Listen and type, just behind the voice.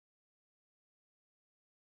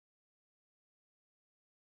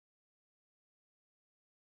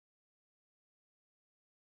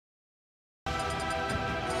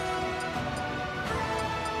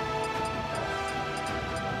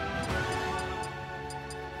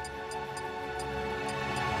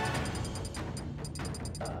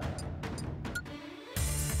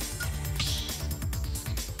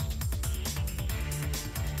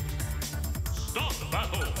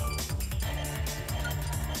battle.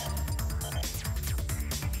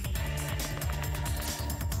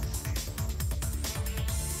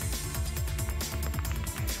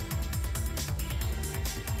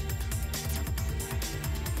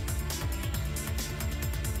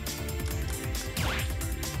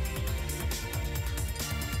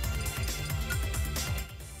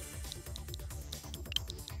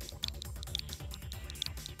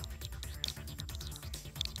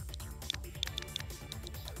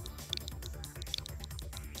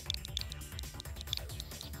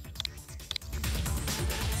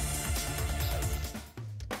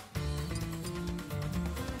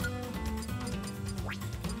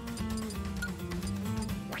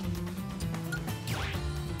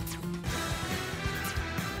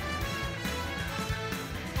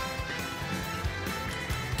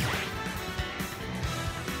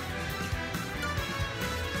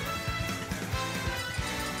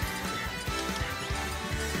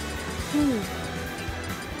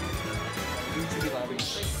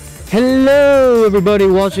 Hello everybody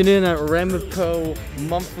watching in at Ramco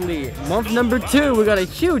Monthly. Month number 2, we got a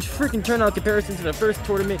huge freaking turnout comparison to the first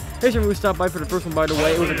tournament. Make sure we stopped by for the first one, by the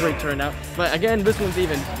way. It was a great turnout. But again, this one's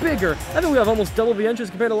even bigger. I think we have almost double the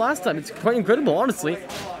entrants compared to last time. It's quite incredible, honestly.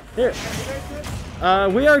 Here.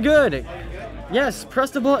 We are good. Yes,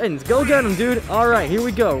 press the buttons. Go get them, dude. Alright, here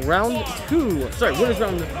we go. Round 2. Sorry, winners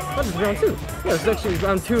round... What is round 2? Yeah, it's actually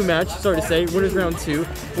round 2 match. Sorry to say. Winners round 2.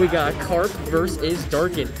 We got Carp versus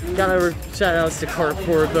Darkin. Gotta shout outs to Carp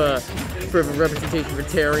for the representation for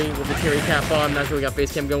Terry with the Terry cap on. Not sure we got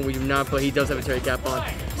face cam going. We do not, but he does have a Terry cap on.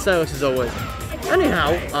 Stylish as always.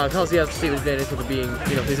 Anyhow, Kelsey has to see his advantage with it being,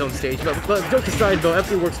 you know, his own stage. But joke aside, though,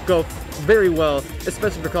 FD works go very well,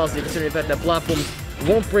 especially for Kelsey, considering the fact that platforms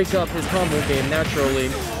won't break up his combo game naturally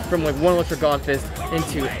from like one electric god fist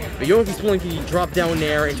into the Yoki Splinky drop down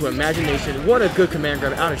air into imagination. What a good command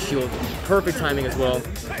grab out of shield. Perfect timing as well.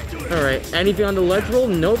 Alright, anything on the ledge roll?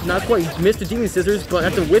 Nope, not quite. You missed the demon scissors, but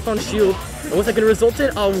that's a whip on shield. And what's that gonna result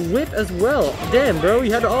in? A whip as well. Damn, bro,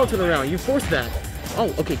 you had to auto turn around. You forced that.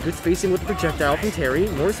 Oh, okay, good spacing with the projectile from Terry.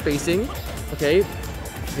 More spacing. Okay.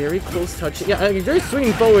 Very close touch. Yeah, I mean, very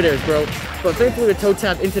swinging forward airs, bro. But thankfully the toe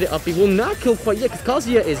tap into the uppy will not kill quite yet, because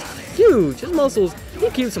Kazuya is huge. His muscles, he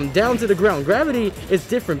keeps him down to the ground. Gravity is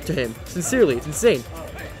different to him. Sincerely, it's insane.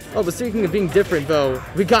 Oh, but speaking of being different, though,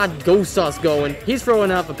 we got Ghost Sauce going. He's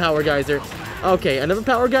throwing out a power geyser. Okay, another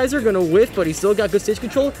power geyser, gonna whiff, but he's still got good stage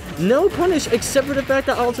control. No punish, except for the fact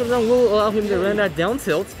that Ultra Round will allow him to run that down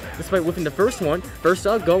tilt, despite whiffing the first one. First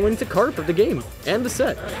up, going to Carp of the game, and the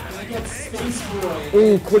set.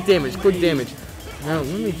 Ooh, quick damage, quick damage. Now,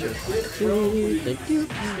 let me just see. Thank you.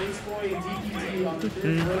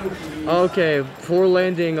 Okay, poor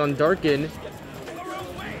landing on Darkin.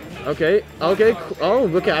 Okay, okay, oh,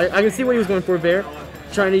 okay, I can see what he was going for there.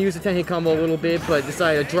 Trying to use the 10-hit combo a little bit, but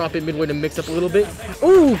decided to drop it midway to mix up a little bit.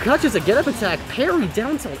 Ooh, catches a get-up attack. Parry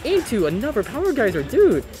down tilt into another power geyser.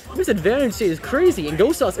 Dude, this advantage is crazy, and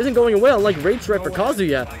Ghost Sauce isn't going away unlike Rage Threat for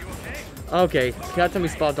Kazuya. Okay, gotta tell me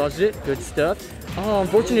spot dodged it. Good stuff. Oh,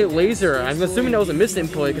 unfortunate laser. I'm assuming that was a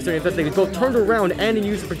misinput, considering that they both turned around and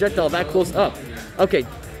used the projectile that close up. Okay,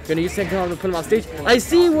 gonna use second combo to put him off stage. I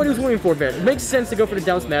see what he was waiting for there. It makes sense to go for the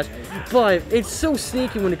down smash, but it's so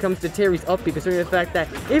sneaky when it comes to Terry's up B, considering the fact that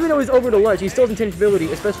even though he's over the ledge, he still has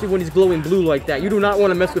intangibility, especially when he's glowing blue like that. You do not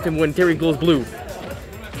want to mess with him when Terry glows blue.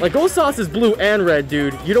 Like, Ghost Sauce is blue and red,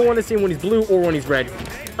 dude. You don't want to see him when he's blue or when he's red.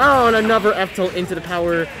 Oh, and another F tilt into the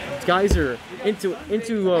power geyser. Into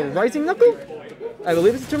Rising Knuckle? I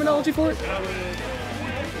believe it's the terminology for it.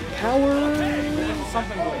 Power...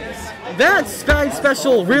 something like that Sky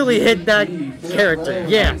Special really hit that character,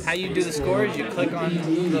 yeah. How you do the scores, you click on the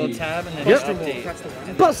little tab and then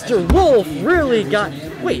yep. Buster Wolf really got...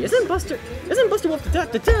 Wait, isn't Buster Wolf the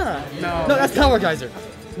da-da-da? No. No, that's Power Geyser.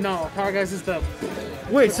 No, Power Geyser is the...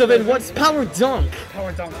 Wait, so then what's Power Dunk?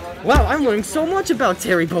 Power Dunk. Wow, I'm learning so much about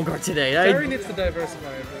Terry Bogard today. Terry needs to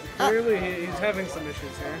diversify a bit. Clearly, he's having some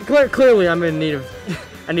issues here. Clearly, I'm in need of...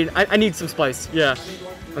 I need some spice, yeah.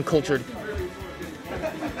 I'm cultured.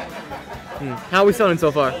 How are we selling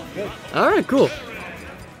so far? Good. Alright, cool.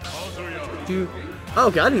 Oh,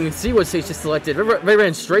 okay, I didn't even see what stage just selected. They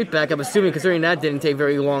ran straight back, I'm assuming, considering that didn't take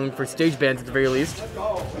very long for stage bans at the very least.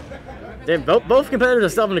 Damn, both competitors are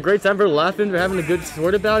still having a great time. They're laughing, they're having a good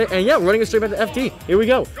sort about it. And yeah, running it straight back to FT. Here we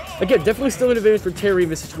go. Again, definitely still an advantage for Terry in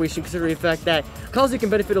this situation, considering the fact that Kazuya can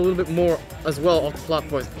benefit a little bit more as well off the plot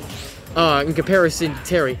points. In comparison to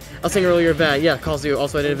Terry. I was saying earlier that, yeah, Kazuya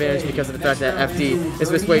also had an advantage because of the fact that FD is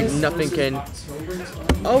this way nothing can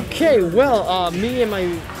Okay, well, me and my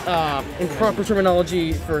improper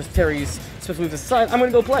terminology for Terry's special moves aside, I'm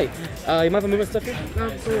gonna go play. You mind if I move my stuff here?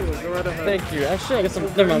 Absolutely, go right ahead. Thank you. Actually, I guess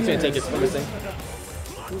never mind. I'm just gonna take it. What am I saying?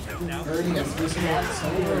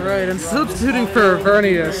 Alright, and substituting for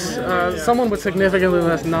Vernius, someone with significantly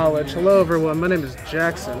less knowledge. Hello everyone, my name is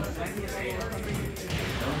Jackson.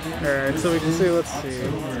 Alright, so we can see, let's see.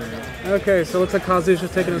 Okay, so it looks like Kazu's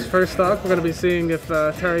just taking his first stock. We're going to be seeing if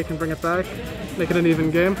Terry can bring it back, make it an even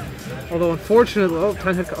game. Although unfortunately, oh,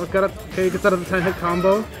 10 hit, okay, he gets out of the 10 hit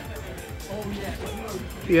combo.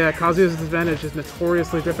 Yeah, Kazu's advantage is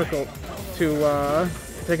notoriously difficult to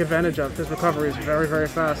take advantage of. His recovery is very, very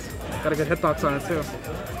fast. Got a good hitbox on it too.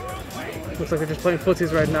 Looks like they're just playing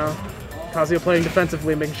footsies right now. Kazuya playing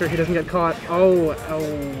defensively, making sure he doesn't get caught. Oh,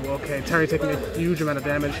 okay. Terry taking a huge amount of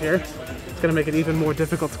damage here. It's going to make it even more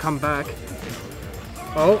difficult to come back.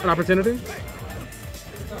 Oh, an opportunity.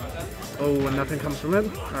 Oh, and nothing comes from it.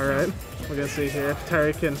 Alright. We're going to see here if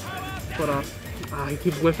Terry can put off. He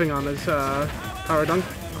keeps whiffing on his power dunk.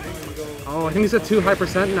 Oh, I think he's at too high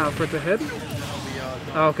 % now for it to hit.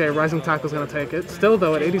 Okay, Rising Tackle's going to take it. Still,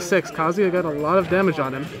 though, at 86, Kazuya got a lot of damage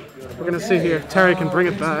on him. We're going to see here if Terry can bring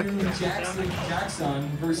it back.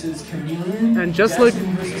 And just like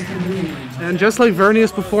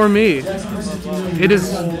Vernius before me, it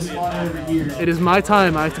is my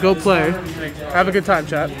time. I have to go play. Have a good time,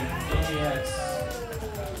 chat.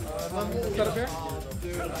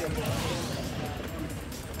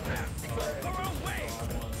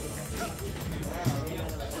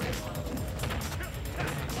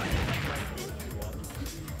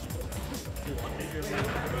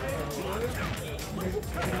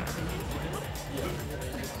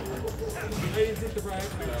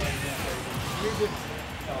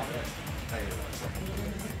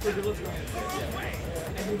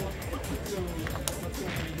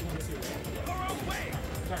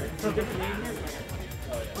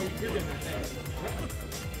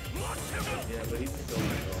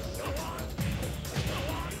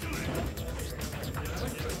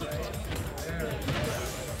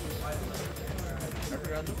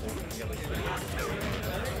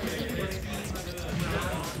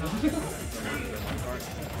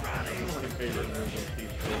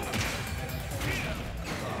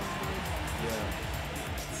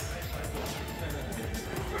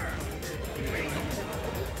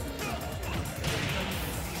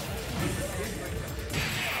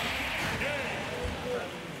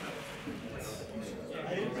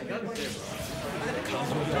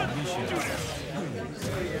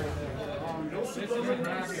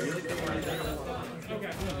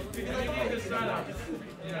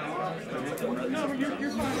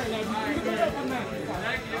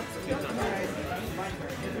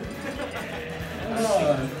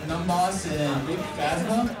 Numboss and Big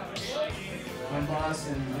Phasma. Numboss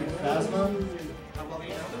and Big Phasma.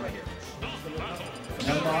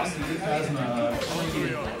 Numboss and Big Phasma.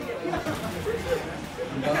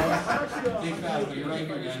 Big Phasma, you're right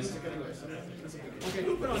here, guys.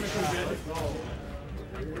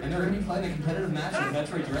 And they're going to be playing a competitive match with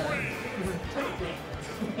Metroid Dread.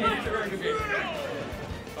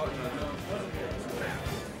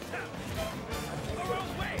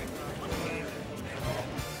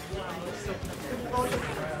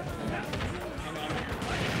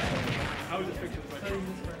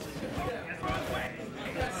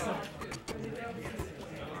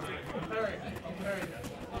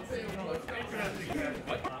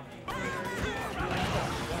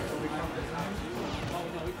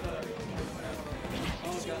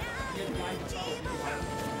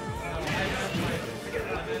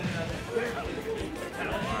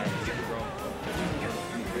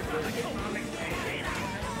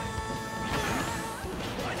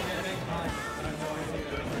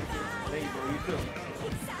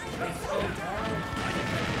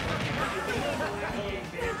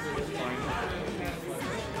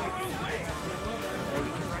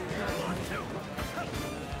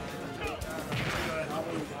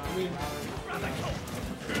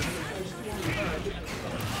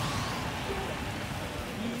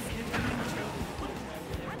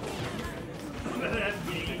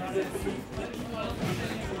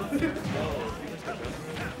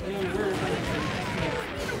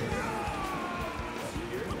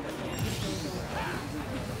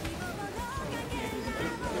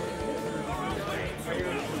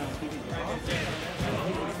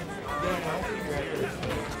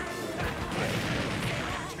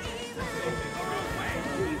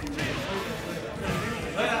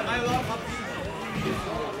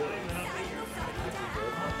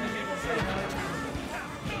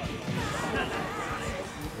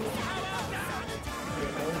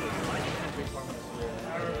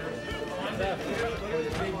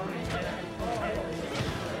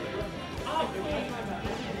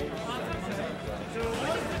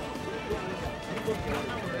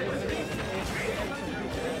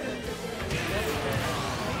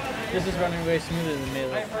 This is running way smoother than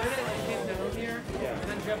melee. I heard it and it came down here. Yeah. And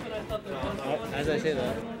then Jeff and I thought the one. As I say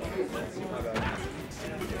that.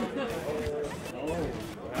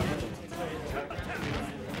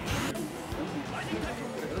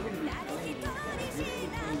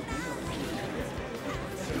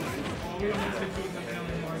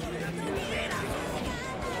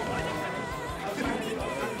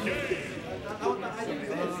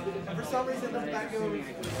 For some reason, the back goes.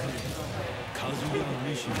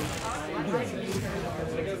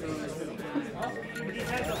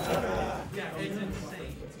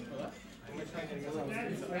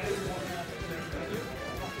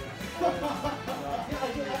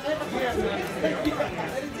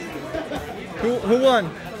 Who won?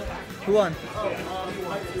 Who won?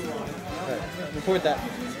 Report that.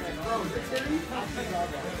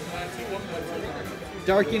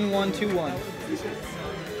 Darkin won 2-1.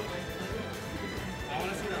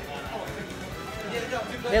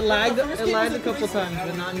 It lagged a couple times,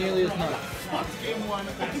 but not nearly as much.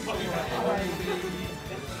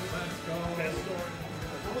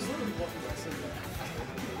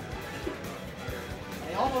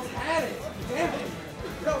 I almost had it. Damn it.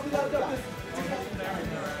 No.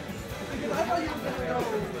 I thought you were going to go.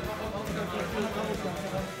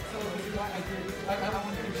 I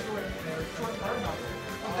wanted to be short power drop.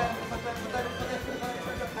 But then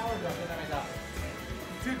power drop and then I died.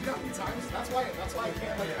 Dude, you know how many times? That's why I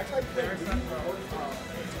can't. Like, I tried to play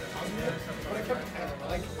but I kept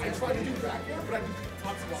I tried to do back air, but I did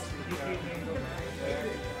top squats.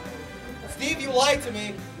 Steve, you lied to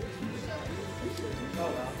me.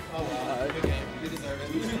 Oh well. Good game. You deserve it.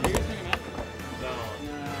 No.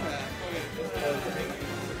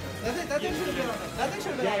 That thing should have been on. That thing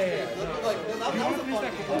should have been on. Like, that was a fun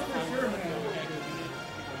game.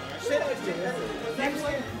 Shit,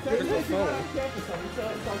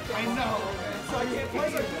 I know. so I can't play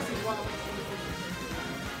like this.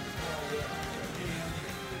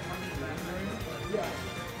 Yeah.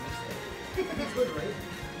 That's good, right?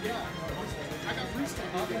 Yeah. I got restart.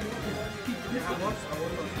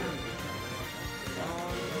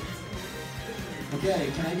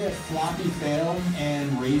 Okay, can I get Floppy Fail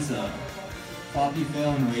and Reza? Floppy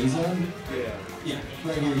Fail and Reza? Yeah,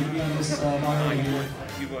 right here. You're gonna be on this monitor right here.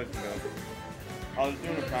 You boys can go. I was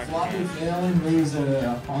doing a practice. Floppy Fail and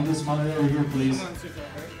Reza on this monitor over here, please.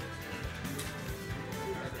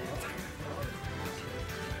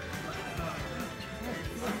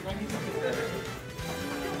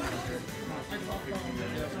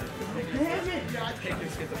 Damn it! Yeah, I can't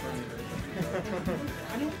just get the burn.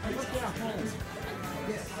 I know. I work at home.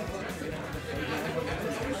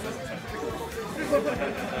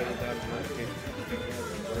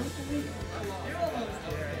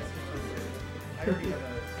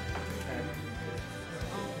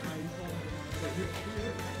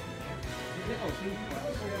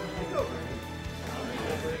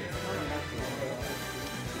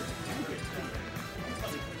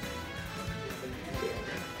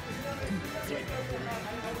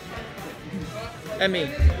 Emmy,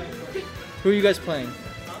 who are you guys playing?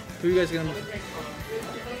 Who are you guys gonna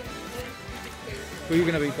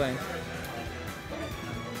be playing?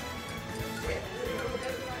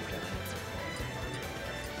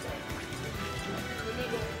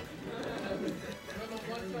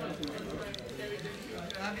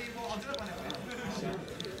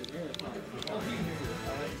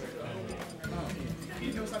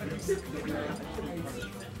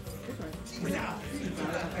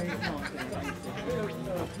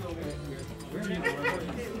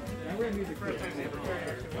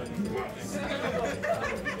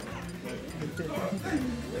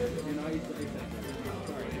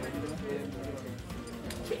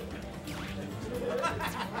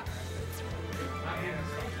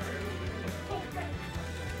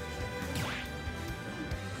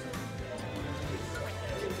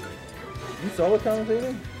 You solo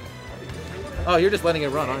commentating? Oh, you're just letting it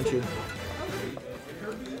run, aren't you?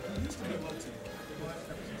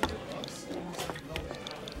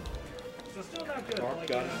 Mark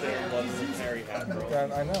got it there and loves the Harry hat, bro. Yeah,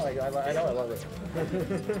 I know, I know, I love it.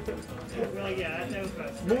 Well, yeah, that was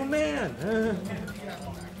best. More man!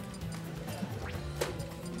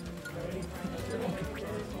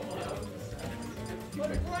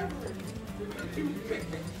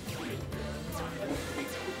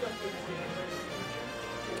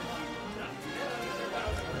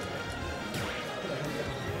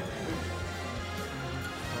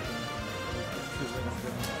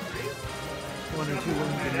 One or two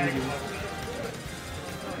wins and losers.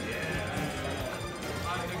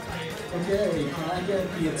 Okay, can I get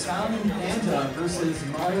the Italian Panda versus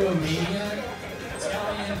Mario Maniac?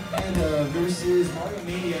 Italian Panda versus Mario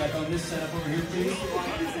Maniac on this setup over here, please.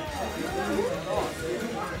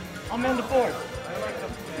 I'm on the board.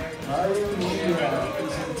 Mario Maniac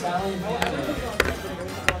versus Italian Panda.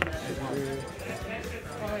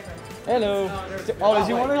 Hello. Oh, does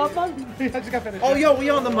you want to hop on? I just got finished. Oh, yo, we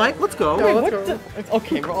on the mic? Let's go. Wait, what the?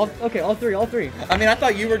 Okay, we're all three. I mean, I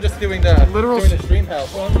thought you were just doing the Literal doing the stream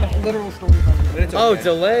help. Literal story. But it's Oh, okay.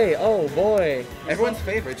 delay. Oh boy. Everyone's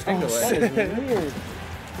favorite stream delay. That is weird.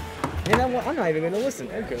 And I'm not even gonna listen.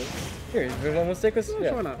 Okay. Here, everyone wants to take us. Why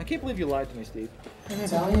Yeah. not? I can't believe you lied to me, Steve.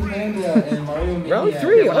 Italian Panda and Mario Maniac. Round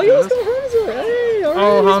 3. Oh, yeah, let's go Hamza. Hey, all right.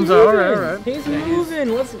 Oh, he's Hamza, moving. all right. He's moving.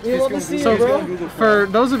 We love to see So, it, bro. for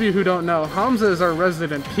those of you who don't know, Hamza is our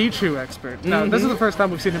resident Pichu expert. Now, this is the first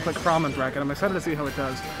time we've seen him play Crom and Bracket. I'm excited to see how it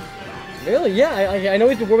does. Really? Yeah, I know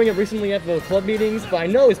he's been warming up recently at the club meetings, but I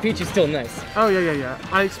know his peach is still nice. Oh, yeah.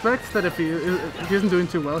 I expect that if he isn't doing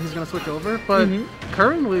too well, he's going to switch over. But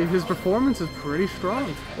currently, his performance is pretty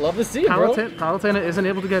strong. Love to see it, bro. Palutena isn't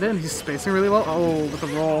able to get in. He's spacing really well. Oh, with the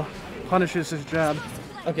roll. Punishes his jab.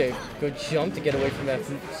 Okay, good jump to get away from that.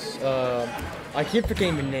 I keep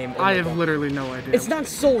forgetting the name. Oh I my have God. literally no idea. It's not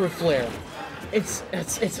Solar Flare. It's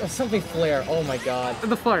something flare. Oh my God.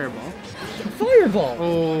 the fireball. Fireball.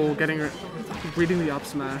 Oh, reading the up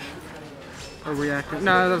smash. Or reacting.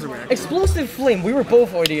 No, that was a reaction. Explosive flame. We were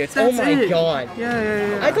both idiots. That's oh my it. God.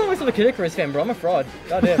 Yeah. I call myself a Kiddicarus fan, bro. I'm a fraud.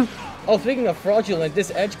 Goddamn. Oh, speaking of fraudulent,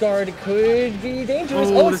 this edge guard could be dangerous.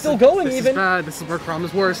 Oh, it's still going this even. Is bad. This is where Crom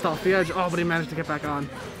is worst off the edge. Oh, but he managed to get back on.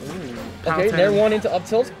 Okay, Palutena. there one into up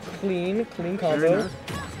tilt. Clean combo. Very nice.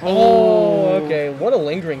 Oh, okay. What a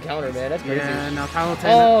lingering counter, man. That's crazy. Yeah, now Palutena.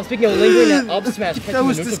 Oh, speaking of lingering, that up smash. That catching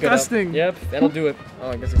was the neutral get up. disgusting. Yep, that'll do it. Oh,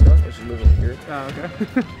 I guess it's not. I should move over here. Oh,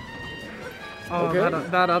 okay. Oh, Okay.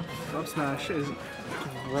 that up smash is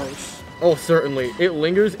gross. Oh, certainly. It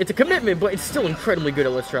lingers. It's a commitment, but it's still incredibly good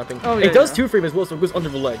at ledge trapping. Oh, yeah, it does yeah. two-frame as well, so it goes under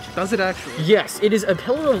the ledge. Does it actually? Yes, it is a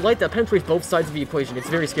pillar of light that penetrates both sides of the equation. It's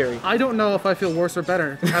very scary. I don't know if I feel worse or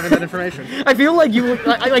better having that information. I feel like you,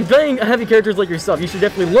 I like playing heavy characters like yourself. You should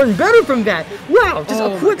definitely learn better from that. Wow, just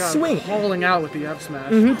Oh a my quick God, swing. Hauling out with the up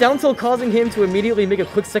smash. Down tilt causing him to immediately make a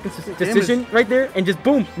quick second decision right there, and just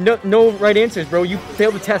boom, no right answers, bro. You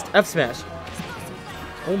failed to test F smash.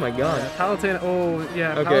 Oh my God. Palutena, oh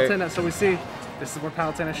yeah, Okay. Palutena. So we see, this is where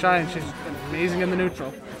Palutena shines. She's amazing in the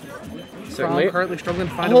neutral. Certainly. Crom currently struggling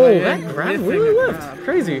to find a Oh, way that in. grab Whiffing really a left. grab.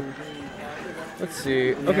 Crazy. Let's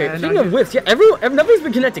see. Okay, Yeah, speaking no, of whiffs, yeah, nothing's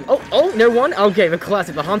been connecting. Oh, there one. Okay, the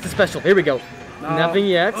classic, the Hansa special. Here we go. No. Nothing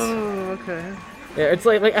yet. Oh, okay. Yeah, it's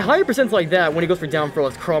like a higher percent like that when he goes for down throw,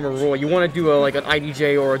 it's Crom or Roy. You want to do like an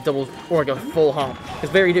IDJ or a double or like a full hop.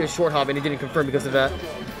 Because Barry did a short hop and he didn't confirm because of that.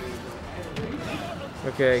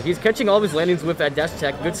 Okay, he's catching all of his landings with that dash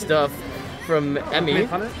attack. Good stuff from Emmy. May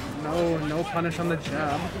punish? No punish on the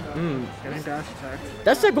jab. Getting dash attacked.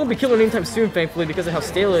 Dash attack won't be killing anytime soon, thankfully, because of how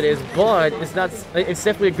stale it is. But it's not. It's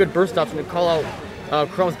definitely a good burst option to call out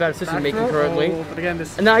Crom's bad decision making Back throw? currently. Oh, but again,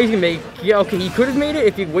 this. And now he's gonna make. Yeah, okay, he could have made it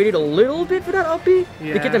if he waited a little bit for that up B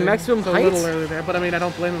Yeah, to get the maximum it's a height. little early there, but I mean, I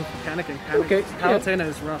don't blame him for panicking. Okay, Palutena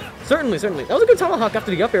is rough. Certainly. That was a good tomahawk after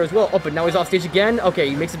the up air as well. Oh, but now he's off stage again. Okay,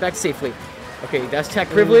 he makes it back safely. Okay, that's tech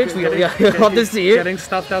privilege. We love to see it. Getting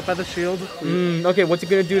stuffed out by the shield. Okay, what's he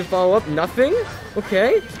gonna do to follow up? Nothing.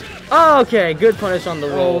 Okay. Oh, okay, good punish on the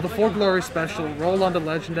roll. Oh, the 4 glory special. Roll on the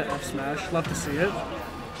ledge into F smash. Love to see it.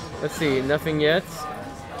 Let's see, nothing yet.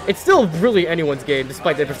 It's still really anyone's game,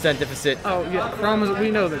 despite the percent deficit. Oh yeah, Crom is.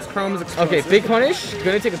 We know this. Crom is explosive. Okay, big punish.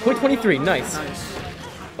 Gonna take a quick 23. Nice. Nice.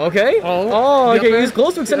 Okay. Oh, Okay, the up he's air.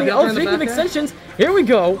 close to extending. The up air Oh, in the speaking of back air. extensions, here we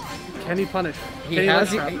go. Can he punish? He Can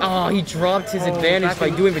has. ledge trap? Oh, he dropped his advantage back by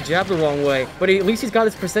in- doing the jab the wrong way. But at least he's got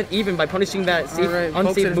his percent even by punishing that safe, Alright, folks,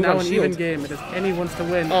 unsafe it is move now on an even shield. game. It is anyone's to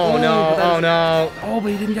win. Oh no! but that Oh is- no! Oh,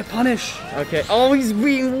 but he didn't get punished. Okay. Oh, he's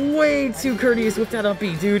being way too courteous with that up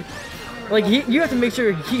B, dude. Like, you have to make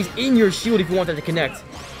sure he's in your shield if you want that to connect.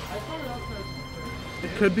 It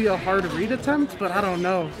could be a hard read attempt, but I don't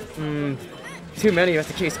know. Too many, that's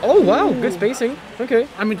the case. Oh, wow, good spacing. Okay.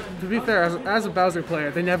 I mean, to be fair, as a Bowser player,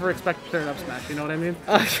 they never expect third up smash. You know what I mean?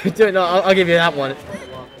 Dude, no, I'll give you that one.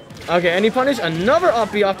 Okay, any punish? Another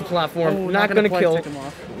up B off the platform. Oh, not gonna quite kill. take him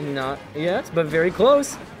off. Not yet, but very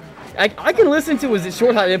close. I can listen to his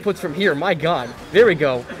short hot inputs from here. My God. There we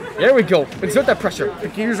go. There we go. Exert that pressure. The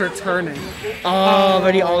gears are turning. Oh,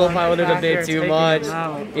 but he autopiloted a back bit there, too taking much. him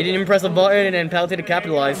out. He didn't press a button and Palutena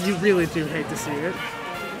capitalized. You really do hate to see it.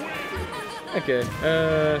 Okay,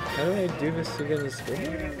 how do I do this again?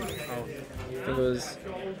 It was,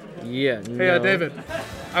 yeah, no. Hey, David,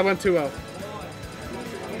 I went 2-0.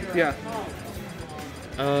 Yeah.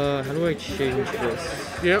 How do I change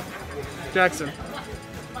this? Yep. Jackson.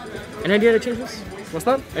 Any idea how to change this? What's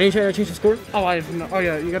that? Any idea how to change the score? Oh, I have no. Oh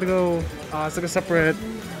yeah, you gotta go. It's like a separate.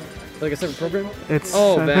 Like a separate program? It's.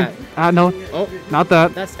 Oh, I that. think- no, Oh, not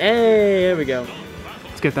that. that's. Hey, there we go.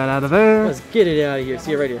 Let's get that out of there. Let's get it out of here.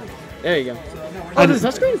 See it right here. There you go. Oh, this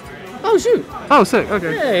is touchscreen? Oh, shoot. Oh, sick.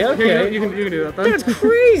 Okay. Hey, okay. You can do that then. That's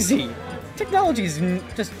crazy. Technology's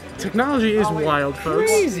just Technology is wild, folks.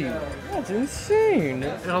 crazy. That's insane.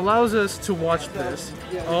 It allows us to watch this.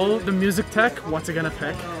 Oh, the music tech. What's it gonna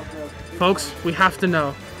pick? Folks, we have to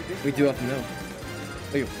know. We do have to know.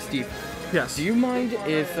 Hey, Steve. Yes. Do you mind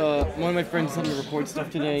if one of my friends helping me record stuff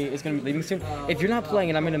today is going to be leaving soon? If you're not playing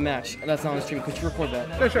and I'm in a match that's not on stream, could you record that?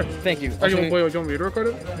 Yeah, sure. Thank you. Wait, do you want me to record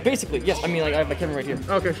it? Basically, yes. I mean, like, I have my camera right here.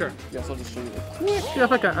 Okay, sure. Yes, I'll just show you. Yeah,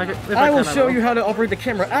 if I can. I will show you how to operate the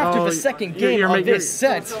camera after the second game of this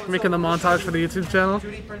set. Making the montage for the YouTube channel.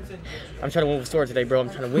 I'm trying to win with Store today, bro. I'm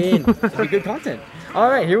trying to win. It'll be good content. All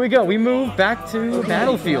right, here we go. We move back to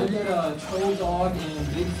Battlefield.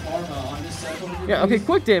 Yeah, okay,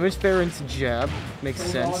 quick damage, fair into jab. Makes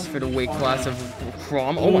sense for the weight class of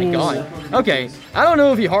Chrom. Oh my god. Okay, I don't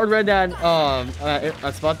know if he hard read that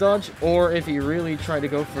spot dodge or if he really tried to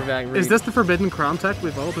go for that. Is this the forbidden Chrom tech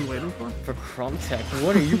we've all been waiting for? For Chrom tech?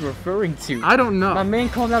 What are you referring to? I don't know. My man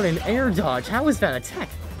called out an air dodge. How is that a tech?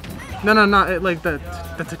 No, like the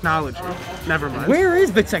technology. Never mind. Where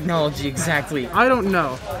is the technology exactly? I don't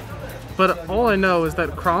know. But all I know is that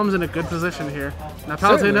Chrom's in a good position here. Now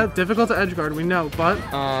Palutena, difficult to edge guard, we know, but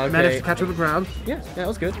managed to catch with a grab. Yeah, that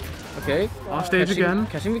was good. Okay. Off stage again.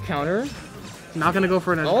 Catching the counter. Not gonna go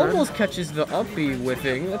for an edge guard. Almost catches the up B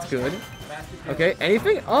whiffing. That's good. Okay,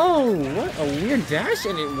 anything? Oh, what a weird dash,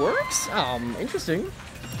 and it works? Interesting.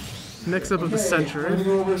 Mix up of the century. We're gonna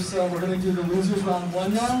go over, we're gonna do the losers round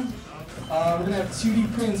 1 now. We're gonna have 2D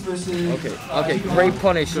Prince versus. Okay, great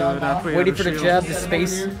punish. Good, Waiting for the jab to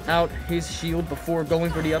space out his shield before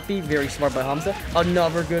going for the up B. Very smart by Hamza.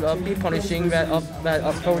 Another good up B, punishing that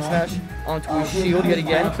up forward smash onto his shield yet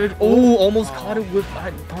again. Oh, almost caught it with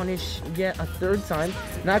a punish yet a third time.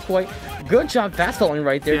 Not quite. Good job fast falling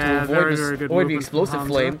right there to avoid the explosive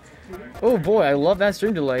flame. Oh boy, I love that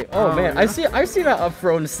stream delay. Oh man, yeah. I see that up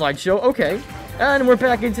throw in the slideshow. Okay. And we're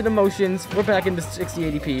back into the motions. We're back into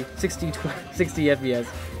 6080p, 60 FPS.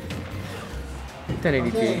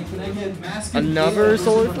 1080p. Another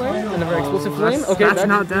solar flame? Another explosive flame? Okay, that's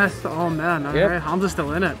not death. Oh man, alright, Hamza's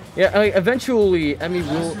still in it. Yeah, like, eventually Emmy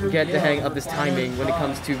will get the hang of this timing when it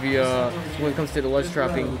comes to the ledge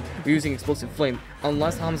trapping using explosive flame.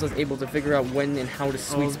 Unless Hamza's able to figure out when and how to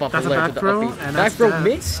sweet spot the ledge with the up B. Back throw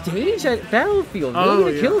mid-stage at Battlefield.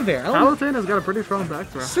 Really a kill there. Palutena's got a pretty strong back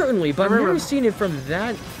throw. Certainly, but I've never seen it from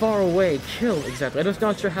that far away. Kill, exactly. I'm just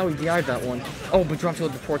not sure how he DI'd that one. Oh, but dropped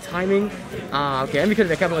shield with poor timing. Okay, Emmy could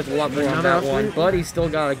have capitalized a lot more on that one, but he still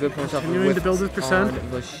got a good punch off Continuing to build his percent.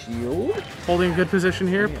 On the shield. Holding a good position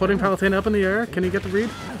here, putting Palutena up in the air. Can he get the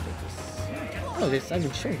read? Oh, this I'm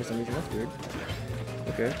in sharing for some reason. That's weird.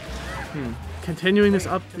 Okay. Continuing this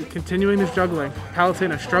juggling.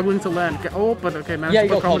 Palutena struggling to land. Oh, but okay, managed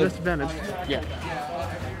to put Chrom at disadvantage. Yeah.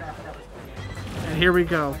 And here we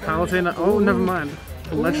go. Palutena. Oh, never mind.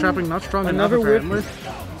 The ledge trapping not strong enough. Another whip.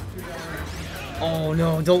 Oh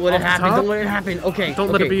no! Don't let it happen! Don't let it happen! Okay.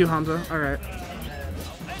 Don't let it be you, Hamza. All right.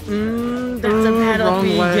 That's a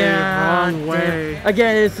penalty. Wrong way.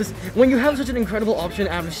 Again, it's just when you have such an incredible option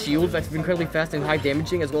out of shield that's incredibly fast and high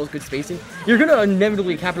damaging as well as good spacing, you're gonna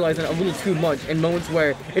inevitably capitalize on it a little too much in moments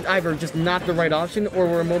where it's either just not the right option or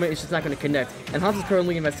where a moment it's just not gonna connect. And Hamza's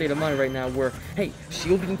currently in that state of mind right now where, hey,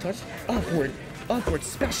 shield being touched, upward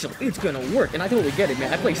special, it's gonna work, and I totally get it,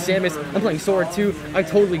 man. I play Samus, I'm playing Sora too, I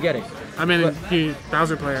totally get it. I mean, you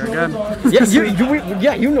Bowser player again.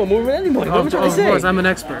 Yeah, you know more than anybody. What am I trying to say? Of course, I'm an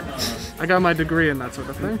expert. I got my degree in that sort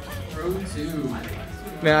of thing.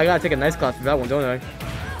 Man, I gotta take a nice class for that one, don't I?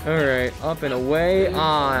 Alright, up and away.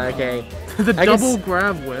 Okay. The double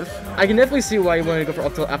grab whiff. I can definitely see why you wanted to go for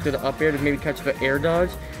up tilt after the up air to maybe catch the air dodge.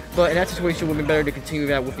 But in that situation, it would be better to continue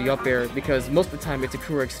that with the up air because most of the time it's a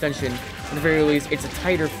truer extension. At the very least, it's a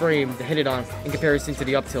tighter frame to hit it on in comparison to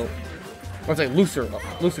the up tilt. Or it's like looser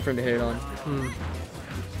frame to hit it on.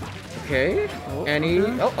 Okay.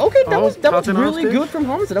 Okay, that was really good from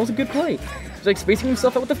Hamza. That was a good play. He's like spacing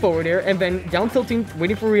himself out with the forward air and then down tilting,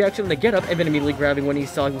 waiting for a reaction to get up, and then immediately grabbing when he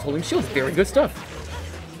saw he was holding shields. Very good stuff.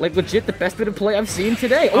 Like legit the best bit of play I've seen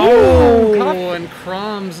today. And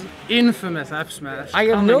Chrom's infamous F smash. I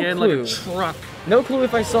have no clue. Like a truck. No clue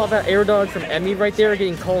if I saw that air dodge from Emmy right there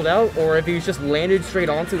getting called out, or if he was just landed straight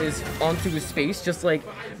onto his space, just like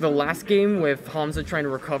the last game with Hamza trying to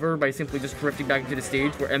recover by simply just drifting back into the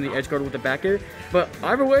stage where Emmy edge guarded with the back air. But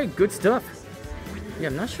either way, good stuff. Yeah,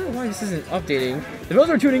 I'm not sure why this isn't updating. For those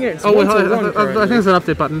who are tuning in, it's Oh, wait, 1 to hold 1 on. I think currently. it's an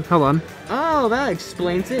update button. Hold on. Oh, that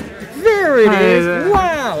explains it. There it Hey is. there.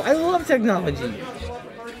 Wow, I love technology.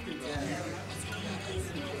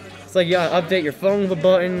 It's like you gotta update your phone with a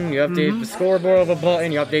button, you update the scoreboard with a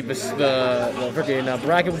button, you update the freaking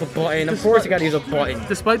bracket with a button. Of course, you gotta use a button.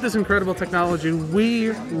 Despite this incredible technology,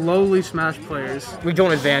 we lowly Smash players, We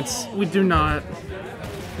don't advance. we do not.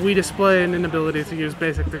 We display an inability to use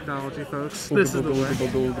basic technology, folks. This is the way.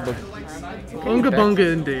 Unga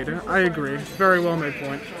bunga indeed. I agree. Very well made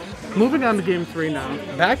point. Moving on to game 3 now.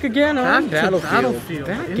 Back again on Back to Battlefield. Battlefield.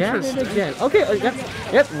 Back at it Interesting. again. Okay,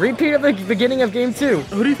 yep. Repeat of the beginning of game 2.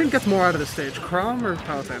 Who do you think gets more out of this stage, Chrom or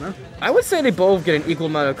Palutena? I would say they both get an equal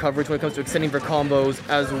amount of coverage when it comes to extending their combos,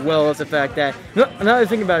 as well as the fact that, now that I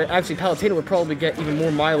think about it, actually Palutena would probably get even more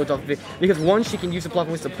mileage off of it, because one, she can use the plot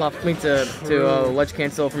points to ledge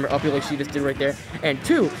cancel from her up like she just did right there, and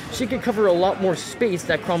two, she can cover a lot more space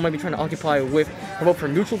that Chrom might be trying to occupy with both her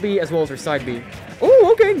neutral B as well as her side B.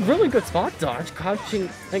 Oh, okay, really good spot dodge, catching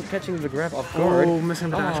the grab off guard. Oh,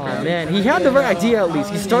 missing the dash Oh grab. man, he had the right idea at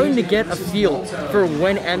least. He's starting to get a feel for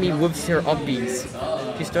when Emmy whips her up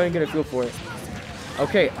Bs. She's starting to get a feel for it.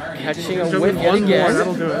 Okay, catching a whip yet One more,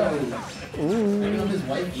 that'll again. do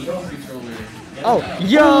it. Oh,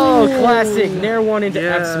 yo, classic. Nair 1 into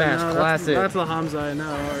F Yeah, smash, no, classic. That's the Hamza I know,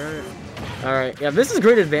 alright. Alright, yeah, this is a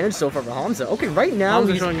great advantage so far for Hamza. Okay, right now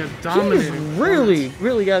Hamza he's showing a dominating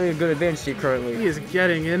really getting a good advantage here currently. He is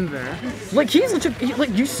getting in there. Like, he's legit, like,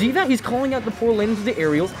 you see that? He's calling out the poor landings of the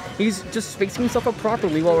aerials. He's just spacing himself up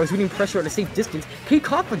properly while exuding pressure at a safe distance. He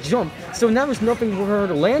caught the jump, so now there's nothing for her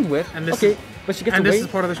to land with. And this okay, is- but she gets And away. this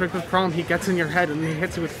is part of the trick with Chrom. He gets in your head and he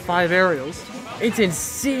hits you with 5 aerials. It's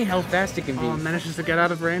insane how fast it can be. Manages to get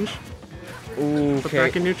out of range. Okay.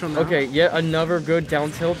 back in neutral now. Okay, yet another good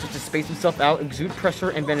down tilt just to space himself out, exude pressure,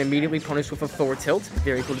 and then immediately punish with a forward tilt.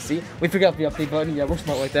 Very cool to see. We forgot the update button. Yeah, we're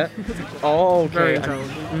smart like that. Oh, okay. Very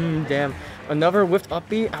intelligent. Damn. Another whiffed up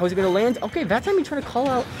B. How is he going to land? Okay, that time he tried to call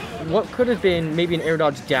out what could have been maybe an air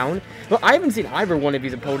dodge down. But I haven't seen either one of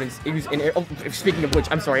these opponents use an air... Oh, speaking of which,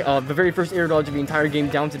 I'm sorry. The very first air dodge of the entire game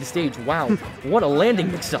down to the stage. Wow. What a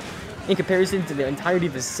landing mix-up in comparison to the entirety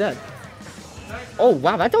of his set. Oh,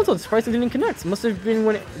 wow, that down tilt surprisingly didn't connect. Must have been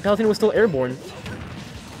when Palutena was still airborne.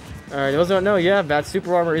 Alright, those don't know, yeah, that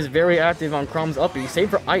super armor is very active on Chrom's uppy,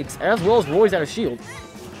 save for Ike's, as well as Roy's out of shield.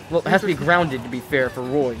 Well, it has to be grounded to be fair for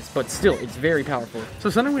Roy's, but still, it's very powerful. So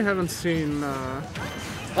something we haven't seen.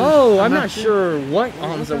 Oh, I'm not sure what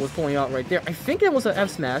Hamza was pulling out right there. I think it was an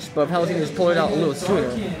F smash, but Palutena just pulled it out a little sooner.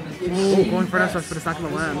 Ooh, going for an S smash, but it's not going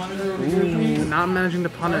to land. Ooh, not managing to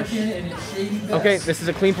punish. Okay, this is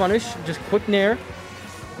a clean punish, just quick nair.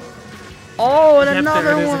 Oh, and Yep, another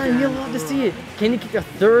there it is one! again. You'll love to see it. Can he kick a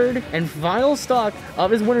third and final stock of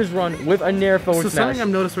his winner's run with a nair forward So smash? something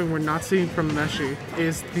I'm noticing we're not seeing from Meshi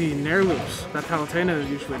is the nair loops that Palutena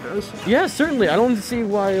usually does. Yeah, certainly. I don't see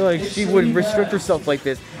why she would restrict herself like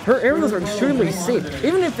this. Her aerials are extremely safe,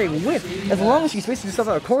 even if they whiff, as long as she spaces herself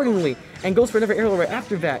out accordingly and goes for another aerial right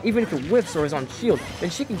after that. Even if it whiffs or is on shield, then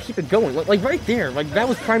she can keep it going. Like right there, like that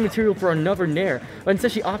was prime material for another nair. But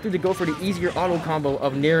instead she opted to go for the easier auto combo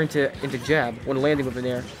of nair into jab when landing with a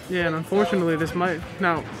nair. Yeah, and unfortunately this might...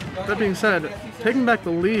 Now, that being said, taking back the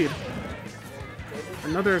lead.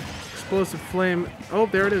 Another explosive flame. Oh,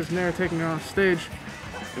 there it is, nair taking her off stage.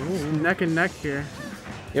 Ooh, neck and neck here.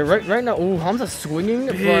 Yeah, right now, ooh, Hamza's swinging,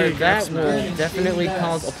 but Big that X will smash. definitely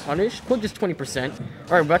cause a punish. Put just 20%.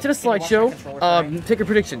 Alright, back to the slideshow. Take your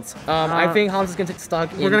predictions. I think Hamza's gonna take the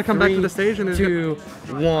stock in We're gonna come back to 3, the stage and there's 2,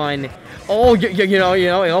 1. Oh, you know,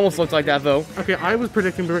 it almost looks like that though. Okay, I was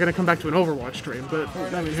predicting we were going to come back to an Overwatch stream, but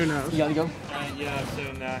I mean, who knows? You gotta go. Yeah,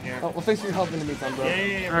 soon here. Oh, well, thanks for your help in the meantime, bro.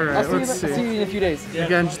 Alright, I'll let's see see. you in a few days.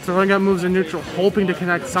 Again, just throwing out moves in neutral, hoping to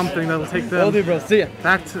connect something that'll take Will do, them bro. See ya.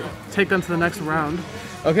 take them to the next round.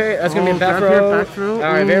 Okay, that's gonna be a back grab here, throw. back throw.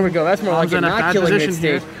 Alright, there we go. That's more like Hamza it, in a not bad killing position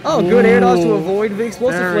mid-stage. here. Oh, good air dodge to Ooh. avoid the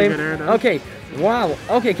explosive Very flame. good air dodge. Okay, wow.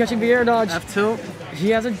 Okay, catching the air dodge. F tilt.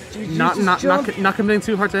 He has a Not committing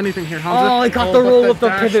too hard to anything here, Hamza. Oh, he caught the roll with the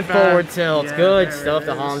dash pivot back. forward tilt. Yeah, Good there stuff it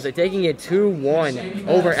to is. Hamza, taking it 2-1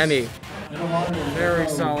 over Emmy. Very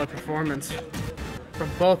solid performance from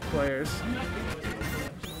both players.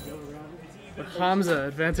 With Hamza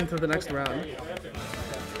advancing to the next round.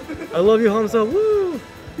 I love you, Hamza. Woo!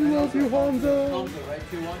 Love you, Hamza.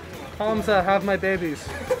 Hamza, have my babies.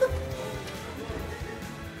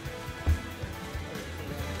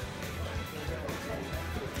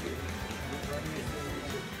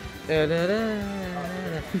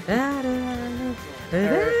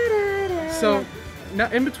 So, now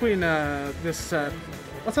in between this set,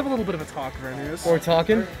 let's have a little bit of a talk, Vernius. We're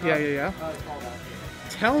talking. Yeah.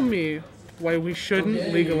 tell me why we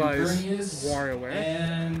shouldn't legalize WarioWare.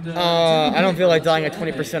 And I don't feel like dying at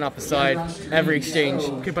 20% off the side every exchange.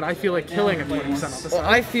 Okay, but I feel like killing at 20% off the Well, side.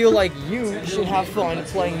 I feel like you should have fun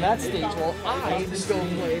playing that stage while I just go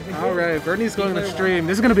play. Alright, Vernius going to stream.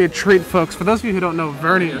 This is going to be a treat, folks. For those of you who don't know,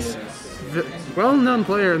 Vernius, well-known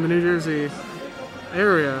player in the New Jersey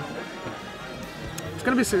area. It's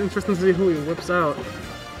going to be so interesting to see who he whips out.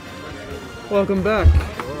 Welcome back.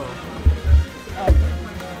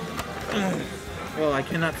 Well, I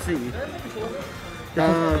cannot see.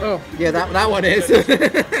 Oh. Yeah, that one is. You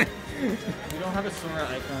don't have a Sora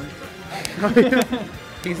icon.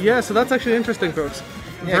 Yeah, so that's actually interesting, folks.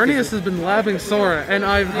 Vernius has been labbing Sora, and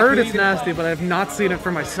I've heard it's nasty, but I've not seen it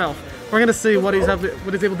for myself. We're gonna see what he's able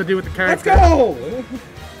to do with the character. Let's go!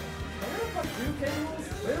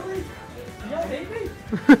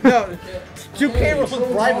 No, 2K rules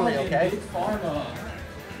with bribery, okay? Pharma.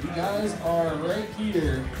 You guys are right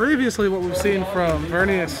here. Previously, what we've seen from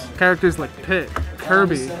Vernius, characters like Pit,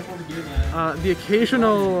 Kirby, the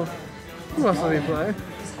occasional... Who else did he play?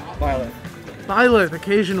 Violet. Violet,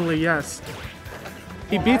 occasionally, yes.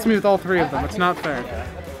 He beats me with all three of them, it's not fair.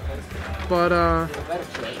 But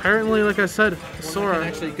apparently, like I said, Sora, Can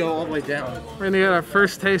actually go all the way down. we're gonna get our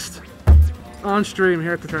first taste on stream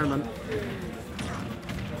here at the tournament.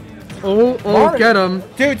 Oh, get him.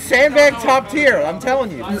 Dude, Sandbag top tier, I'm telling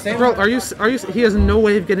you. Bro, are you, he has no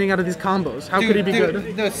way of getting out of these combos. How could he be dude,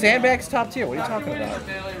 good? No, Sandbag's top tier, what are you talking about?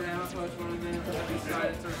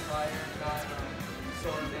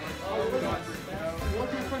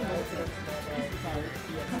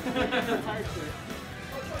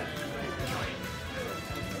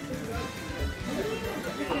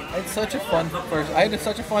 I had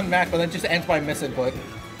such a fun match, but then it just ends by misinput.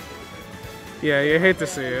 Yeah, you hate to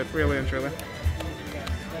see it, really and truly.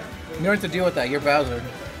 You don't have to deal with that, you're Bowser.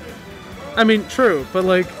 I mean, true, but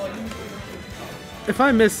like, if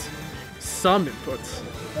I miss some inputs,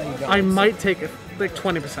 No, you don't. I might take it like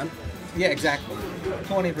 20%. Yeah, exactly.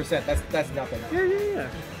 20%, that's nothing. Yeah.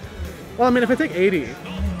 Well, I mean, if I take 80,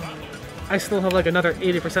 I still have like another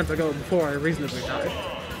 80% to go before I reasonably die.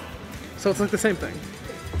 So it's like the same thing.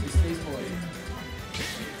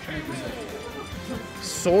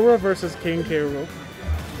 Sora versus King K. Rool.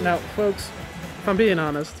 Now, folks, if I'm being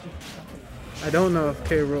honest, I don't know if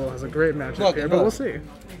K. Rool has a great matchup here, but we'll see.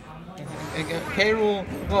 K. Rool,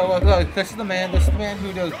 well, this is the man who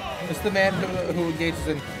engages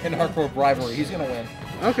in hardcore bribery. He's gonna win.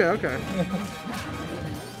 Okay.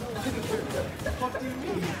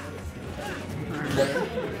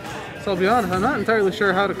 So I'll be honest, I'm not entirely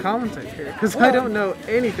sure how to commentate here, because I don't know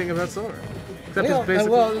anything about Sora. Except his basic...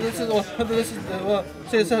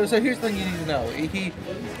 So here's the thing you need to know.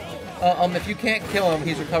 If you can't kill him,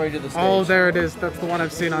 he's recovering to the stage. Oh, there it is. That's the one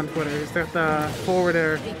I've seen on Twitter. He's got the forward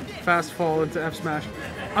air, fast fall into F smash.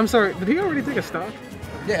 I'm sorry, did he already take a stock?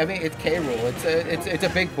 Yeah, I mean it's K. Rool. It's a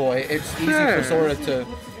big boy. It's easy for Sora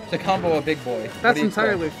to combo a big boy. That's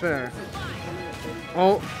entirely fair.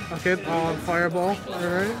 Oh, okay. Fireball. All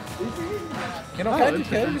right. You know,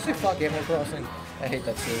 can I just say fuck Animal Crossing? I hate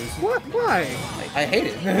that series. What? Why? I hate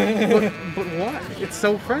it. but why? It's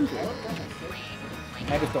so friendly.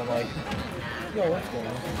 I just don't like. Yo, what's going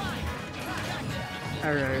on?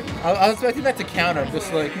 All right. I was expecting that to counter,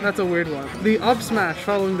 just like. That's a weird one. The up smash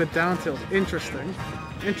following the down tilt. Interesting.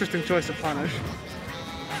 Interesting choice to punish.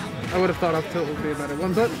 I would have thought up tilt would be a better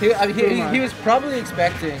one, but he was probably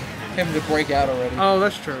expecting him to break out already. Oh,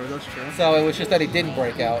 that's true. That's true. So it was just that he didn't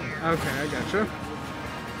break out. Okay, I gotcha.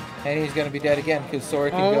 And he's gonna be dead again because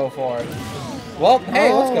Sora can go for it. Well,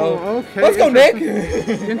 hey, let's go. Okay. Let's go, Nick.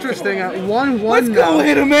 Interesting. At 1-1 Let's now. go,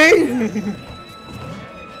 Hitame.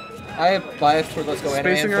 I have bias toward Let's Go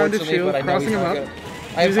Anime, Spacing around his unfortunately, shield, but I know crossing he's him not up,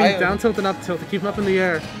 good. using down tilt and up tilt to keep him up in the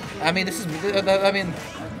air. I mean, this is. I mean.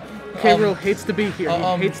 K. Rool hates to be here.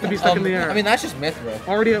 He hates to be stuck in the air. I mean, that's just Mithra.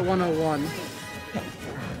 Already at 101.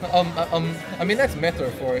 I mean, that's Mithra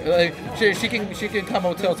for it. Like, she can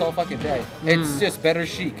combo tilts all fucking day. It's just better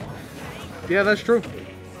chic. Yeah, that's true.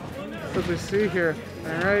 What we see here.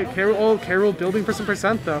 Alright, K. Rool building for some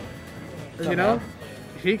percent though. You know?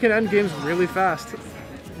 He can end games really fast.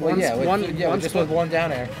 Just with one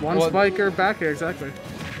down air. One spike or back air, exactly.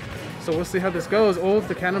 So we'll see how this goes. Oh,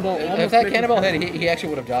 the cannonball almost. If that cannonball hit, he actually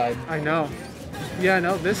would have died. I know. Yeah, I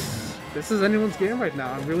know. This is anyone's game right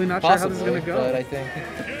now. I'm really not sure how this is gonna go. But I think.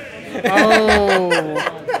 Oh,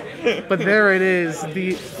 but there it is.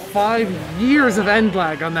 The 5 years of end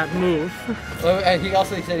lag on that move. And he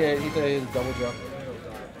also said he did a double jump.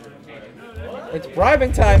 It's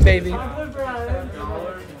bribing time, baby.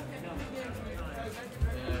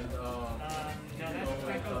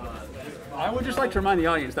 I would just like to remind the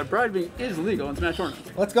audience that bribing is legal in Smash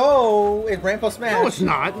tournaments. Let's go in Rampo Smash. No, it's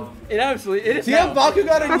not. It absolutely it is. Do you have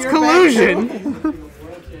Bakugan in That's your collusion.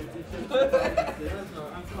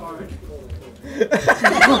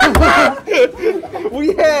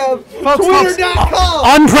 We have Folks,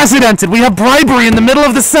 Twitter.com. Unprecedented. We have bribery in the middle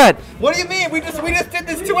of the set. What do you mean? We just did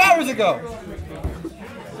this 2 hours ago.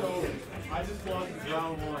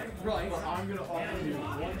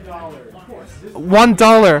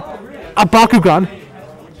 $1. A Bakugan.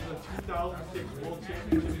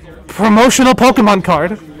 Promotional Pokemon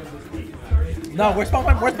card. No, we're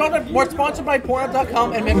sponsored by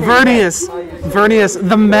Pornhub.com and Vernius,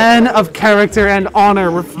 the man of character and honor,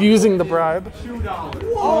 refusing the bribe.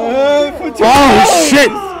 Oh shit!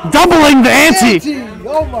 Doubling the ante!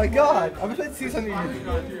 Oh my god! I'm going to see something.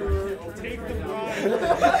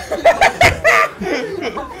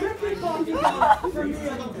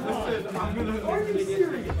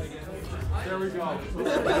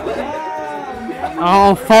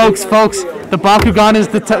 Oh, folks, the Bakugan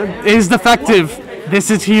is defective. This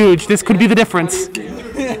is huge. This could be the difference.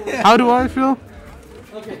 How do I feel?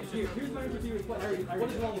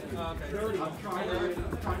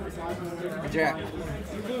 Jack.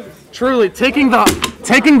 Truly, taking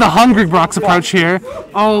the Hungry Box approach here.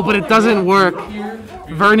 Oh, but it doesn't work.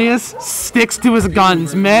 Vernius sticks to his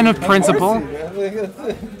guns, man of principle.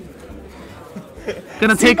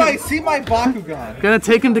 Gonna take my Bakugan. Gonna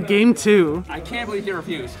take him to game 2. I can't believe he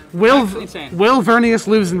refused. Will insane. Will Vernius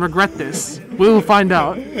lose and regret this? We will find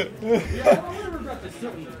out.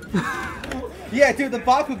 Yeah, dude, the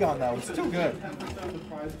Bakugan though, it's too good.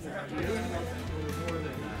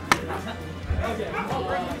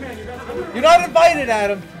 You're not invited,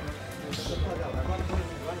 Adam.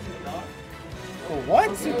 Oh,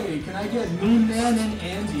 what? Hey, can I get Moon Man and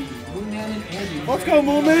Andy? Moon Man and Andy. Let's go,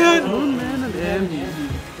 Moon Man! Moon Man and Andy.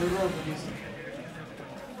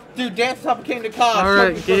 Dude, dance top came to cause.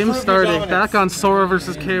 Alright, game started. Back on Sora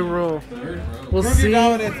versus K. Rool. We'll see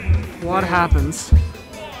what happens.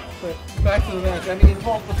 Back to the match. I mean,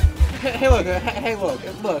 well, hey, look,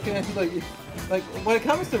 like when it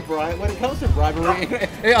comes to bribery,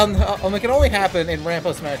 it can only happen in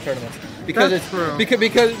Rampo Smash tournaments because That's true.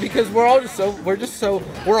 because we're all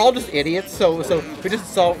just idiots. So we just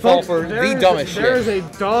fall for the dumbest shit. There is a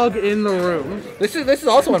dog in the room. This is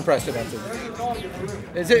also unprecedented.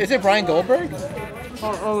 Is it Brian Goldberg?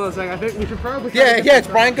 Hold on a second. I think we should probably. Yeah, it's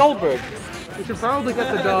Brian Goldberg. We should probably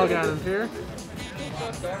get the dog out of here.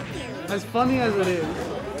 As funny as it is.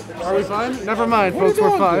 Are we fine? Never mind, folks.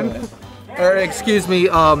 We're fine. Or excuse me,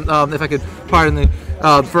 if I could pardon the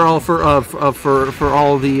for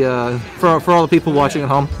all the people watching at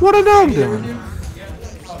home. What a dog doing?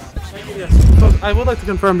 So I would like to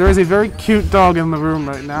confirm there is a very cute dog in the room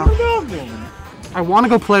right now. What a dog doing? I want to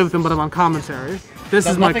go play with him, but I'm on commentary. This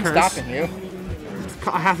is my curse. Nothing stopping you.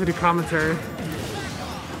 I have to do commentary.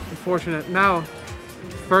 Unfortunate. Now,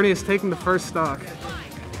 Bernie is taking the first stock.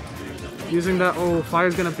 Using that, oh,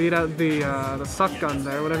 Fire's gonna beat out the suck gun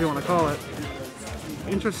there, whatever you want to call it.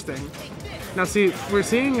 Interesting. Now see, we're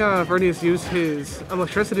seeing Vernius use his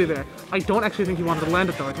electricity there. I don't actually think he wanted to land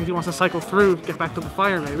it though. I think he wants to cycle through, get back to the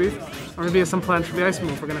fire maybe. Or maybe he has some plans for the ice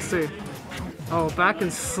move, we're gonna see. Oh, back in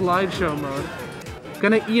slideshow mode.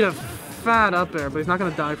 Gonna eat a fat up there, but he's not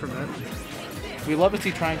gonna die from it. We love to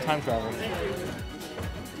see trying time travel.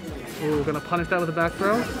 Ooh, gonna punish that with a back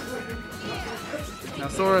throw. Now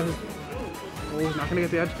Sora has... Oh, not gonna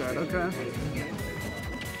get the edge guard, okay.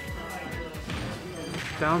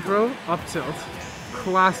 Down throw, up tilt.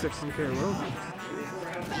 Classic from K. Rool.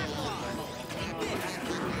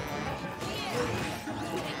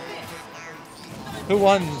 Who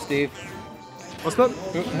won, Steve? What's that?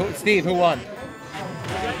 Steve, who won?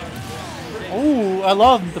 Oh, I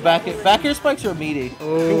love the back air spikes are meaty.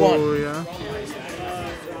 Oh, who won? Yeah.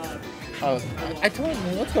 Oh, I told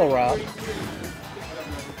him, let's go, Rob.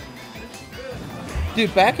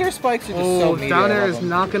 Dude, back air spikes are just so meaty. Down air is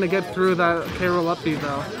not going to get through that K. Rool up B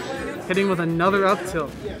though. Hitting with another up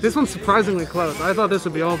tilt. This one's surprisingly close. I thought this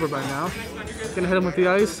would be over by now. Gonna hit him with the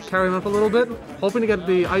ice, carry him up a little bit. Hoping to get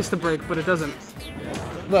the ice to break, but it doesn't.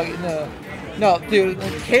 Look, no, dude,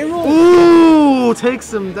 K. Rool. Ooh,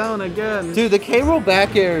 takes him down again. Dude, the K. Rool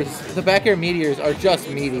back airs, the back air meteors are just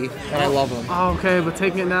meaty, and I love them. Oh, okay, but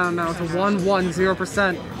taking it down now to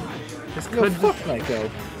 1-1-0%.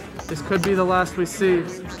 This could be the last we see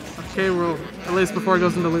of K. Rool, at least before it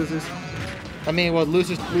goes into losers. I mean, well,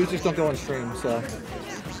 losers don't go on stream, so.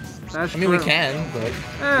 That's I mean, true. we can, but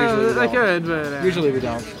I could, but usually we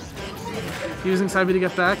don't. Using side B to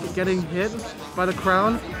get back, getting hit by the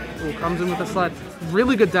crown. Ooh, comes in with a slide.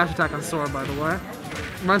 Really good dash attack on Sora, by the way.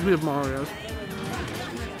 Reminds me of Mario's.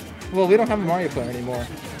 Well, we don't have a Mario player anymore.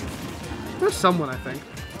 There's someone, I think.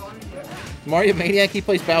 Mario Maniac, he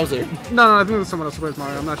plays Bowser. No, I think there's someone else who plays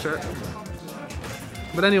Mario. I'm not sure.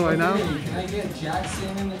 But anyway, now. Can I get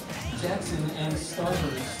Jackson and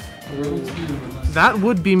Starburst? Road 2. That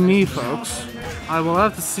would be me, folks. I will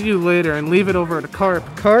have to see you later and leave it over to Carp.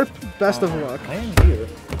 Carp, best of luck. I am here.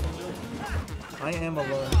 I am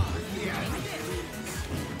alone.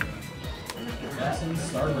 Jackson,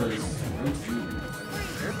 Starburst, Road 2.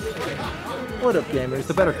 What up, gamers?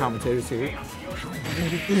 The better commentators here.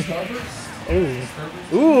 Starburst?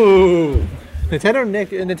 Ooh!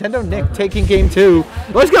 Nintendo Nick taking game 2.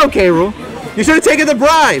 Let's go, K-Rool. You should have taken the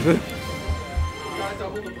bribe.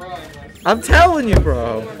 I'm telling you,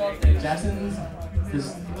 bro. Jackson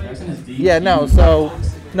is deep. Yeah, no. So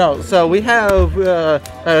we have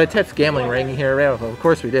a Tet's gambling ring here. Of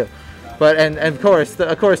course we do. But and of course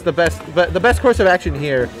the best course of action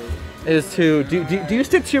here is to do you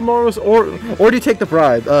stick to your morals or do you take the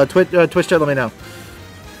bribe? Twitch chat, let me know.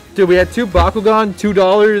 Dude, we had 2 Bakugan,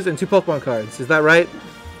 $2, and 2 Pokemon cards. Is that right?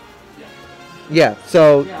 Yeah.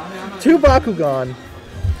 So 2 Bakugan,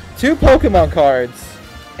 2 Pokemon cards,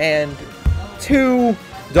 and $2.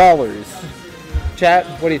 Chat,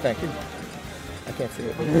 what do you think? I can't see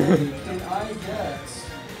it. Can I get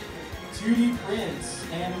 2D prints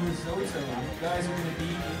and risotto? You guys are going to be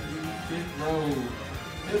in the 5th row.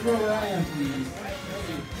 5th row where I am, please.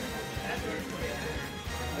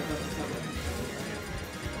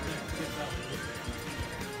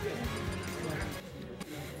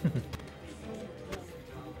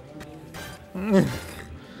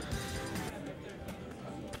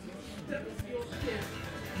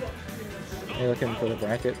 You're looking for the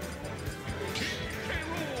bracket.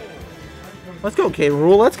 Let's go,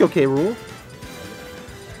 K-Rool. Let's go, K-Rool.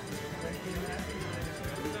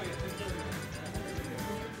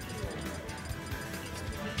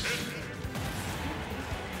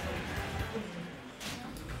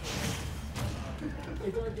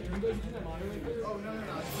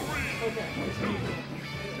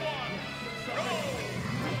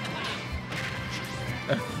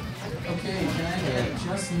 Okay, can I get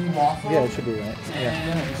just new waffle? Yeah, it should be right.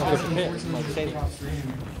 And probably. You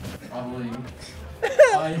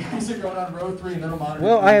guys are going on row 3 middle monitor.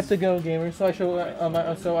 Well, I have to go, gamers. So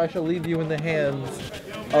I shall leave you in the hands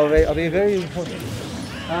of a very important.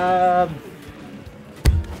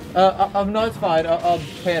 No, it's fine. I'll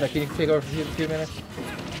Panda, can you take over for a few minutes?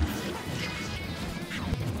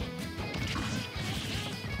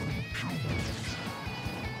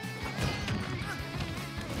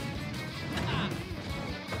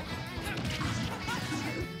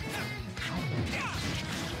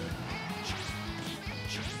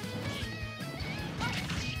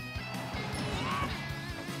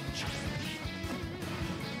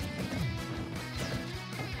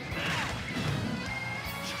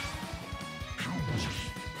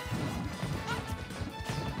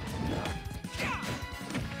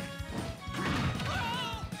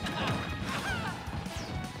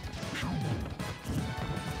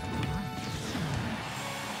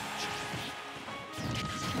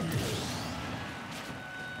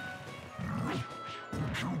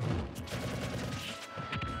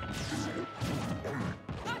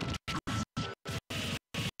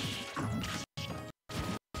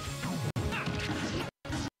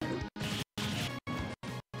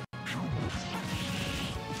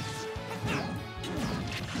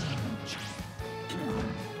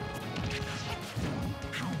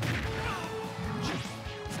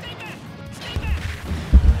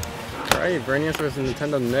 Alright, Brainiac versus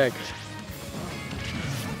Nintendo Nick.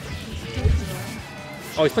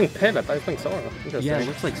 Oh, he's playing Pit. I thought he was playing Sora. Interesting. Yeah, it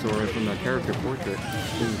looks like Sora from the character portrait.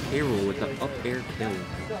 Doing K-Rool with the up air kill. Is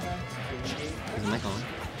the mic on?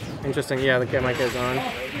 Interesting. Yeah, the mic is on.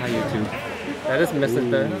 Hi, YouTube. I just missed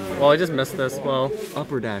it there. Well, I just missed this. Well,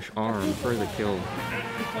 Upper dash arm for the kill.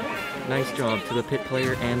 Nice job to the Pit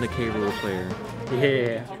player and the K-Rool player.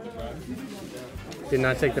 yeah. Did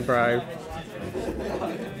not take the bribe.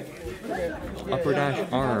 Upper dash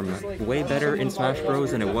arm. Way better in Smash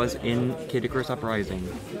Bros. Than it was in Kid Icarus Uprising.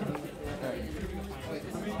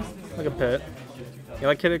 Look at Pit. You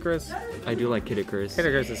like Kid Icarus? I do like Kid Icarus. Kid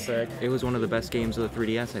Icarus is sick. It was one of the best games of the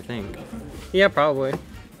 3DS, I think. Yeah, probably.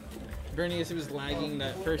 Bernie, as he was lagging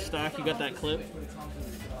that first stock, you got that clip?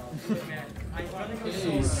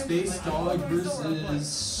 Hey, Space Dog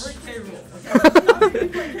versus.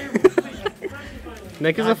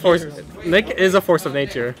 Nick is a force. Nick is a force of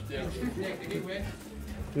nature.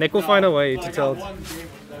 Nick will find a way to tilt.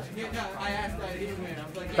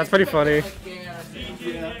 That's pretty funny.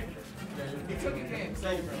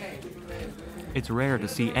 It's rare to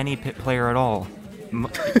see any Pit player at all.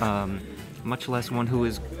 much less one who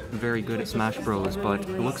is very good at Smash Bros. But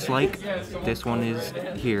it looks like this one is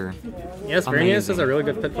here. Yes, Vernius is a really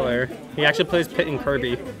good Pit player. He actually plays Pit and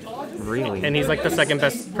Kirby. Really? And he's like the second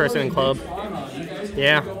best person in club.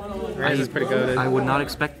 Yeah, Vernius is pretty good. I would not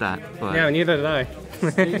expect that, but... Yeah, neither did I.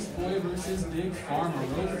 Space Boy versus Big Farmer,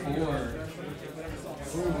 row 4.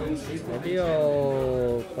 Maybe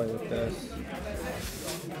I'll play with this.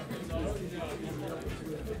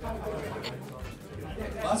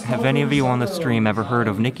 Have any of you on the stream ever heard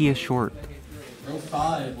of Nicky is Short? Row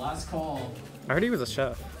 5, last call. I heard he was a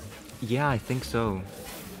chef. Yeah, I think so.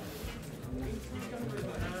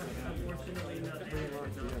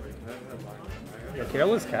 Yeah,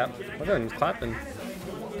 Kayla's cap. Look at him, he's clapping.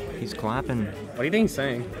 He's clapping. What do you think he's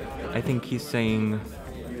saying? I think he's saying,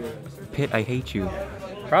 Pit, I hate you.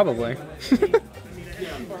 Probably.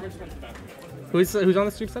 Who's on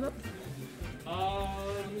the stream setup?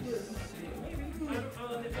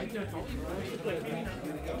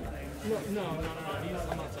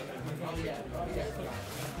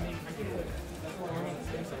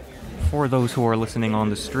 For those who are listening on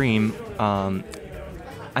the stream,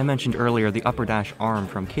 I mentioned earlier the upper dash arm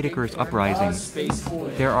from Kid Icarus Uprising.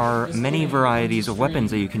 There are many varieties of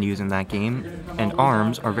weapons that you can use in that game, and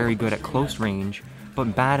arms are very good at close range,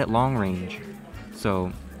 but bad at long range.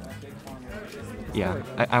 So, yeah,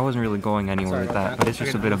 I wasn't really going anywhere with that, but it's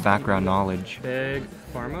just a bit of background knowledge. Big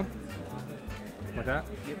Pharma. Like that.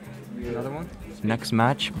 Another one. Next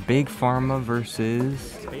match, Big Pharma versus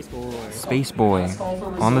Space Boy. Space Boy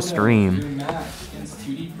on the stream. Match against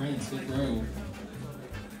 2D Prince, fifth row.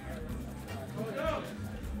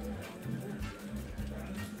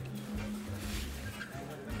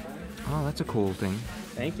 Oh, that's a cool thing.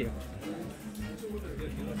 Thank you.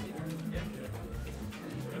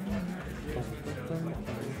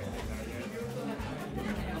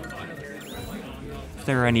 If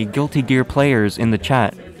there are any Guilty Gear players in the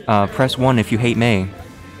chat, press 1 if you hate May.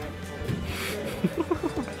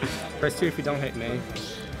 Press 2 if you don't hate me.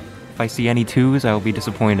 If I see any 2s, I will be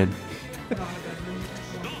disappointed.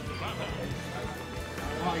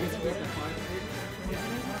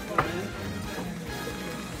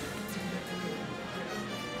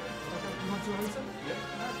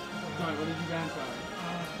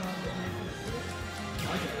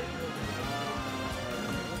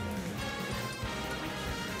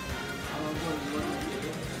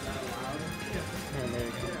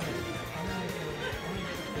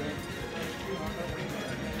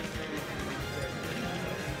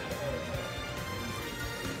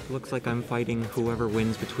 Looks like I'm fighting whoever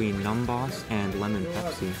wins between Numb Boss and Lemon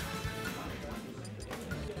Pepsi.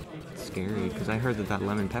 It's scary, because I heard that that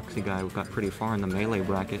Lemon Pepsi guy got pretty far in the Melee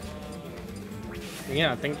bracket.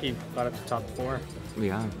 Yeah, I think he got it to top 4.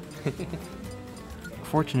 Yeah.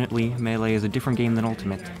 Fortunately, Melee is a different game than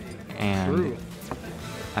Ultimate, and True.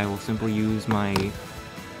 I will simply use my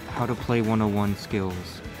How to Play 101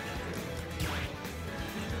 skills.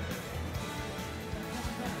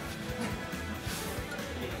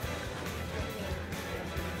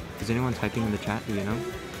 Is anyone typing in the chat, do you know?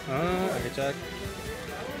 I can check.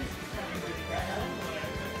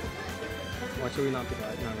 Why should we not be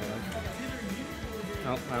right? No.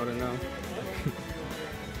 Oh, I wouldn't know.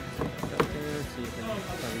 So you can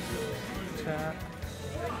probably chat.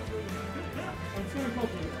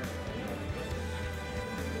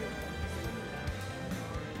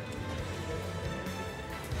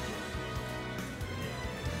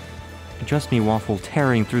 Just Me Waffle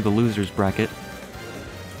tearing through the losers bracket.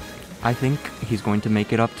 I think he's going to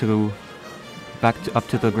make it up to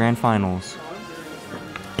the grand finals.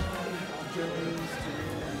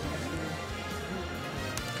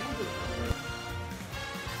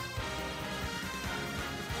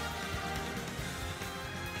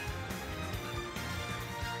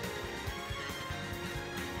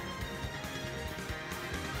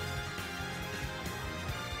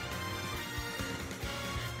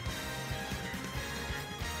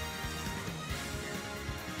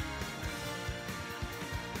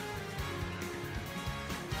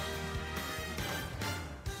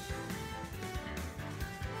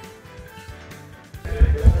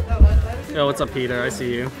 Yo, what's up, Peter? I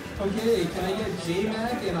see you. Okay, can I get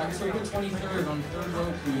J-Mac and October 23rd on third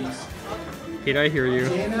row, please? Peter, I hear you.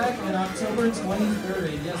 J-Mac and October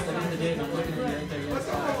 23rd. Yes, that is the date. I'm looking at you right there.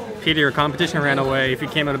 Yes. Peter, your competition ran away. If you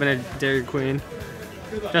came, it would have been a Dairy Queen.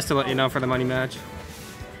 Just to let you know for the money match.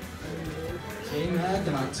 J-Mac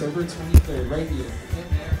and October 23rd, right here.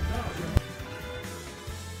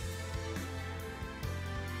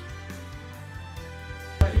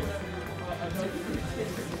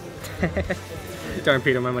 Darn,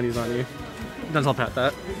 Peter, my money's on you. I'll pat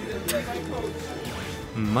that.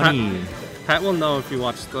 Money. Pat will know if you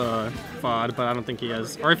watch the VOD, but I don't think he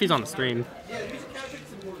has. Or if he's on the stream.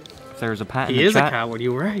 If there's a Pat in He the is a chat. coward,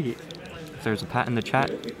 you're right. If there's a Pat in the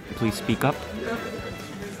chat, please speak up.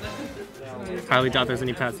 Highly doubt there's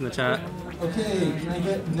any Pats in the chat. Okay, can I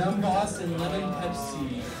get Numb Boss and Lemon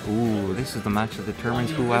Pepsi? Ooh, this is the match that determines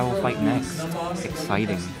who I will fight next.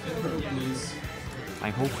 Exciting. I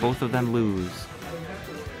hope both of them lose.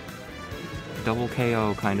 Double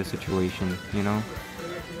KO kind of situation, you know?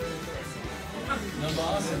 Numb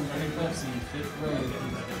Boss and Lemon Pepsi, 5th grade.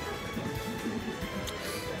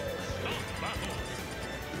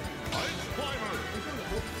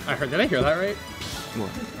 Did I hear that right?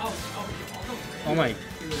 What? Oh my.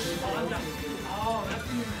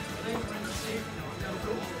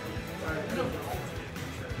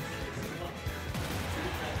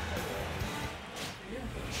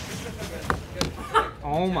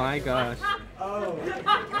 Oh my gosh. Oh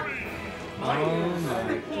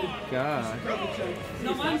my gosh.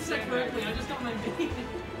 No, mine set correctly. I just got my beat.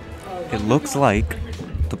 It looks like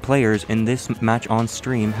the players in this match on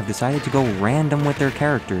stream have decided to go random with their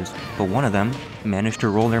characters, but one of them managed to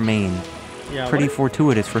roll their main. Yeah, Pretty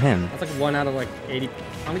fortuitous for him. That's like 1 out of like 80.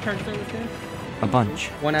 How many characters are in this game? A bunch.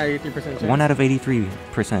 1 out of 83% chance? 1 out of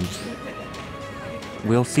 83%.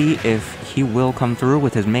 We'll see if he will come through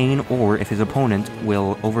with his main or if his opponent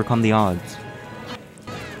will overcome the odds.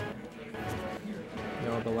 You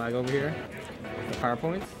know, the lag over here. The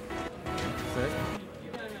PowerPoints. Sick.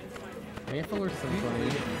 Mayful or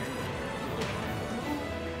Symphony?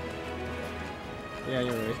 Yeah,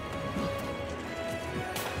 you're right.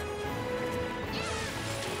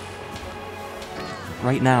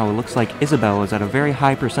 Right now, it looks like Isabel is at a very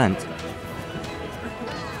high percent.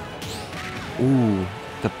 Ooh,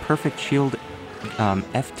 the perfect shield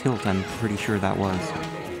F tilt, I'm pretty sure that was.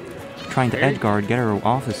 Trying to edge guard, get her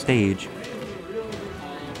off the stage.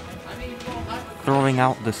 Throwing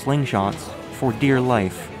out the slingshots for dear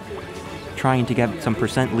life. Trying to get some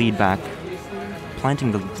percent lead back.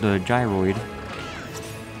 Planting the gyroid.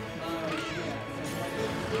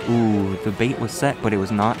 Ooh, the bait was set, but it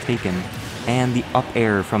was not taken. And the up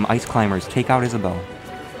air from Ice Climbers take out Isabel.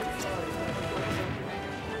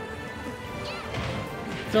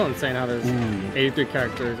 Still insane how there's 83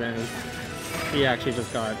 characters and he actually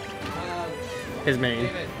just got his main.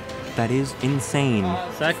 That is insane,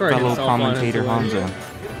 Sakurai fellow himself won commentator his win. Hamza.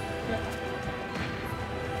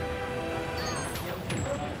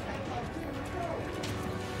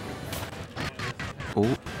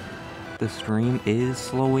 Oh, the stream is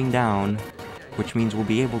slowing down, which means we'll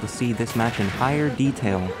be able to see this match in higher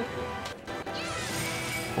detail.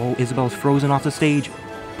 Oh, Isabel's frozen off the stage,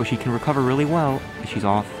 but she can recover really well. She's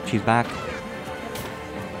off, she's back.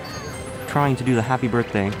 Trying to do the happy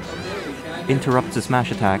birthday. Interrupts the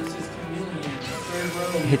smash attack.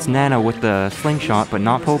 Hits Nana with the slingshot, but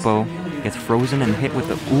not Popo. Gets frozen and hit with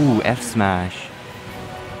the, ooh, F smash.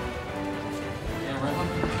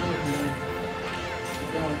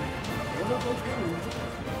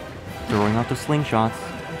 Throwing out the slingshots.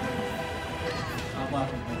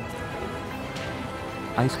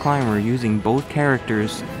 Ice Climber using both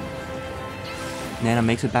characters. Nana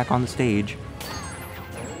makes it back on the stage.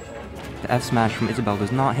 The F smash from Isabel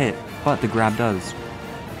does not hit, but the grab does.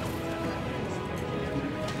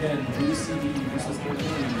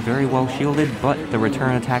 Very well shielded, but the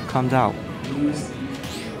return attack comes out.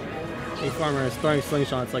 Ice Climber is throwing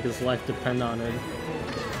slingshots like his life depends on it.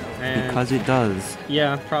 And Because it does.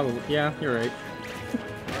 yeah, probably. Yeah, you're right.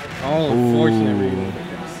 Oh, unfortunately.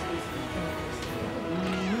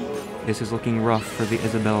 This is looking rough for the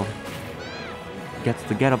Isabel. Gets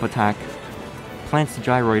the get-up attack. Plants the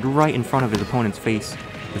gyroid right in front of his opponent's face.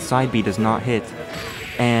 The side B does not hit.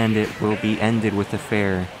 And it will be ended with the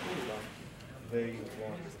fair.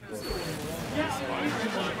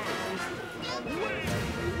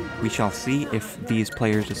 We shall see if these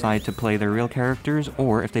players decide to play their real characters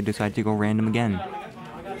or if they decide to go random again.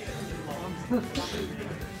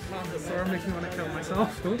 Sora makes me want to kill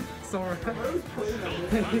myself. Sora.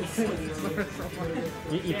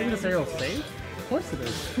 You think the cereal's safe? Of course it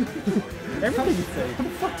is. Everything's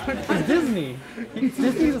safe. It's Disney.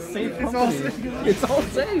 Disney's a safe company. It's all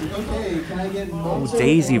safe. Okay, can I get Oh,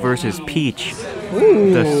 Daisy versus Peach.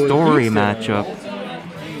 The story matchup.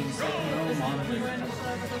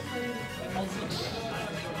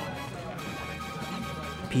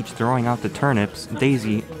 Peach throwing out the turnips,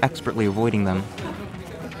 Daisy expertly avoiding them.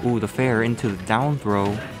 Ooh, the fair into the down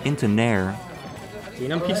throw, into Nair. Do you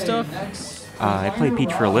know Peach stuff? I played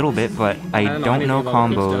Peach for a little bit, but I don't know anything about what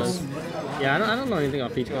Peach combos. does. Yeah, I don't know anything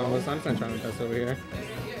about Peach combos. I'm just gonna try my best over here.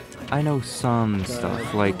 I know some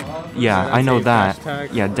stuff, like, yeah, I know that.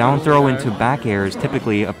 Yeah, down throw into back air is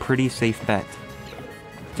typically a pretty safe bet.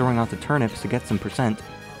 Throwing out the turnips to get some percent,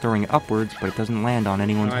 throwing it upwards, but it doesn't land on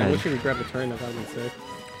anyone's I head. wish we could grab the turnip, that would be sick.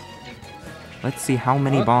 Let's see how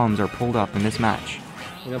many bombs are pulled up in this match.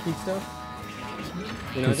 You know Pete stuff?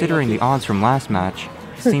 You know Considering the odds from last match,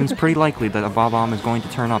 it seems pretty likely that a bomb is going to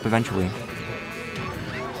turn up eventually.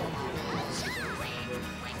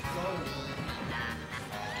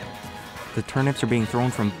 The turnips are being thrown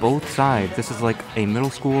from both sides. This is like a middle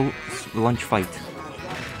school lunch fight.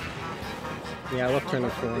 Yeah, I love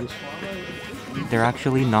turnips for lunch. They're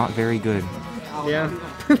actually not very good. Yeah.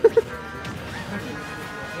 I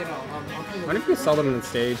wonder if you sell them on the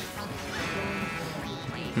stage.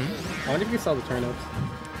 I wonder if you sell the turnips.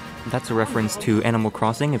 That's a reference to Animal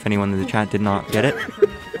Crossing, if anyone in the chat did not get it.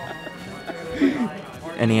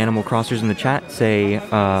 Any Animal Crossers in the chat, say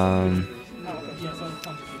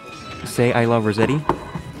I love Rossetti,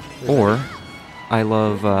 or I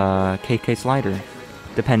love KK Slider,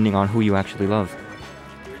 depending on who you actually love.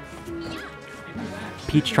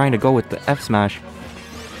 Peach trying to go with the F smash,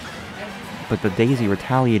 but the Daisy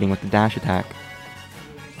retaliating with the dash attack.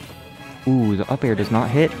 Ooh, the up air does not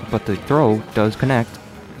hit, but the throw does connect.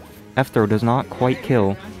 F throw does not quite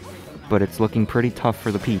kill, but it's looking pretty tough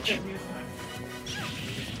for the Peach.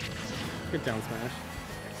 Good down smash.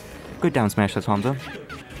 Good down smash, that's Hamza.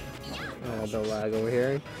 Oh, the lag over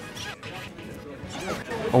here.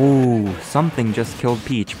 Oh, something just killed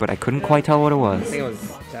Peach, but I couldn't quite tell what it I was. think it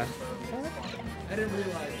was dash.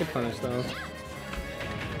 Good punish though.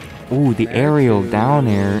 Ooh, the aerial down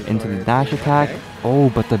air into the dash attack. Oh,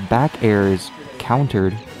 but the back air is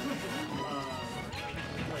countered.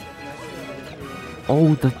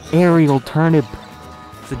 Oh, the aerial turnip.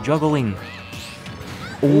 The juggling.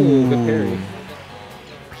 Ooh, good parry.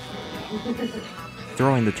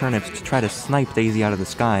 Throwing the turnips to try to snipe Daisy out of the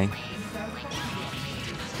sky.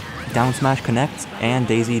 Down smash connects, and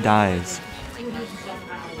Daisy dies.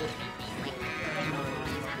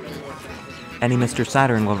 Any Mr.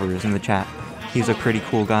 Saturn lovers in the chat? He's a pretty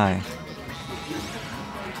cool guy.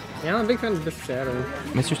 Yeah, I'm a big fan of Mr. Saturn.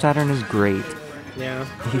 Mr. Saturn is great. Yeah.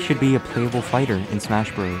 He should be a playable fighter in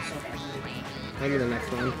Smash Bros. Maybe the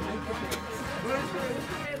next one.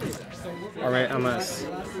 Alright, MS.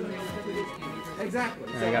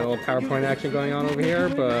 Exactly. I got a little PowerPoint action going on over here,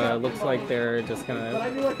 but it looks like they're just kind of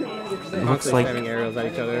spamming aerials at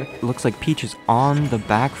each other. Looks like Peach is on the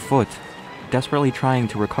back foot, desperately trying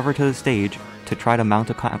to recover to the stage to try to mount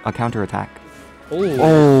a counterattack.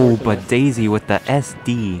 Oh, but Daisy with the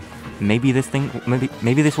SD. Maybe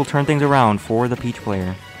this will turn things around for the Peach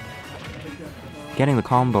player. Getting the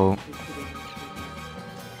combo.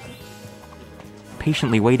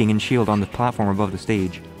 Patiently waiting in shield on the platform above the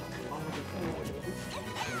stage.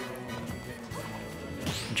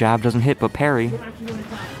 Jab doesn't hit, but parry.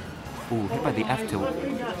 Ooh, hit by the F tilt.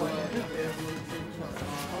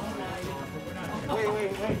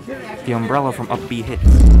 The umbrella from up B hits.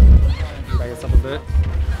 Back us up a bit.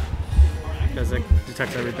 Because it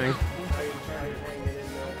detects everything.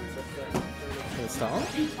 Can it stall?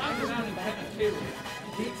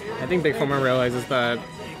 I think Big Former realizes that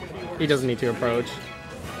he doesn't need to approach.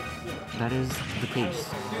 That is the case.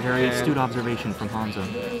 Very astute observation from Hanzo.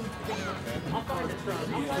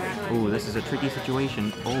 Ooh, this is a tricky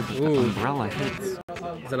situation. Oh, but the umbrella hits.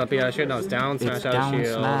 Is it up the shield? No, it's down smash It's out down of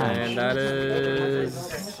shield. smash. And that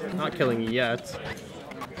is not killing yet.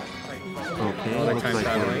 Okay, Oh, looks time like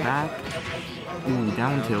traveling. they're back. Ooh,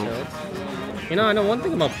 down tilt. You know, I know one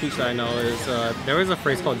thing about Peach that I know is there is a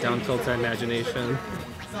phrase called down tilt to imagination.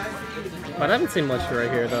 But I haven't seen much right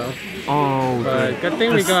here though. Oh, but good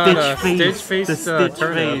thing we got a Stitch face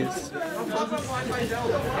turnip.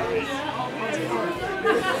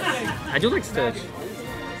 I do like Stitch.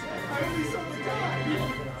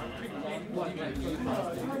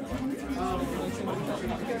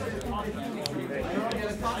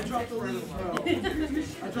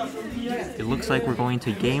 It looks like we're going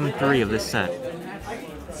to game 3 of this set.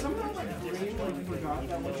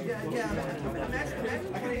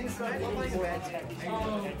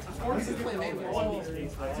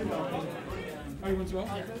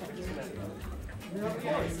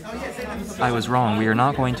 I was wrong. We are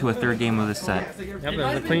not going to a third game of this set. Yep, it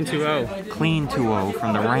was a clean 2-0. Clean 2-0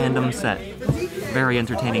 from the random set. Very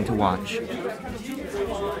entertaining to watch.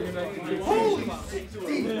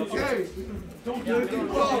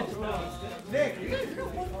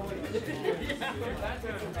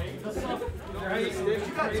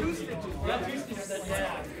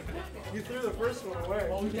 You threw the first one away.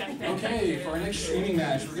 Okay, for our next streaming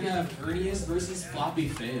match, we're gonna have Hernius versus Floppy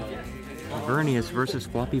Fail. Vernius versus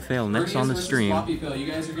Floppy Fail next on the stream. Floppy Fail, you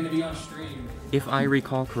guys are going to be on stream. If I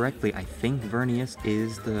recall correctly, I think Vernius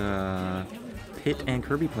is the Pit and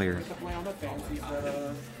Kirby player.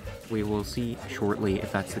 We will see shortly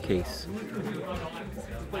if that's the case.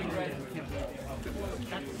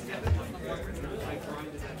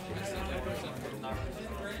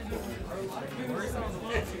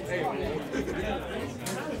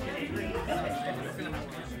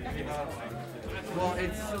 Well,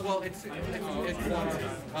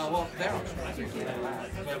 they're on stream.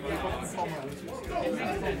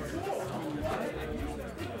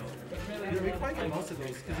 We probably get most of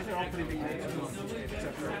those because these are all pretty big names.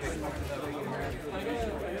 Except for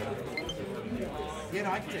yeah,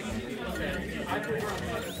 no, I can take it.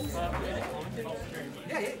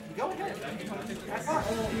 Yeah, go ahead. Have fun.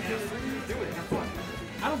 Do it. Have fun.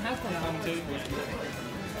 I don't have fun commentating.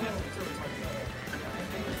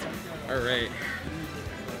 All right.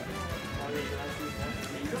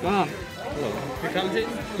 What's going on? Hello. You're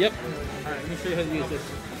commentating? Yep. All right, let me show you how to use this.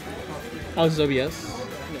 Oh, this is OBS?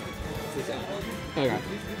 Okay.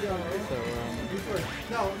 So,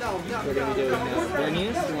 we're going to be doing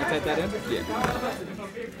Vernius. You want to type that in? Yeah.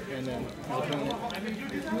 And then,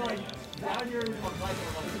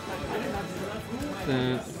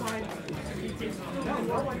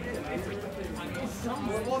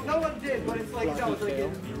 Well, no one did, but it's like, no,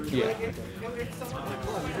 yeah.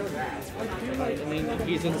 I mean,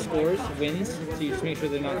 he's in scores, wins, so you just make sure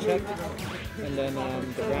they're not checked. And then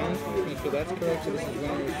the rounds, make sure that's correct. So this is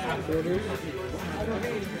round quarters.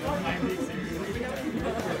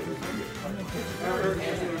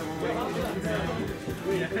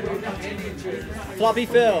 Floppy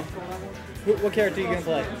Phil. What character are you gonna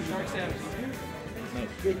play?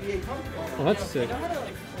 Oh, that's sick.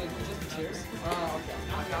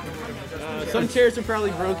 Some chairs are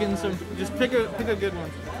probably broken, so just pick a good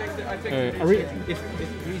one. Alright, are we? If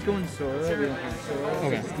he's going Sora, we don't have Sora.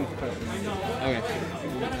 Okay. Okay.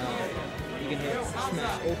 You can hit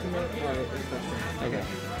Smash Ultimate or Custom. Okay.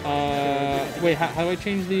 Wait, how do I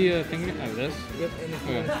change the thing? Oh, this? Yep, and if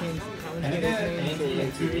you want to change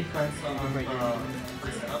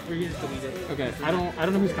or you just delete it. Okay. I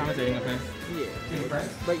don't know who's commentating. Okay. Yeah.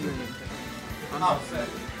 Write your name.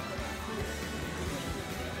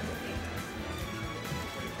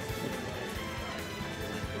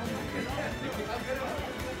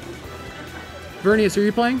 Vernius, are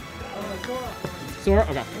you playing? Sora?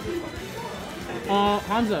 Okay.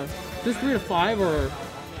 Hanzo, just 3 to 5 or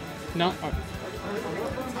no? Oh.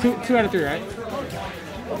 Two out of 3, right?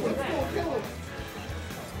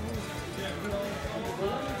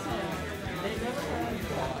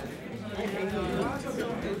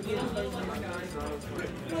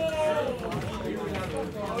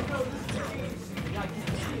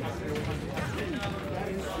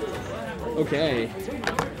 Okay.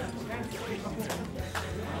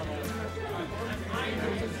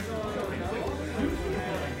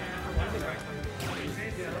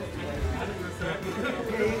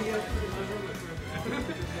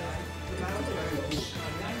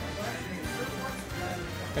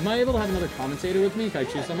 Am I able to have another commentator with me? Can I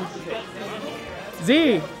choose someone?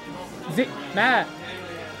 Z! Matt!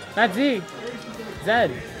 Z!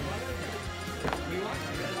 Zed!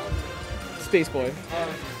 Space Boy.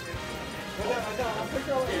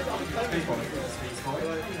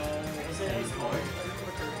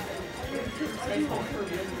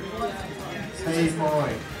 Space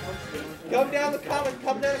Boy. Come down the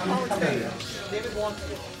commentator. David wants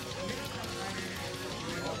it.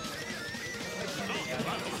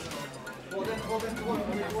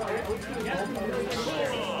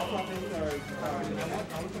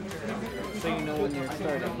 So you know when you're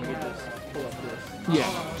starting, you just pull up this. Yeah.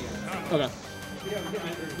 Okay.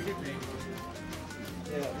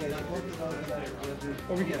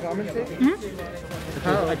 Over here, commentate?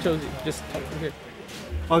 How? I chose it. Just here.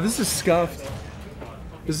 Oh, this is scuffed.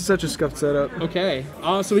 This is such a scuffed setup. Okay.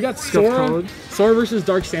 So we got Scuffed college. Sora versus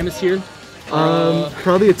Dark Samus here.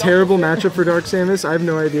 Probably a terrible matchup for Dark Samus. I have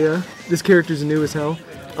no idea. This character's new as hell.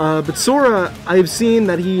 But Sora, I've seen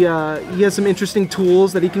that he has some interesting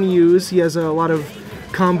tools that he can use. He has a lot of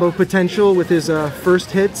combo potential with his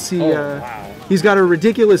first hits. He's got a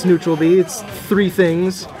ridiculous neutral B. It's 3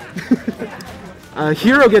 things.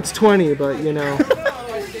 Hero gets 20, but you know,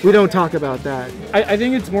 we don't talk about that. I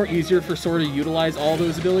think it's more easier for Sora to utilize all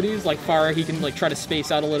those abilities. Like Fire, he can like try to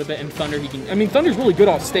space out a little bit, and Thunder, he can. I mean, Thunder's really good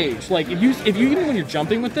off stage. Like if you even when you're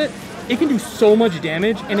jumping with it, it can do so much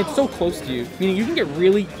damage, and it's so close to you. Meaning you can get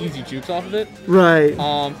really easy jukes off of it. Right.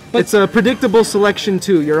 But it's a predictable selection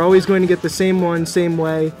too. You're always going to get the same one, same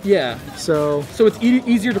way. Yeah. So it's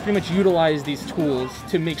easier to pretty much utilize these tools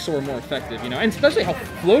to make Sora more effective, you know? And especially how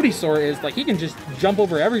floaty Sora is, like he can just jump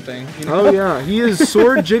over everything, you know? Oh yeah, he is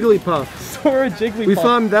Sora Jigglypuff. Sora Jigglypuff. We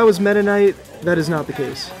thought that was Meta Knight. That is not the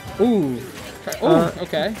case. Ooh.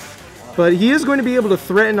 Okay. But he is going to be able to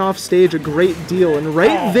threaten off stage a great deal. And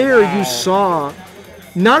right there you saw,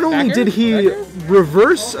 not only did he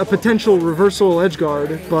reverse a potential reversal edge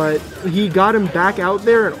guard, but he got him back out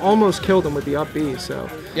there and almost killed him with the up B. So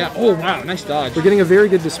yeah, oh wow, nice dodge. We're getting a very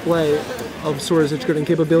good display of Sora's edge guarding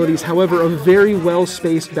capabilities. However, a very well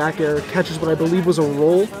spaced back air catches what I believe was a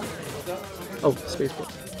roll. Oh, space ball.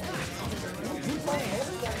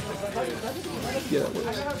 Yeah, that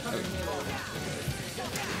works.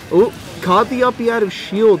 Oh, caught the up B out of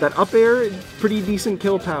shield. That up air, pretty decent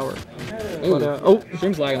kill power. Ooh, but,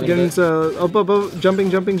 stream's lagging a getting little bit. up, jumping.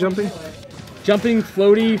 Jumping,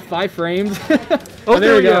 floaty, 5 frames. Oh,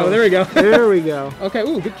 there we go. There we go. There we go. Okay,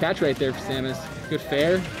 ooh, good catch right there for Samus. Good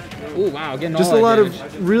fair. Ooh, wow, getting just all a lot damage.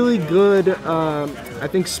 Of really good, I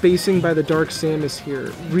think, spacing by the Dark Samus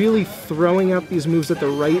here. Really throwing out these moves at the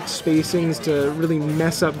right spacings to really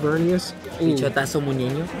mess up Vernius. Bichotazo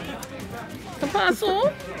muñeño.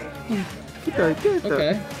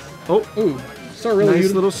 Okay. Oh, ooh, so really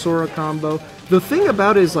nice little Sora combo. The thing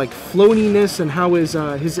about his like floatiness and how his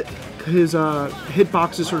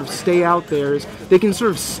hitboxes sort of stay out there is they can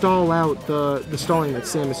sort of stall out the stalling that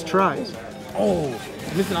Samus tries. Oh,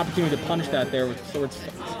 missed an opportunity to punish that there with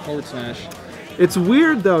forward smash. It's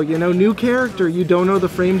weird though, you know, new character, you don't know the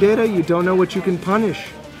frame data, you don't know what you can punish.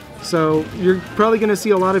 So you're probably going to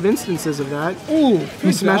see a lot of instances of that. Ooh,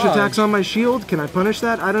 he smash attacks on my shield. Can I punish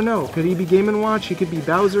that? I don't know. Could he be Game & Watch? He could be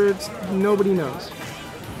Bowser. Nobody knows.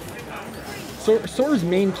 Sora's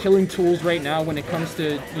main killing tools right now when it comes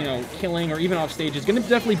to, you know, killing or even off stage is going to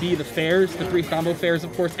definitely be the fairs, the 3 combo fairs,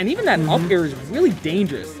 of course, and even that up air is really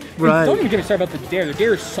dangerous. Right. Don't even get me started about the dare. The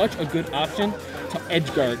dare is such a good option to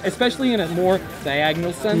edge guard, especially in a more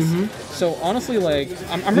diagonal sense. So honestly, like,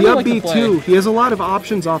 I'm really like to play. too. He has a lot of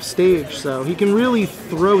options off stage, so he can really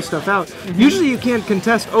throw stuff out. Usually you can't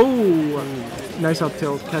contest. Oh, nice up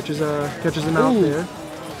tilt. Catches him out there.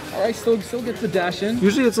 All right, still gets the dash in.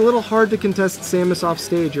 Usually it's a little hard to contest Samus off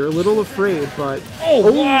stage. You're a little afraid, but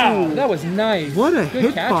oh wow, that was nice. What a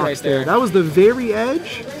good hitbox right there. That was the very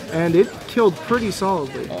edge, and it killed pretty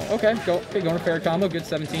solidly. Oh, okay, going to fair combo. Good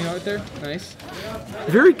 17 right there. Nice.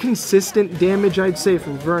 Very consistent damage, I'd say,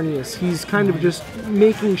 from Vernius. He's kind of just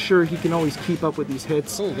making sure he can always keep up with these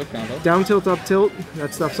hits. Oh, good combo. Down tilt, up tilt.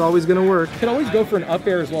 That stuff's always going to work. Could always go for an up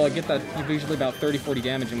air as well. I get that usually about 30-40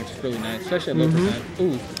 damage, which is really nice, especially at low percent.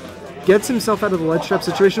 Ooh. Gets himself out of the ledge trap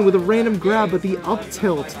situation with a random grab, but the up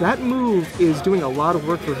tilt, that move is doing a lot of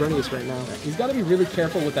work for Vernius right now. He's got to be really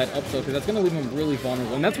careful with that up tilt because that's going to leave him really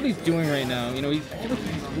vulnerable, and that's what he's doing right now. You know, I feel like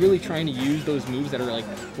he's really trying to use those moves that are like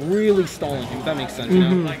really stalling him, if that makes sense, you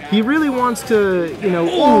know? He really wants to, you know...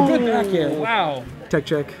 Oh, good back air, wow. Tech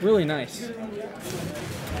check. Really nice.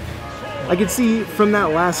 I could see from that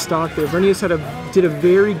last stock there, Vernius did a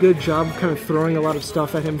very good job of kind of throwing a lot of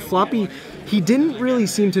stuff at him. Floppy, he didn't really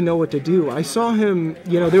seem to know what to do. I saw him,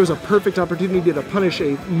 you know, there was a perfect opportunity to punish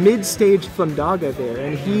a mid-stage Thundaga there,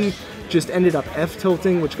 and he just ended up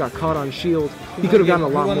F-tilting, which got caught on shield. He could have gotten a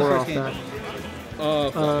lot more off that.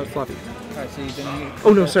 Floppy. Alright, so you then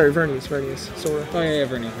Oh no, sorry, Vernius, Sora. Oh yeah,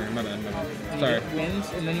 Vernius, my bad. Sorry. wins,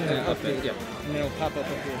 and then you up it, yeah. and then it'll pop up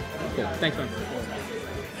here. Cool, thanks man.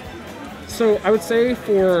 So I would say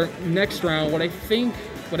for next round, what I think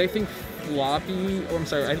Floppy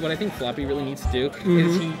really needs to do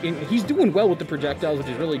is he's doing well with the projectiles, which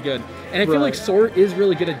is really good. And I feel like Sora is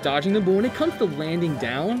really good at dodging them, but when it comes to landing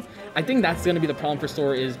down, I think that's going to be the problem for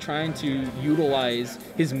Sora, is trying to utilize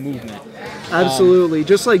his movement. Absolutely.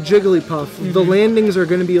 Just like Jigglypuff, the landings are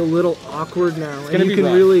going to be a little awkward now. And you can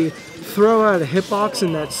really throw out a hitbox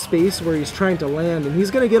in that space where he's trying to land, and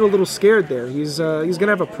he's going to get a little scared there. He's going to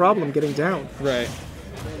have a problem getting down. Right.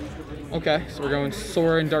 Okay, so we're going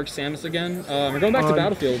Sora and Dark Samus again. We're going back to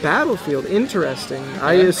Battlefield. Battlefield, interesting. Okay.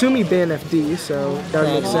 I assume he banned FD, so that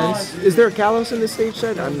would make sense. Is there a Kalos in this stage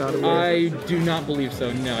set? I'm not aware. I do not believe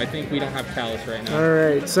so, no. I think we don't have Kalos right now.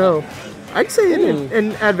 Alright, so I'd say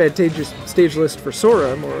an advantageous stage list for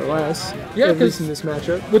Sora, more or less. Yeah, at least in this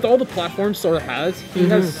matchup. With all the platforms Sora has, he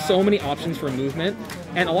has so many options for movement,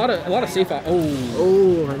 and a lot of safe.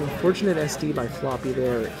 Oh, an unfortunate SD by Floppy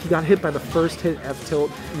there. He got hit by the first hit F tilt.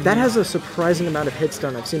 That has a surprising amount of hits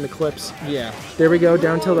done. I've seen the clips. Yeah. There we go.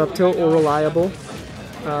 Down tilt, up tilt, or reliable.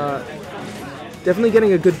 Definitely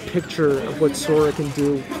getting a good picture of what Sora can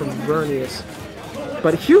do from Vernius.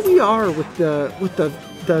 But here we are with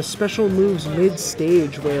the special moves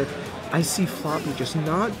mid-stage where I see Floppy just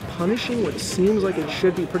not punishing what seems like it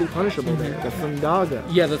should be pretty punishable there, the Thundaga.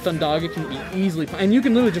 Yeah, the Thundaga can be easily, and you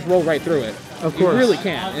can literally just roll right through it. Of course. You really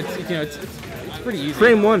can. It's you know, it's pretty easy.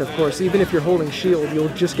 Frame 1, of course, even if you're holding shield, you'll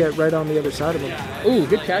just get right on the other side of him. Ooh,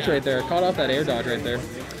 good catch right there. Caught off that air dodge right there.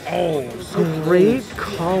 Oh, so great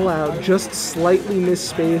call out, just slightly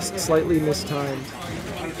misspaced, slightly mistimed.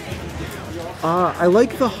 I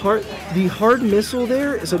like the hard missile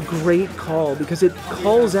there is a great call because it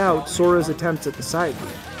calls out Sora's attempts at the side.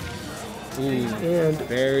 Ooh, and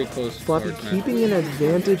very close. Floppy keeping an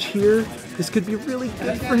advantage here. This could be really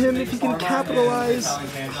good for him if he can capitalize.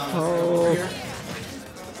 Oh.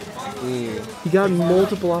 Ooh. He got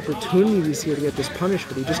multiple opportunities here to get this punish,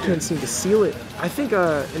 but he just couldn't seem to seal it. I think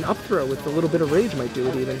an up throw with a little bit of rage might do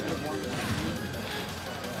it even.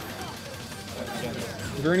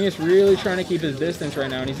 Vernius really trying to keep his distance right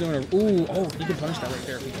now, and he's doing a... Ooh, oh, he can punish that right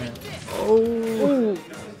there if he can. Oh. Ooh.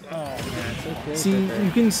 Oh, man, so close. See, right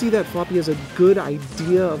you can see that Floppy has a good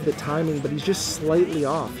idea of the timing, but he's just slightly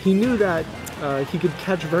off. He knew that he could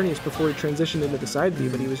catch Vernius before he transitioned into the side B,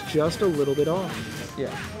 but he was just a little bit off.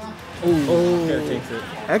 Yeah. Ooh, Fair takes it.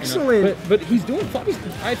 Excellent. You know, but he's doing, Floppy's,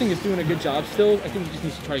 I think, is doing a good job still. I think he just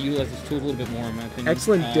needs to try to utilize his tool a little bit more, in my opinion.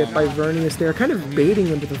 Excellent dip by Vernius there, kind of baiting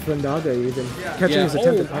him to the Thundaga even. Catching his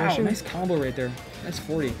attempt at punishing. Wow, nice combo right there. Nice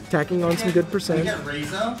 40. Tacking on some good percent.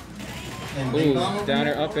 Ooh, down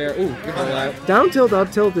air, up air. Ooh, good roll out. Down tilt,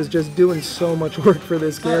 up tilt is just doing so much work for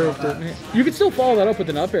this character. You could still follow that up with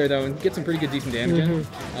an up air though and get some pretty good decent damage in.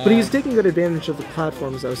 But he's taking good advantage of the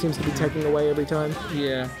platforms though. Seems to be taking away every time.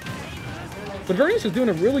 Yeah. But Vernius is doing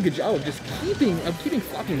a really good job of just keeping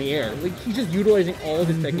Floppy in the air. Like he's just utilizing all of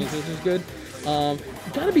his techniques, which is good. You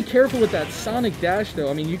gotta be careful with that Sonic dash though.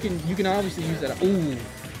 I mean, you can obviously use that. Ooh.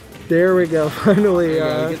 There we go. Finally, he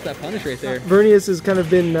gets that punish right there. Vernius has kind of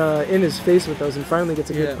been in his face with those, and finally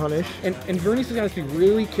gets a good punish. And Vernius has got to be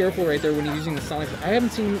really careful right there when he's using the Sonic. I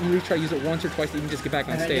haven't seen him really try to use it once or twice to even just get back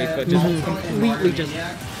on stage, but just completely just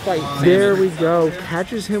fight. There we go.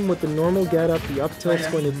 Catches him with the normal get up. The up tilt's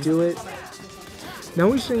going to do it. Now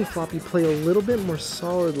we're seeing Floppy play a little bit more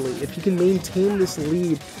solidly. If he can maintain this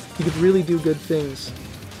lead, he could really do good things.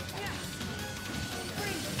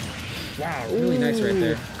 Wow, really nice right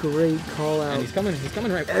there. Great call out. And he's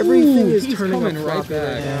coming right. Everything is he's turning coming up right Floppy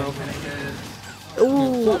back. Right now.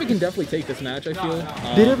 Ooh. Floppy can definitely take this match, I feel.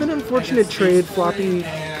 Bit of an unfortunate trade. Floppy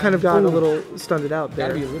kind of got a little stunted out there.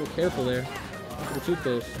 Gotta be a little careful there. Too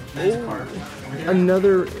close.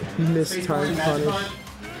 Another mistimed punish.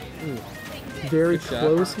 Very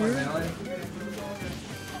close here.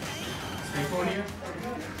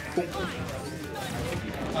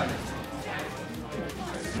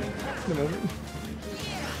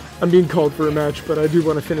 I'm being called for a match, but I do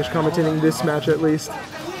want to finish commentating this match at least.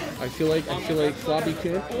 I feel like Floppy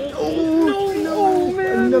can. Oh no,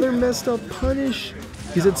 man! Another messed up punish.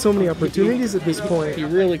 He's had so many opportunities at this point. He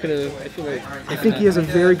really could have. I think he has a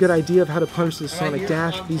very good idea of how to punish the Sonic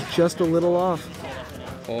Dash, but he's just a little off.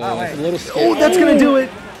 Oh, that's a little scary. Oh, that's gonna do it.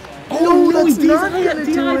 Oh, no, that's not gonna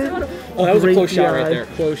do it. Oh, that was a close shot right there.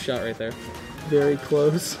 Close shot right there. Very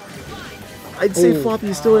close. I'd say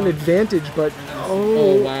Floppy's still an advantage, but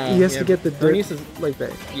wow. He has to get the Vernius is like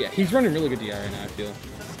that. Yeah, he's running really good DI right now, I feel.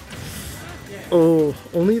 Oh,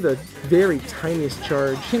 only the very tiniest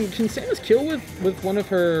charge. Can Samus kill with one of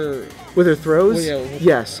her... With her throws? Well, yeah,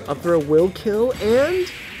 yes, up throw will kill, and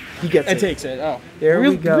he gets it. And takes it. Oh, there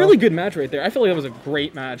we go. Really good match right there. I feel like that was a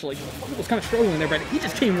great match. Like, he was kind of struggling there, but he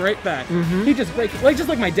just came right back. He just just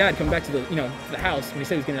like my dad coming back to the house when he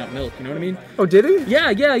said he was getting out milk. You know what I mean? Oh, did he?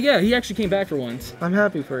 Yeah. He actually came back for once. I'm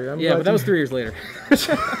happy for you. But that was 3 years later.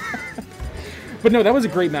 But no, that was a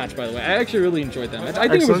great match, by the way. I actually really enjoyed that match. I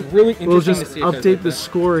think it was really interesting to see. We'll just update the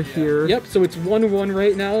score here. Yep, so it's 1-1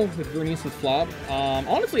 right now with Vernius and Flop.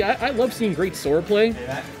 Honestly, I love seeing great Sora play.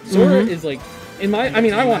 Sora is like,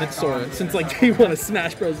 I wanted Sora since like day one of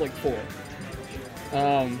Smash Bros. Like 4.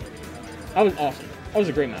 That was awesome. That was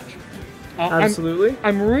a great match. Absolutely.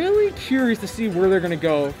 I'm really curious to see where they're going to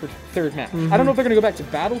go for third match. I don't know if they're going to go back to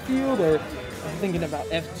Battlefield or... I'm thinking about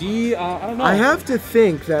FG. I don't know. I have to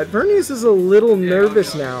think that Vernius is a little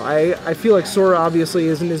nervous now. I feel like Sora obviously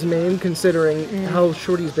isn't his main, considering how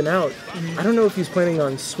short he's been out. I don't know if he's planning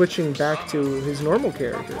on switching back to his normal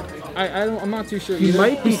character. I'm not too sure. He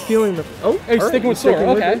might be feeling the. Oh, he's sticking with Sora.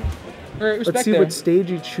 Okay. All right, let's see what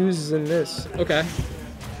stage he chooses in this. Okay.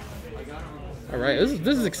 All right,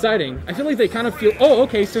 this is exciting. I feel like they kind of feel. Oh,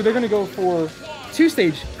 okay. So they're gonna go for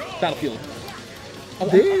 2-stage Battlefield.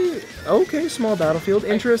 Okay, small battlefield.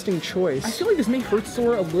 Interesting choice. I feel like this may hurt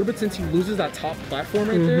Sora a little bit since he loses that top platform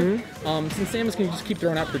right there. Since Samus can just keep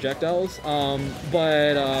throwing out projectiles.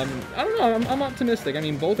 But I don't know. I'm optimistic. I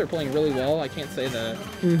mean, both are playing really well. I can't say that,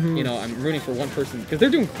 you know, I'm rooting for one person because they're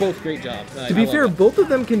doing both great jobs. To be fair, both of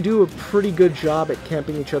them can do a pretty good job at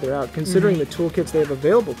camping each other out, considering the toolkits they have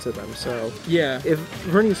available to them. So yeah, if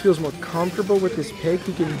Vernius feels more comfortable with his pick,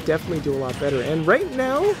 he can definitely do a lot better. And right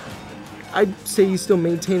now, I'd say he's still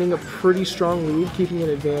maintaining a pretty strong lead, keeping an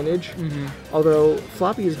advantage. Although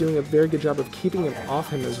Floppy is doing a very good job of keeping him off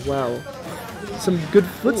him as well. Some good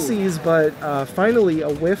footsies, but finally a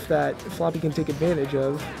whiff that Floppy can take advantage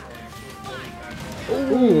of.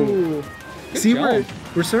 Ooh. See,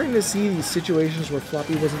 we're starting to see these situations where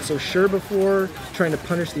Floppy wasn't so sure before, trying to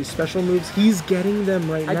punish these special moves. He's getting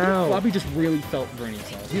them right now. I think Floppy just really felt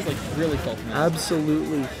Vernius out. He's like really felt him out.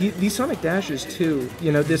 Absolutely. These Sonic Dashes too.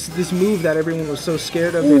 You know, this move that everyone was so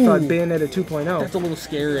scared of, they thought Bayonetta 2.0. That's a little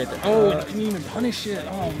scary right there. Oh, and can you even punish it?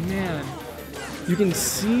 Oh man. You can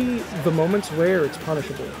see the moments where it's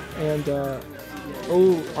punishable. And,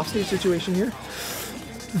 offstage situation here.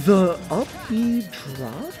 The up B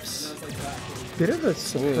drops? Bit of a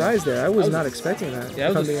surprise there. I was not expecting that.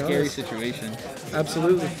 Yeah, that was a scary situation.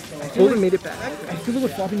 Absolutely. Holden made it back. I feel like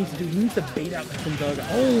what Floppy needs to do, he needs to bait out from Doug.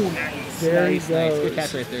 Oh, nice. There nice. Good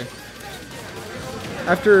catch right there.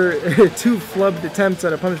 After 2 flubbed attempts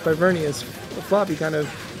at a punish by Vernius, Floppy kind of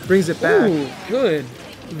brings it back. Ooh, good.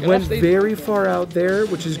 Went very far out there,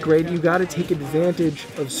 which is great. You got to take advantage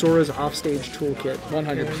of Sora's offstage toolkit.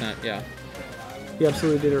 100%, yeah. He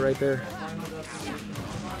absolutely did it right there.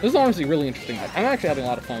 This is honestly really interesting. I'm actually having a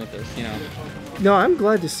lot of fun with this, you know. No, I'm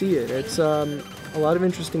glad to see it. It's a lot of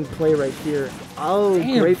interesting play right here. Oh,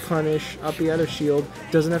 damn. Great punish. Up the other shield.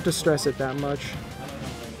 Doesn't have to stress it that much.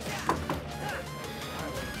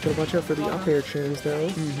 Gotta watch out for the up air chins, though.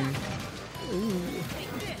 Ooh.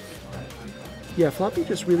 Yeah, Floppy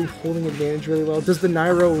just really holding advantage really well. Does the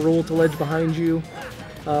Nairo roll to ledge behind you.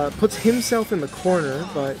 Puts himself in the corner,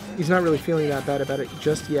 but he's not really feeling that bad about it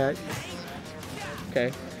just yet.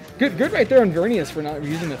 Okay. Good right there on Vernius for not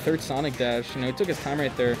using the third Sonic Dash. You know, he took his time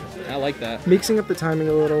right there. I like that. Mixing up the timing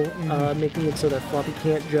a little, making it so that Floppy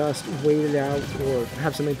can't just wait it out or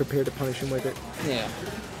have something prepared to punish him with it. Yeah.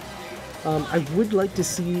 I would like to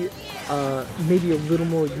see maybe a little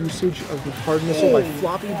more usage of the hard missile by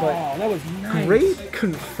Floppy, but that was nice. Great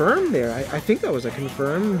confirm there. I think that was a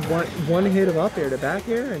confirm. One hit of up air to back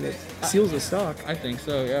air, and it seals the stock. I think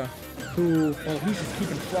so, yeah. Who? Oh, he's just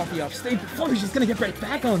keeping Floppy off stage. Floppy's just gonna get right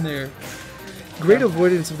back on there. Great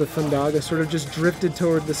avoidance of the Thundaga, sort of just drifted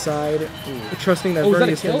toward the side, trusting that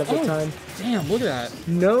Vernius didn't have the time. Damn, look at that.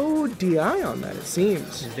 No DI on that, it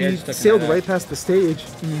seems. He sailed right past the stage.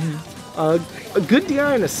 A good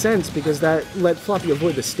DI in a sense, because that let Floppy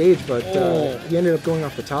avoid the stage, but he ended up going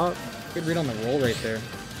off the top. Good read on the roll right there.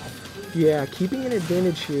 Yeah, keeping an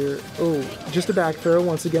advantage here. Oh, just a back throw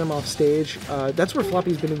wants to get him off stage. That's where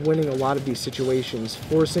Floppy's been winning a lot of these situations,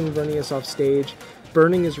 forcing Vernius off stage,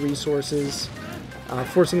 burning his resources,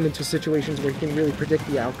 forcing him into situations where he can really predict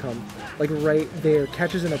the outcome. Like right there,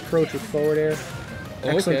 catches an approach with forward air.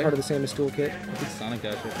 Excellent part of the Samus toolkit. Good Sonic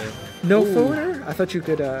Dash right there. No forward air? I thought you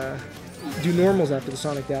could do normals after the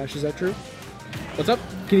Sonic Dash. Is that true? What's up?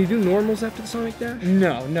 Can you do normals after the Sonic Dash?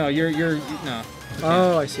 No, you're no.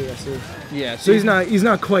 Oh, I see. Yeah. So he's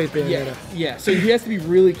not quite Bayonetta. Yeah. So he has to be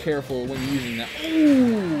really careful when using that.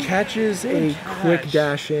 Ooh, catches a quick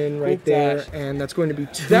dash in right there, and that's going to be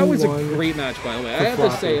 2-1. That was a great match, by the way. I have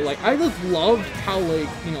to say, like, I just loved how, like,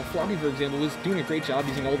 you know, Floppy, for example, was doing a great job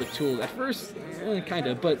using all the tools. At first, kind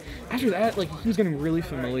of, but after that, like, he was getting really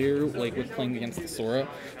familiar, like, with playing against the Sora.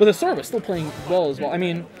 But the Sora was still playing well as well. I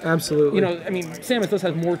mean, absolutely. You know, I mean, Samus does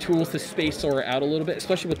have more tools to space Sora out a little bit,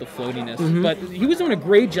 especially with the floatiness. But he was doing a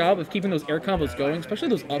great job of keeping those air combos going, especially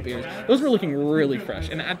those up airs. Those were looking really fresh,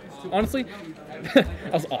 and honestly, that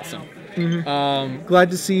was awesome. Glad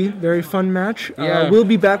to see. Very fun match. Yeah. We'll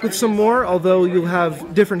be back with some more, although you'll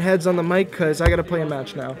have different heads on the mic because I got to play a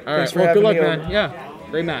match now. All right, well, good luck, man. Yeah,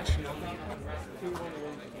 great match.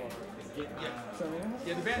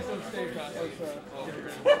 Yeah, the band's on stage.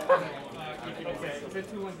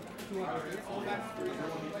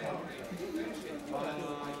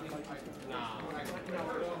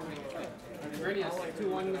 Ready?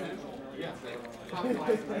 2-1. Yeah.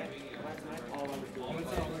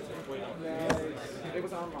 It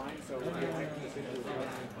was online, so. Are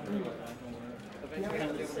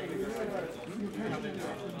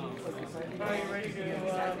you ready to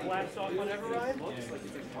blast off on everyone?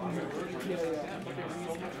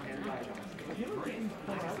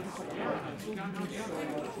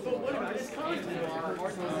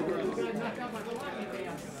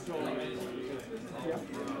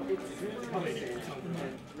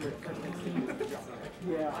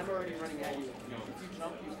 Yeah, I'm already running at you. If you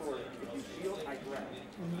jump, you forward. If you shield, I grab.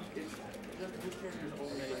 It's this character's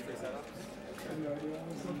only like this setup.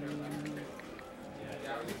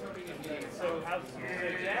 So how's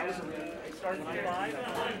it starts at 5.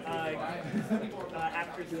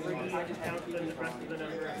 After 3, I just count the rest of the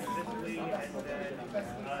numbers physically, and then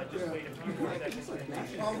just wait a few more seconds.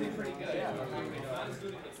 Probably pretty good.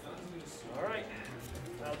 All right.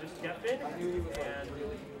 I'll just get it and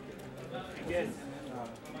begin.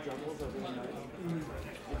 Jungles are really nice.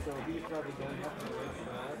 So he probably don't have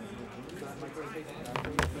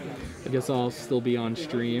I guess I'll still be on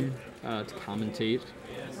stream to commentate.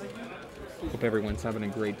 Hope everyone's having a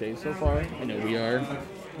great day so far. I know we are.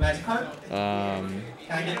 Nice card. Can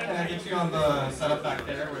I get you on the setup back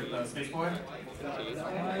there with the space boy?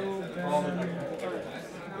 All the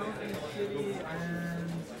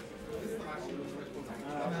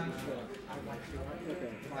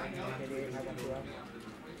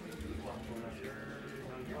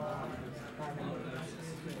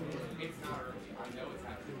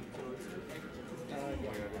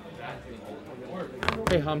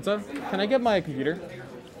Hey Hamza, can I get my computer?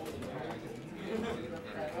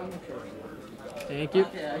 Thank you.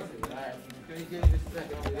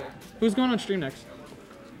 Who's going on stream next?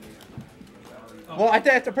 Well, I'm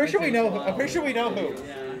pretty sure we know. I'm pretty sure we know who.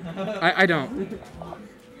 I don't.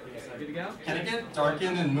 Can I get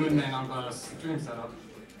Darkin and Moonman on the stream setup?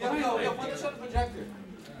 Yo, put this on the projector.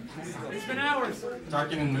 It's been hours.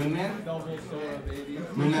 Darkin and Moonman?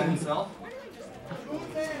 Moonman himself?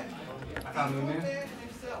 I found Moonman.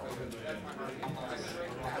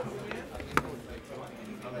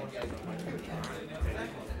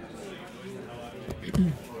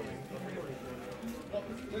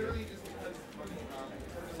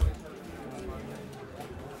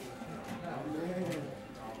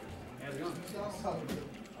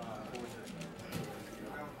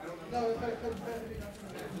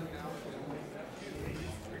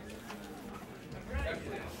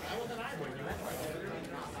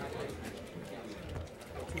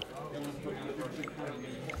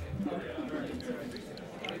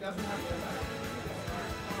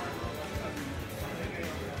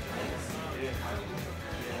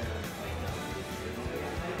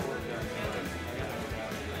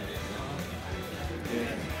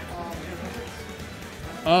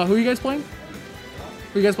 Who are you guys playing?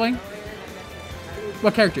 Who are you guys playing?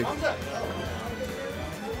 What character? You're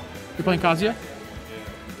playing Kazuya?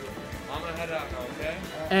 I'm gonna head out now, okay?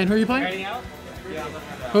 And who are you playing? Heading out? Yeah, I'm gonna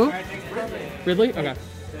head out. Who? Alright, thanks. Ridley? Okay.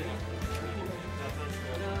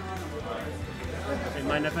 Hey,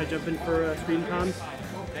 mind if I jump in for screen comms?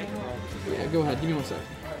 Yeah, go ahead. Give me 1 sec.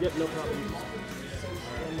 Yep, no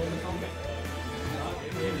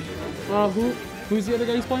problem. Who's the other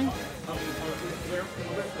guy he's playing?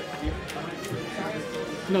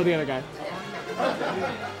 No, the other guy.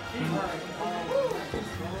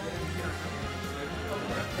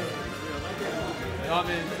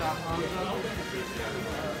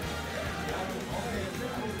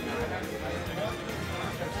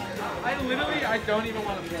 I don't even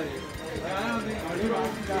want to play. I don't think I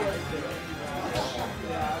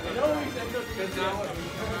know we said this because now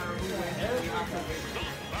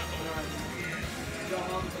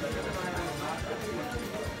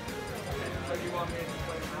so you want me to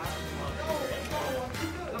play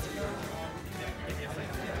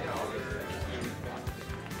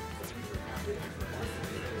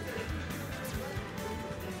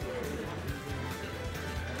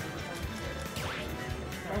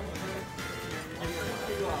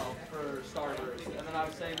for starters, and then I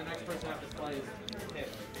was saying the next person I have to play is hit.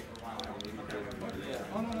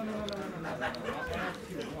 Yeah. Oh no.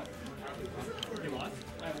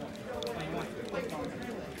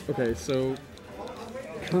 Okay, so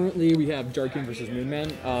currently we have Darkin versus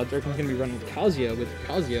Moonman. Darkin's going to be running with Kazuya.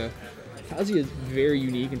 Kazuya is very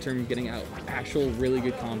unique in terms of getting out actual really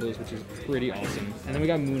good combos, which is pretty awesome. And then we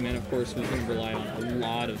got Moonman, of course, who's going to rely on a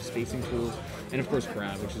lot of spacing tools, and of course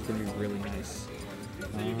grab, which is going to be really nice.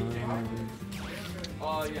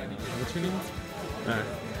 What's your name?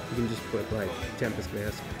 You can just put like Tempest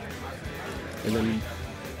Mask. And then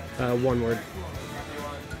one word.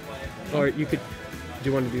 Or you could, do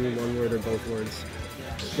you want to do one word or both words?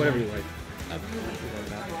 Whatever you like.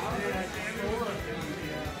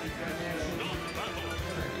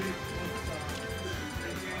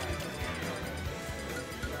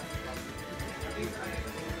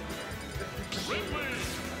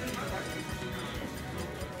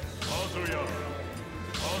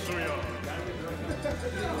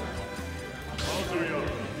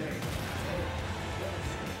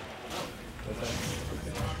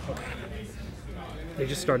 They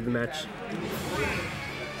just started the match.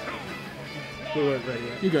 We weren't ready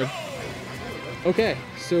yet. You good? Okay,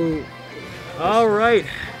 so all right.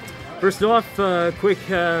 First off, quick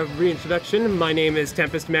reintroduction. My name is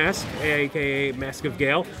Tempest Mask, aka Mask of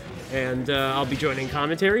Gale, and I'll be joining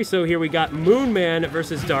commentary. So here we got Moonman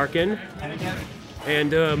versus Darkin.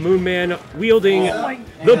 And Moonman wielding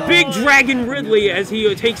the big dragon Ridley as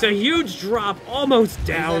he takes a huge drop, almost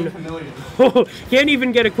down. Can't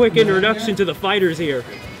even get a quick introduction to the fighters here.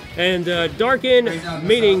 And Darkin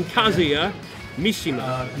meeting Kazuya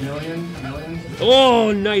Mishima.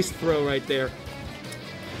 Oh, nice throw right there.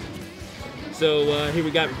 So here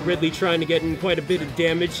we got Ridley trying to get in quite a bit of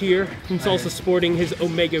damage here. He's also sporting his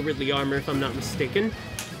Omega Ridley armor, if I'm not mistaken.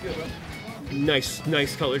 Nice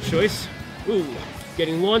colored choice. Ooh,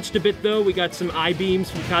 getting launched a bit though. We got some I-beams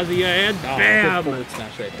from Kazuya and bam! Forward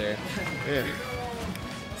smash right there. Yeah.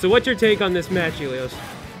 So what's your take on this match, Helios?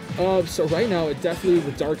 So right now, it definitely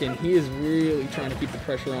with Darkin, he is really trying to keep the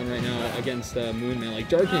pressure on right now against Moonman. Like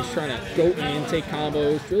Darkin is trying to go in, take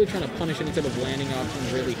combos, really trying to punish any type of landing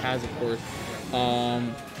options Ridley has, of course.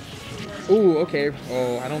 Ooh, okay.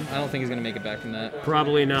 Oh, I don't think he's gonna make it back from that.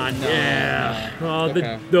 Probably not. No, yeah. no. Oh,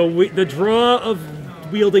 Okay. the draw of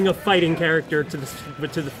wielding a fighting character to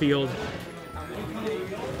the field.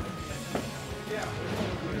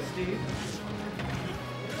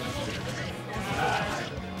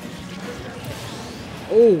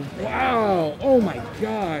 Oh, wow. Oh my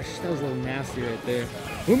gosh. That was a little nasty right there.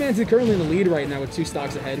 Moonman's currently in the lead right now with 2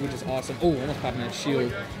 stocks ahead, which is awesome. Oh, almost popping that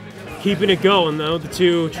shield. Keeping it going though, the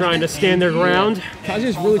two trying to stand their ground.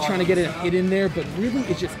 Kazuya's really trying to get a hit in there, but really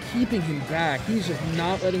it's just keeping him back. He's just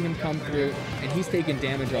not letting him come through, and he's taking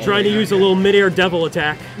damage all Trying to use a little midair devil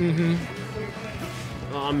attack. Mm-hmm.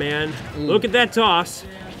 Oh man, look at that toss.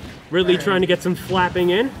 Ridley trying to get some flapping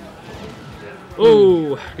in.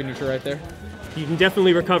 Oh, good neutral right there. You can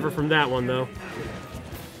definitely recover from that one though.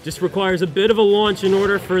 Just requires a bit of a launch in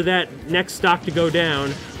order for that next stock to go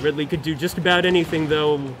down. Ridley could do just about anything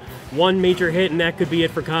though. One major hit and that could be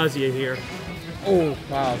it for Kazuya here. Oh,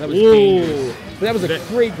 wow, that was dangerous. But that was a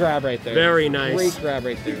great grab right there. Very nice. Great grab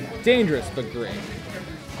right there. Dangerous, but great.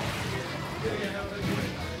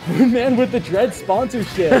 Man with the Dread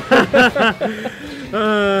sponsorship. That's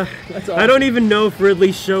awesome. I don't even know if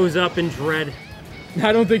Ridley shows up in Dread.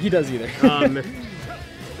 I don't think he does either.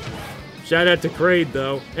 Shout out to Kraid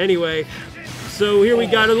though. Anyway, so here we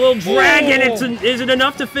got a little dragon. Is it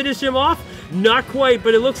enough to finish him off? Not quite,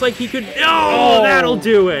 but it looks like he could. Oh, that'll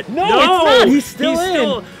do it. No, it's not. He's still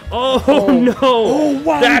in. No. Oh,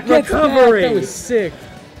 wow. That recovery. That was sick.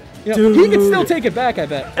 You know, he can still take it back, I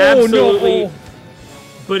bet. Absolutely. Oh, no.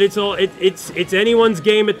 But it's anyone's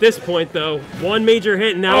game at this point, though. One major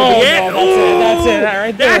hit, and that'll be it. No, that's it. That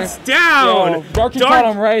right there. That's down. Darkin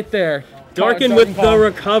caught him right there. Darkin with the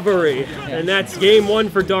recovery, and that's game 1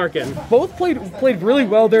 for Darkin. Both played really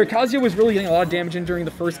well there. Kazuya was really getting a lot of damage in during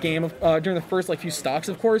the first game, during the first few stocks,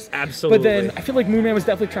 of course. Absolutely. But then I feel like Moonman was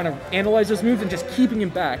definitely trying to analyze those moves and just keeping him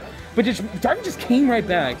back. But Darkin just came right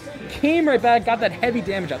back, got that heavy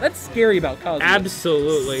damage out. That's scary about Kazuya.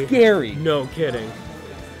 Absolutely. Scary. No kidding.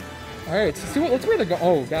 All right, so let's where they go.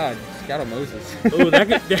 Oh God, Scout Moses. Oh, that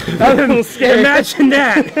could that was a little scary. Imagine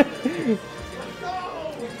that.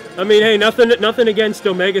 I mean, hey, nothing against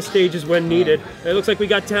Omega stages when needed. It looks like we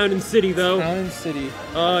got Town and City, though. Town and City.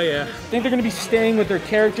 Oh, yeah. I think they're going to be staying with their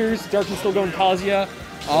characters. Darkin's still going Kazuya.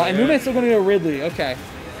 And Moonman's still going to go Ridley. Okay.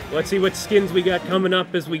 Let's see what skins we got coming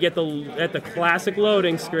up as we get at the classic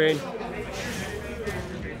loading screen.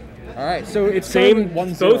 All right, so it's same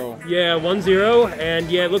 1-0. Both, yeah, 1-0,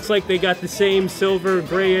 and yeah, it looks like they got the same silver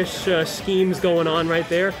grayish schemes going on right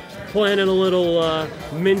there. Planning a little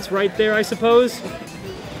mint right there, I suppose.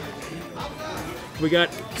 We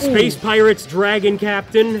got Space Pirates Dragon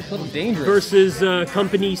Captain versus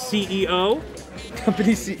Company CEO.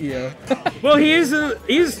 Company CEO. Well, he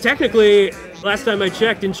is technically, last time I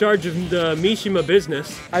checked, in charge of the Mishima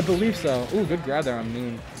business. I believe so. Ooh, good grab there on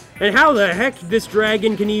Moon. And how the heck this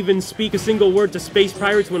dragon can even speak a single word to Space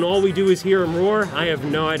Pirates when all we do is hear him roar, I have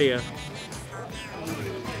no idea.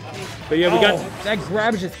 But yeah, we got that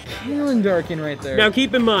grab is just killing Darkin right there. Now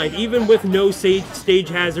keep in mind, even with no stage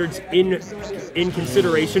hazards in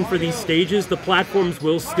consideration for these stages, the platforms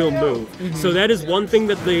will still move. So that is one thing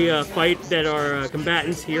that the fight that our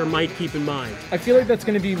combatants here might keep in mind. I feel like that's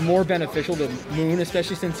going to be more beneficial to Moon,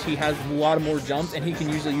 especially since he has a lot of more jumps and he can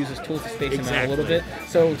usually use his tools to space him out a little bit.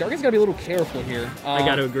 So Darkin's got to be a little careful here. I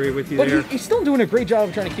got to agree with you but there. He's still doing a great job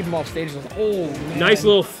of trying to keep him off stage. Oh, man. Nice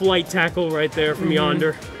little flight tackle right there from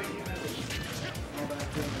Yonder.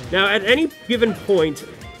 Now, at any given point,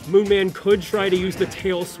 Moonman could try to use the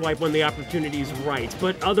tail swipe when the opportunity is right,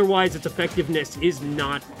 but otherwise its effectiveness is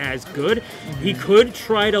not as good. He could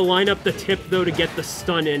try to line up the tip, though, to get the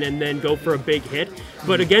stun in and then go for a big hit,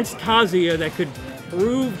 but against Kazuya, that could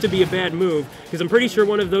prove to be a bad move, because I'm pretty sure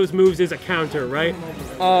one of those moves is a counter, right?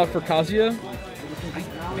 For Kazuya?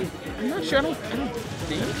 I'm not sure. I don't think.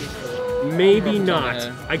 Maybe not.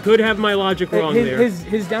 I could have my logic wrong there.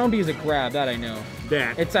 His down B is a grab, that I know.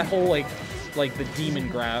 That. It's that whole, like the demon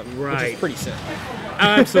grab, which is pretty sick.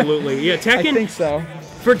 Absolutely. Yeah, Tekken. I think so.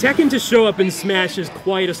 For Tekken to show up in Smash is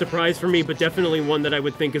quite a surprise for me, but definitely one that I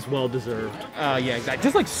would think is well-deserved. Yeah, exactly.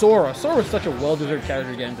 Just like Sora. Sora was such a well-deserved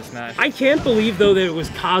character to get into Smash. I can't believe, though, that it was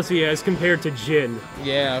Kazuya as compared to Jin.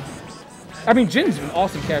 Yeah. I mean, Jin's an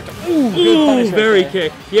awesome character. Ooh, good punish very right there.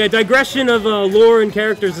 kick. Yeah, digression of lore and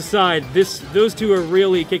characters aside, those two are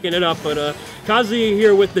really kicking it up. But Kazuya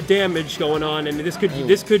here with the damage going on, and this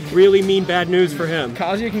could really mean bad news for him.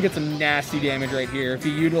 Kazuya can get some nasty damage right here if he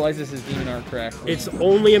utilizes his demon arc correctly. It's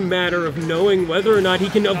only a matter of knowing whether or not he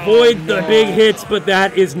can avoid the big hits, but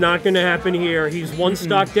that is not going to happen here. He's one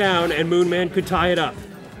stock down, and Moonman could tie it up.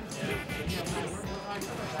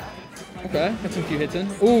 Okay, got some few hits in.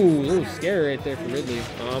 Ooh, a little scary right there for Ridley.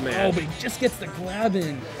 Oh, man. Oh, but he just gets the grab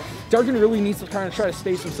in. Darkin really needs to try to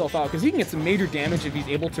space himself out, because he can get some major damage if he's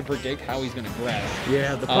able to predict how he's going to grab.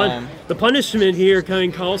 Yeah, the punishment here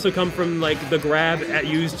can also come from like the grab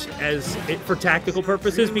used as for tactical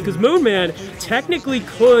purposes, because Moonman technically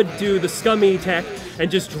could do the scummy tech and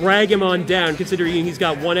just drag him on down, considering he's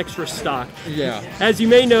got one extra stock. Yeah. As you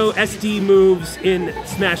may know, SD moves in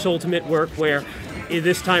Smash Ultimate work where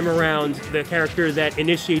this time around, the character that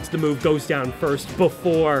initiates the move goes down first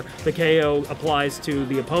before the KO applies to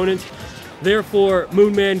the opponent. Therefore,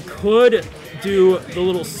 Moonman could do the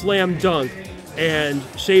little slam dunk and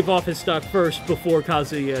shave off his stock first before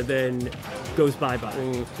Kazuya then goes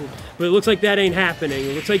bye-bye. But it looks like that ain't happening.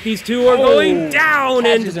 It looks like these two are going down,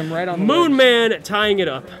 and him right on the Moonman tying it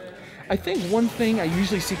up. I think one thing I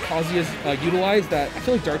usually see Kazuya utilize that I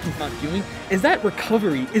feel like Darkin's not doing is that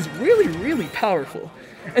recovery is really, really powerful.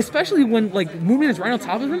 Especially when like Moonman is right on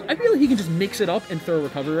top of him, I feel like he can just mix it up and throw a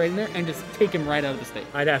recovery right in there and just take him right out of the state.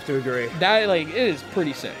 I'd have to agree. That it is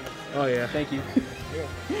pretty sick. Oh yeah. Thank you.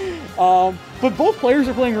 But both players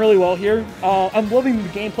are playing really well here. I'm loving the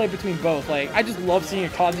gameplay between both. Like I just love seeing a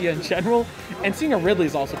Kazuya in general, and seeing a Ridley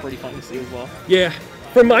is also pretty fun to see as well. Yeah.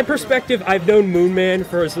 From my perspective, I've known Moonman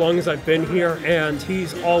for as long as I've been here, and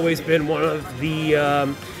he's always been one of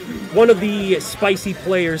the spicy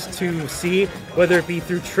players to see, whether it be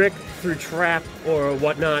through trick, through trap, or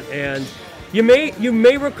whatnot. And you may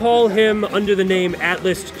recall him under the name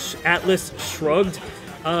Atlas Shrugged.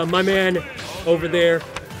 My man over there,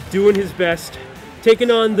 doing his best,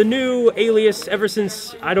 taking on the new alias ever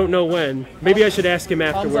since I don't know when. Maybe I should ask him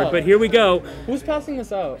afterward, but here we go. Who's passing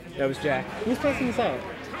this out? That was Jack. Who's passing this out?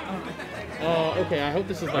 Okay, I hope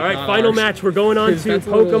this is like all right, final match. We're going on to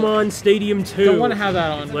Pokemon Stadium 2. Don't want to have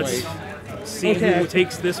that on. Let's see who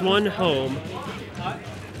takes this one home.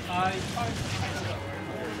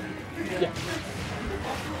 Yeah.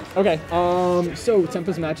 Okay, so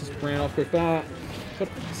Tempa's match just ran off quick back. But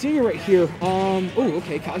seeing it right here,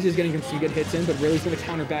 okay, Kazuya's getting some good hits in, but Ridley's going to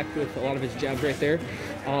counter back with a lot of his jabs right there.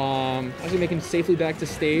 Kazuya making it safely back to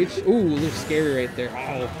stage. Ooh, a little scary right there.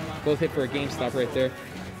 Oh, both hit for a game stop right there.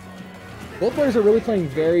 Both players are really playing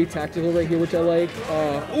very tactical right here, which I like.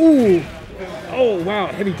 Ooh! Oh, wow,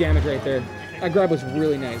 heavy damage right there. That grab was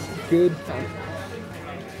really nice. Good time.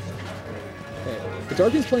 Okay. But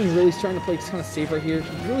Darkin's playing really, trying to play kind of safe right here.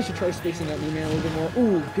 He really should try spacing that Moonman a little bit more.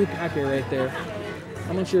 Ooh, good back air right there.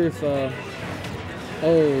 I'm not sure if, a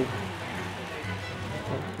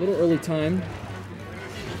little early time.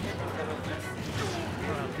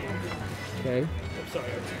 Okay.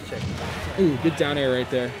 Sorry, I was just checking. Ooh, good down air right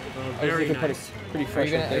there. Very nice. Pretty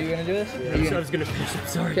fresh. Are you gonna do this? Yeah, I was gonna finish it.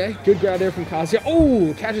 Sorry. Okay, good grab there from Kazuya.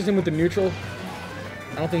 Oh, catches him with the neutral.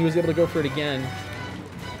 I don't think he was able to go for it again.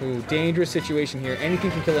 Ooh, dangerous situation here. Anything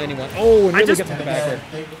can kill anyone. Oh, and really gets on the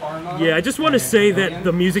backer. Yeah, I just want to say that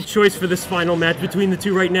the music choice for this final match between the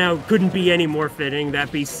two right now couldn't be any more fitting.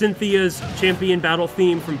 That be Cynthia's champion battle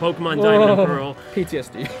theme from Pokemon Diamond and Pearl.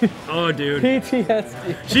 PTSD. Oh, dude.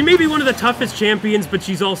 PTSD. She may be one of the toughest champions, but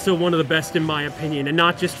she's also one of the best in my opinion, and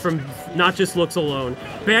not just looks alone.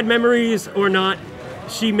 Bad memories or not,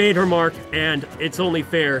 she made her mark, and it's only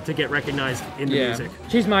fair to get recognized in the music.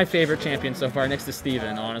 She's my favorite champion so far, next to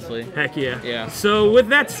Steven, honestly. Heck yeah. Yeah. So with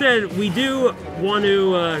that said, we do want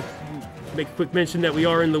to make a quick mention that we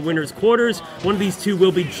are in the winner's quarters. One of these two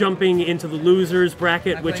will be jumping into the loser's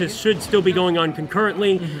bracket, which should still be going on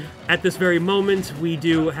concurrently. At this very moment, we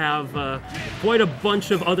do have quite a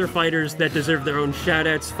bunch of other fighters that deserve their own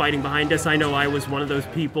shout-outs fighting behind us. I know I was one of those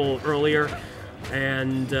people earlier.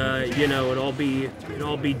 And you know, it'll all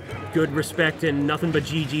be good respect and nothing but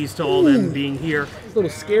GGs to all them being here, a little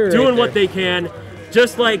scared, doing right what they can,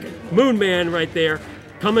 just like Moon Man right there,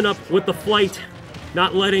 coming up with the flight,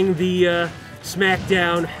 not letting the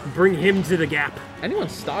smackdown bring him to the gap.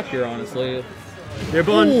 Anyone's stock here, honestly. They're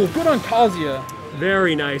both. Ooh, good on Kazuya.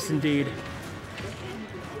 Very nice indeed.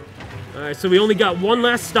 Alright, so we only got one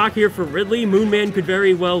last stock here for Ridley. Moon Man could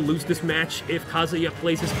very well lose this match if Kazuya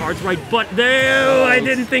plays his cards right, but I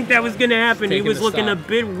didn't think that was going to happen. He was looking a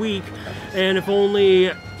bit weak, and if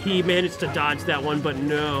only he managed to dodge that one, but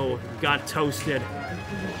no, got toasted.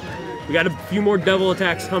 We got a few more double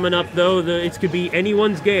attacks coming up, though. It could be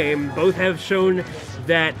anyone's game. Both have shown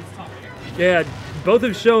that, both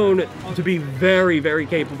have shown to be very, very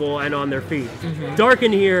capable and on their feet.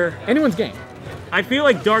 Darkin here. Anyone's game. I feel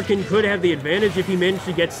like Darkin could have the advantage if he managed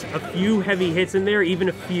to get a few heavy hits in there, even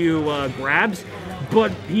a few grabs,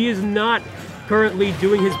 but he is not currently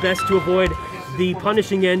doing his best to avoid the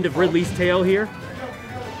punishing end of Ridley's tail here.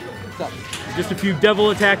 Just a few devil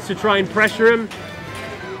attacks to try and pressure him.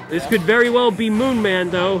 This could very well be Moon Man,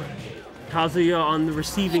 though. Kazuya on the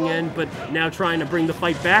receiving end, but now trying to bring the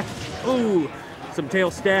fight back. Ooh, some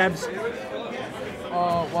tail stabs.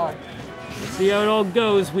 Oh, wow. Let's see how it all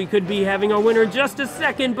goes. We could be having our winner in just a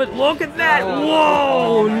second, but look at that!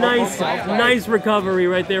 Whoa! Nice recovery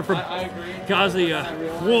right there from Kazuya.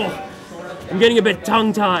 Whoa! I'm getting a bit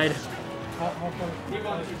tongue-tied.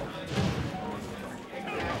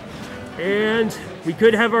 And we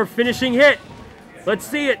could have our finishing hit. Let's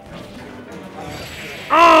see it.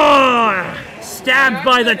 Oh! Stabbed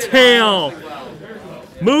by the tail.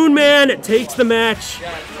 Moon Man takes the match.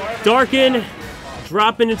 Darkin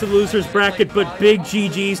dropping into the loser's bracket, but big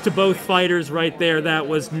GGs to both fighters right there. That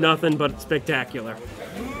was nothing but spectacular.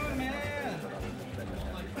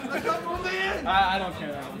 I don't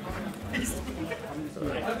care.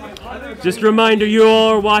 Just a reminder, you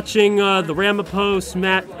all are watching the Ramapo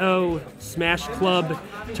Smash Club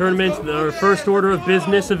tournament, the first order of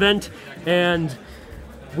business event, and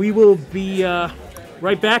we will be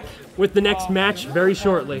right back with the next match very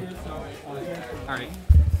shortly. All right.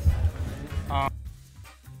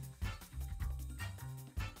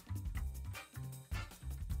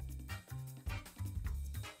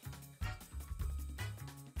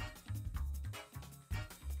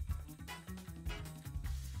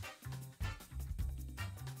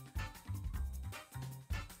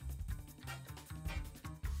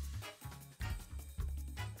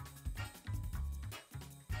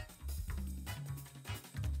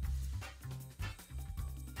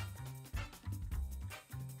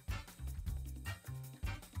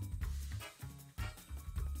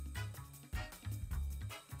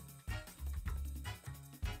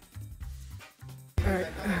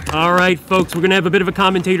 All right, folks, we're going to have a bit of a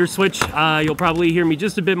commentator switch. You'll probably hear me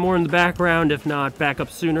just a bit more in the background, if not back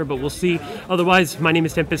up sooner, but we'll see. Otherwise, my name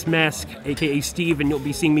is Tempest Mask, aka Steve, and you'll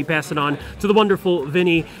be seeing me pass it on to the wonderful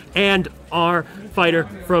Vinny and our fighter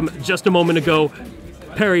from just a moment ago,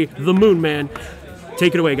 Perry the Moon Man.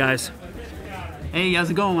 Take it away, guys. Hey, how's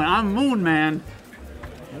it going? I'm Moon Man.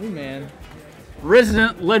 Moon Man.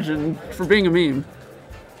 Resident legend for being a meme.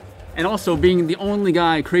 And also being the only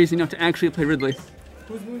guy crazy enough to actually play Ridley.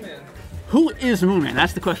 Who's Moon Man? Who is Moon Man?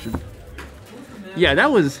 That's the question. Yeah,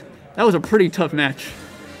 that was a pretty tough match.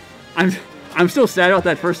 I'm still sad about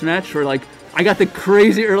that first match where like I got the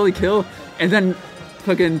crazy early kill and then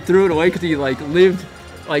fucking threw it away because he like lived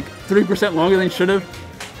like 3% longer than he should have.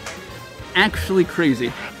 Actually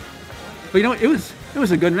crazy. But you know, it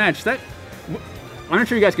was a good match. I'm not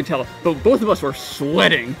sure you guys could tell, but both of us were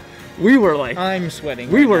sweating. We were like, I'm sweating.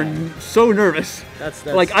 We were so nervous. That's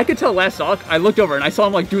like I could tell last talk. I looked over and I saw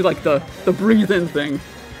him like do like the breathe in thing.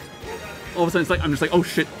 All of a sudden, it's like I'm just like, oh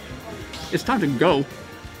shit, it's time to go.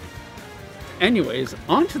 Anyways,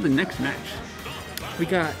 on to the next match. We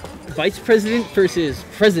got Vice President versus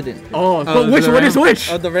President. Oh, but which one is which?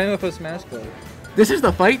 Of the Ramaphosa Smash Club. This is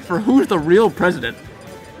the fight for who's the real president.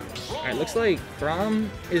 Alright, looks like Grom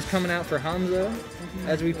is coming out for Hamza,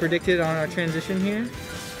 as we predicted on our transition here.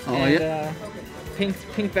 Oh, and, yeah.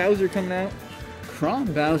 Pink Bowser coming out.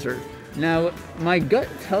 Chrom Bowser. Now, my gut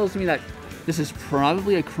tells me that this is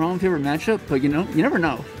probably a Chrom favorite matchup, but you never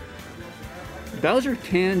know. Bowser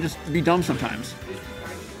can just be dumb sometimes.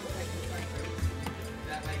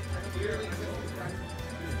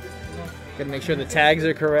 Gotta make sure the tags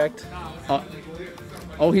are correct.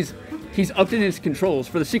 Oh, he's upped in his controls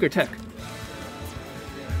for the secret tech.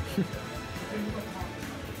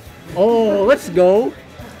 Oh, let's go.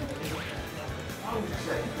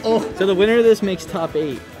 Oh, so the winner of this makes top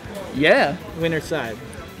 8. Yeah. Winner side.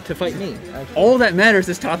 To fight me. Actually. All that matters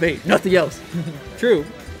is top 8, nothing else. True.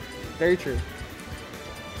 Very true.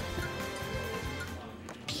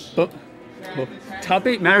 But top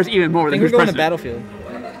 8 matters even more than who's who's going to president.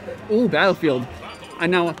 Battlefield. Ooh, Battlefield. I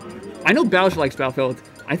know Bowser likes Battlefield.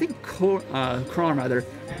 I think Chrom, rather,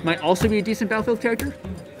 might also be a decent Battlefield character.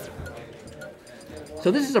 So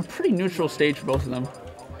this is a pretty neutral stage for both of them.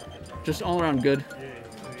 Just all around good.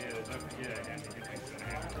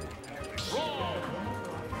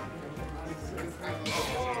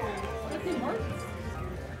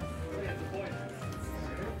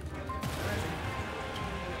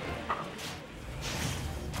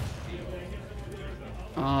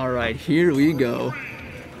 All right, here we go.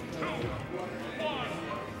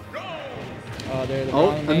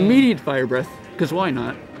 Oh, immediate fire breath, because why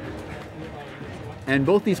not? And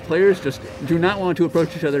both these players just do not want to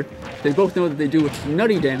approach each other. They both know that they do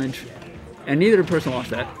nutty damage, and neither person wants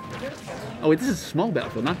that. Oh wait, this is a small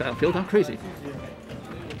Battlefield, not Battlefield. I'm crazy.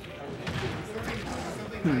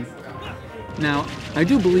 Now, I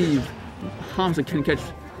do believe Hamza can catch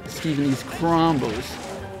Steve in these combos,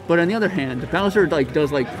 but on the other hand, Bowser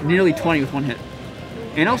does nearly 20 with one hit,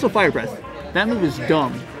 and also fire breath. That move is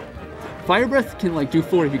dumb. Fire breath can do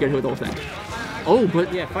 40 if you get hit with the whole thing. Oh,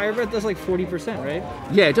 but yeah, fire breath does 40%, right?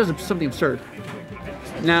 Yeah, it does something absurd.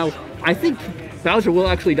 Now, I think Bowser will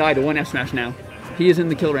actually die to one F smash now. He is in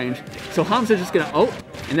the kill range. So Hamza's just gonna,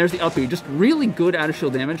 and there's the up B. Just really good out of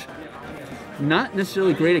shield damage. Not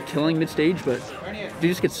necessarily great at killing mid stage, but you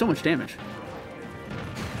just get so much damage.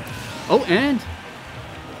 Oh, and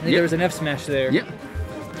I think there was an F smash there. Yeah.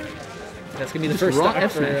 That's gonna be the Just first raw stock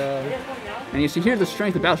F for. smash. And you see here the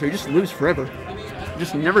strength of Bowser. He just lives forever.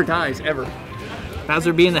 Just never dies ever.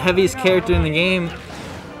 Bowser being the heaviest character in the game.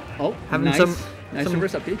 Oh, having nice. some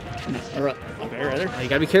Reverse up B. Or up air, rather. You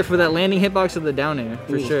gotta be careful with that landing hitbox of the down air,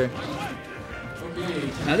 for sure.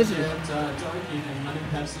 Now this is...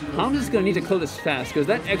 Hamza's gonna need to kill this fast, because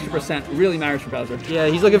that extra percent really matters for Bowser. Yeah,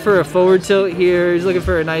 he's looking for a forward tilt here. He's looking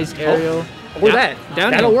for a nice aerial. Or that.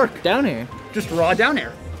 That'll work. Down air. Just raw down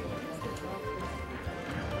air.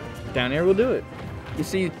 Down air will do it. You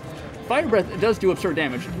see, fire breath does do absurd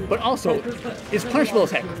damage, but also is punishable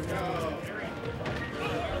as heck.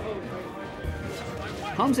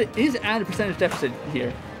 Hamza is at a percentage deficit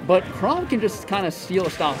here, but Chrom can just kind of steal a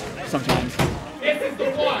stock sometimes. This is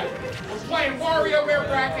the one. We're playing WarioWare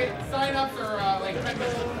bracket. Sign-ups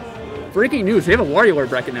are Breaking news, we have a WarioWare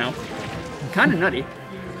bracket now. Kind of nutty.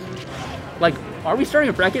 Are we starting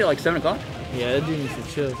a bracket at 7 o'clock? Yeah, that dude needs to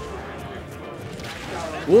chill.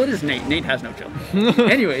 Well, it is Nate. Nate has no chill.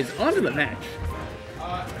 Anyways, on to the match.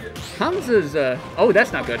 Hamza's, oh,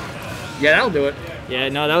 that's not good. Yeah, that'll do it. Yeah,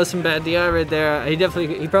 no, that was some bad DI right there.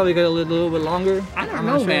 He probably got a little bit longer. I don't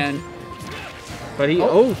know, man. But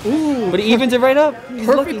but he evens it right up. He's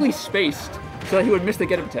perfectly spaced so that he would miss the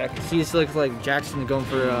get-up attack. He just looks like Jackson going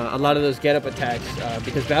for a lot of those get-up attacks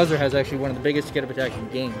because Bowser has actually one of the biggest get-up attacks in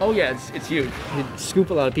the game. Oh yeah, it's huge. He'd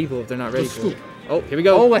scoop a lot of people if they're not ready for it. Scoop. Oh, here we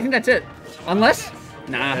go. Oh, I think that's it. Unless...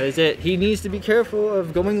 Nah. That is it. He needs to be careful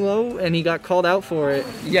of going low, and he got called out for it.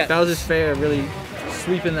 Yeah. Bowser's fair really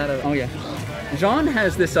sweeping that up. Oh yeah. Jean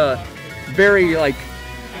has this very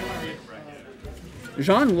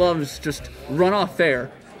Jean loves just run off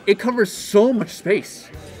fair. It covers so much space,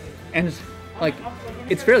 and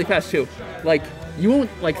it's fairly fast too. You won't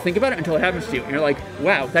think about it until it happens to you, and you're like,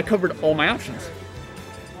 wow, that covered all my options.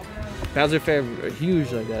 Bowser fair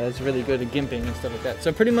huge like that. It's really good at gimping and stuff like that.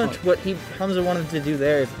 So pretty much what Hamza wanted to do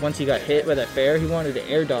there, once he got hit by that fair, he wanted to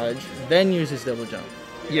air dodge, then use his double jump.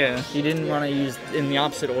 Yeah. He didn't want to use in the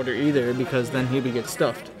opposite order either, because then he would get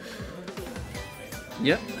stuffed.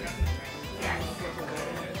 Yep.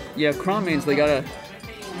 Yeah, Chrom means they gotta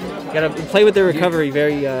play with their recovery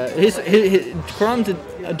very. His Chrom's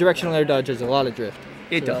directional air dodge has a lot of drift.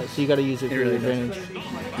 It does. So you got to use it for your really does. advantage.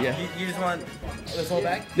 Yeah. You just want this whole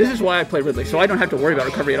bag? This is why I play Ridley, so I don't have to worry about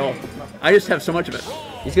recovery at all. I just have so much of it.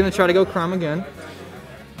 He's going to try to go Crom again.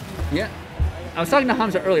 Yeah. I was talking to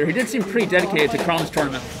Hamza earlier. He did seem pretty dedicated to Crom's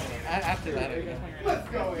tournament. After that, let's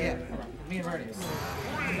go. Yeah. Me and Bernie.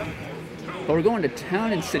 But we're going to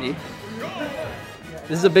Town and City.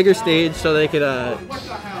 This is a bigger stage, so they could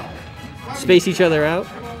space each other out.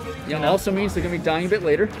 Yeah, it also means they're going to be dying a bit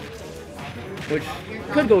later, which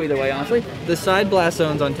could go either way, honestly. The side blast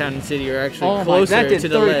zones on Town and City are actually Oh my, closer that did to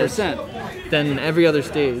the ledge 30%. than every other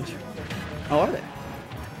stage. Oh, are they?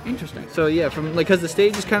 Interesting. So yeah, from because the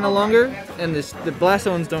stage is kind of longer, and the blast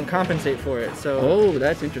zones don't compensate for it. So oh,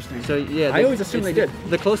 that's interesting. So yeah, I always assumed they did.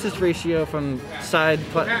 The closest ratio from side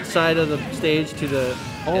of the stage to the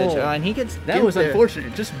edge, and he gets that was there.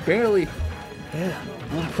 unfortunate. Just barely. Yeah.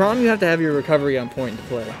 Crom, you have to have your recovery on point to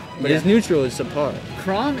play, but Yeah. his neutral is subpar.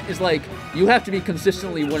 Crom is like you have to be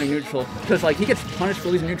consistently winning neutral because like he gets punished for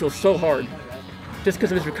losing neutral so hard, just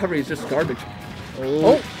because of his recovery is just garbage.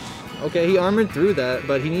 Oh. Okay, he armored through that,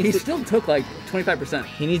 but he needs He to... still took like 25%.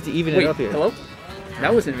 He needs to even Wait, it up here. Hello?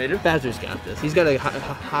 That was innovative. Bowser's got this. He's got a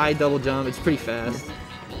high double jump. It's pretty fast.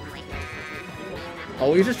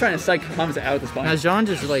 Oh, he's just trying to psych Hamza out at this point. Now, Jean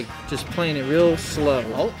just playing it real slow.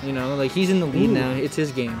 Oh. You know, like he's in the lead Ooh. now. It's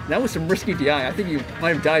his game. That was some risky DI. I think you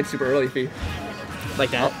might have died super early, Fee. Like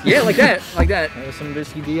that? Yeah, like that. Like that. That was some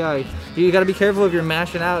risky DI. You got to be careful if you're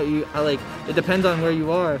mashing out. It depends on where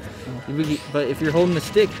you are. But if you're holding the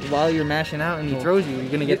stick while you're mashing out and he throws you, you're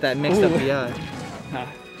going to get that mixed up DI.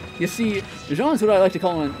 You see, Jean's what I like to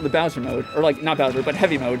call in the Bowser mode, or like not Bowser, but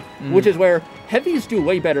heavy mode, which is where heavies do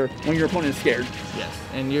way better when your opponent is scared. Yes,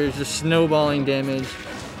 and you're just snowballing damage.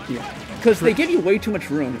 Yeah, because they give you way too much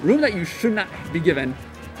room that you should not be given.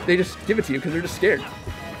 They just give it to you because they're just scared.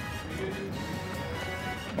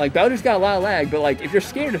 Like Bowser's got a lot of lag, but like if you're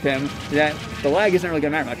scared of him, that the lag isn't really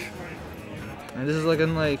gonna matter much. And this is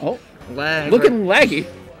looking like lag. Looking laggy.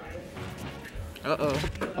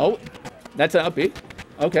 Oh, that's an upbeat.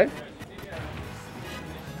 Okay.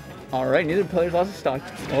 All right, neither player's lost his stock.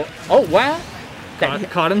 Oh wow!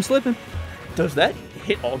 Caught him slipping. Does that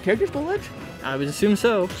hit all characters below ledge? I would assume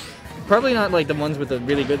so. Probably not like the ones with a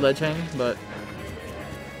really good ledge hang, but.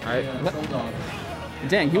 All right. Hold on.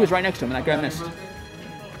 Dang, he was right next to him, and that guy missed. All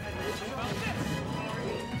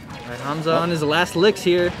right, Hamza on his last licks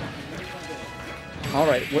here. All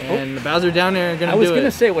right. And the Bowser down there gonna do it. I was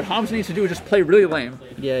gonna say what Hamza needs to do is just play really lame.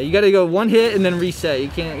 Yeah, you got to go one hit and then reset. You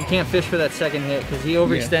can't fish for that second hit because he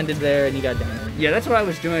overextended there and you got down. Yeah, that's what I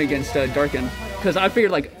was doing against Darkin, because I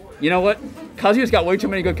figured like, you know what, Kazuya's got way too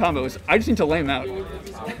many good combos. I just need to lame out,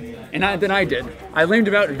 and then I did. I lamed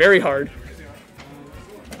him out very hard.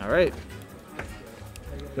 All right.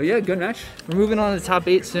 But yeah, good match. We're moving on to the top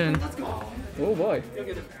 8 soon. Oh boy.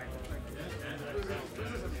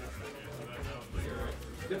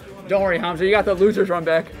 Don't worry, Hamza, you got the losers run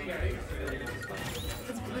back.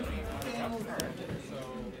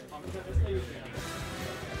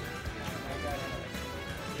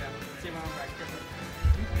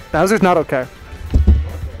 Bowser's not okay.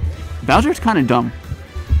 Bowser's kind of dumb.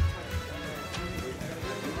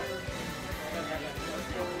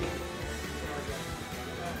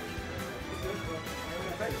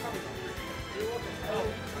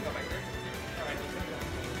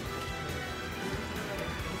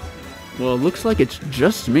 Well, it looks like it's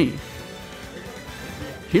just me.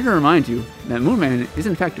 Here to remind you that Moonman is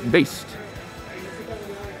in fact based.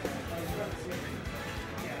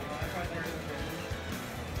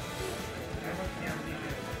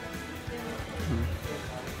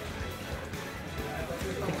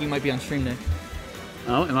 I think you might be on stream, Nick.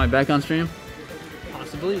 Oh, am I back on stream?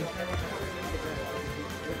 Possibly.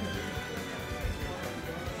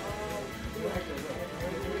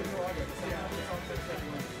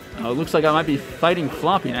 Oh, it looks like I might be fighting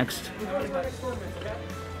Floppy next.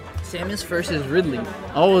 Samus versus Ridley.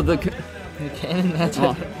 Oh, the canon. That's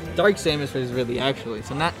Dark Samus versus Ridley, actually.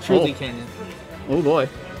 So not truly canon. Oh boy.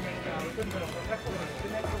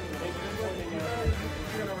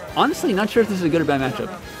 Honestly, not sure if this is a good or bad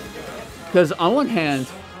matchup. Because on one hand,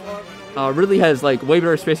 Ridley has like way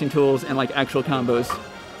better spacing tools and like actual combos.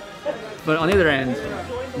 But on the other hand,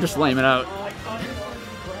 just lame it out.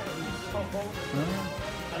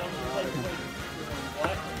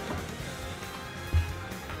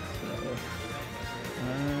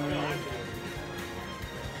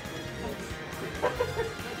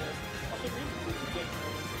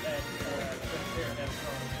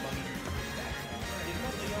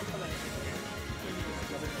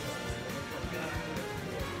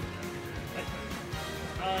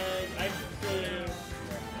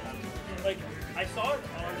 like, I saw it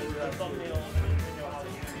on the thumbnail and I didn't know how to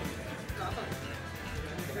use it.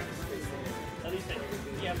 At least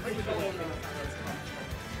yeah, I'm pretty sure open.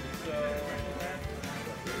 So...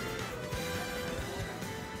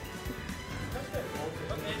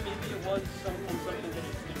 Maybe it was something that is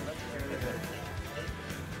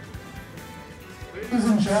Ladies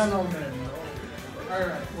and gentlemen,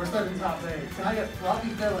 alright, we're starting top 8. Can I get Floppy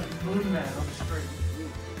Tail and Moon Man on the street?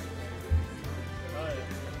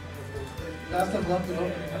 Best of luck to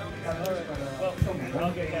opening but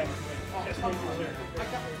I'll get back.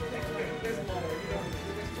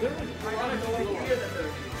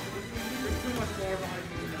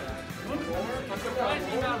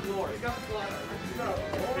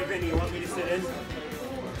 Hey Vinny, you want me to sit in?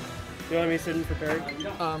 You want me to sit in for Perry?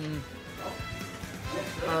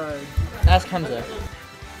 Ask Hamza.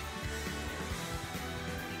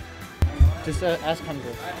 Just ask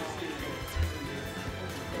Hamza.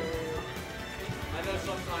 I know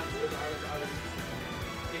sometimes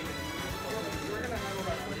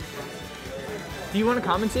Do you want to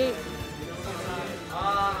commentate?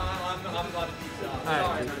 I'm about to peace out.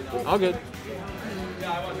 Alright, all good.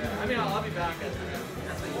 Yeah, I wasn't. I mean, I'll be back.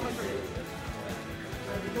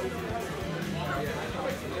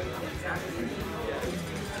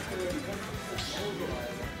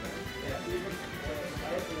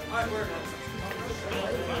 Alright, where?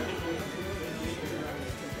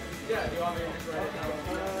 Yeah, do you want me to just write it down?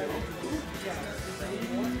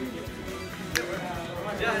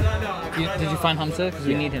 Yeah, no. Did you find Hamza? Because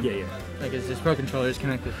we need him. Yeah. Like, his Pro Controller is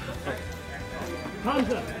connected.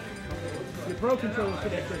 Hamza! Your Pro Controller is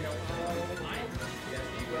connected.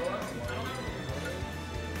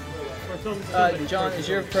 John, is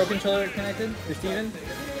your Pro Controller connected? Or Steven?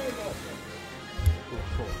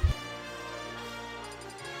 Cool.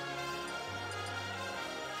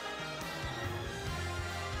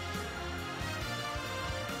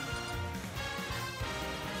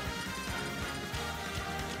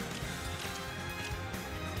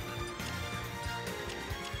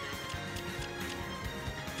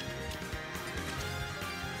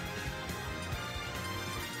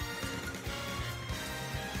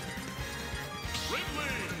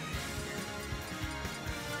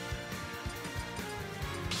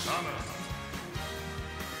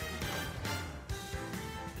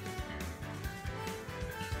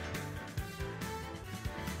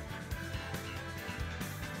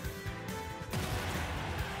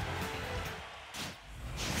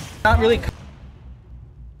 Not really. 3,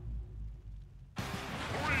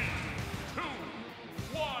 2,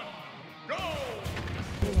 1, go!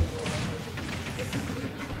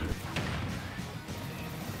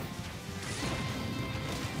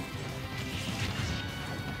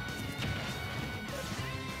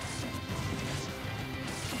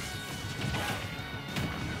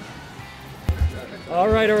 All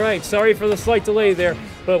right. Sorry for the slight delay there,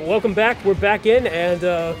 but welcome back. We're back in,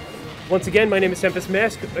 and once again, my name is Tempest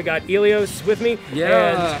Mask. I got Elios with me,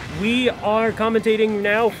 and we are commentating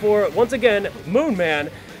now for, once again, Moon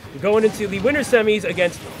Man, going into the winter semis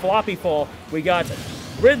against Floppy Fall. We got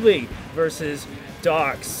Ridley versus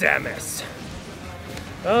Dark Samus.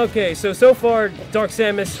 Okay, so far, Dark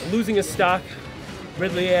Samus losing his stock.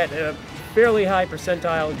 Ridley at a fairly high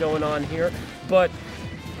percentile going on here, but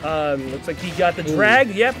looks like he got the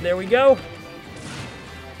drag. Yep, there we go.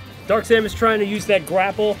 Dark Samus trying to use that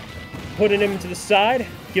grapple, putting him to the side,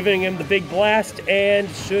 giving him the big blast, and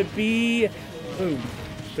should be,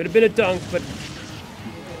 could have been a dunk, but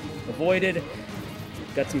avoided.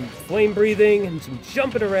 Got some flame breathing and some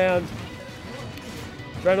jumping around.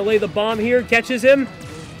 Trying to lay the bomb here, catches him.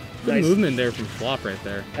 Good Nice movement there from Flop right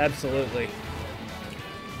there. Absolutely.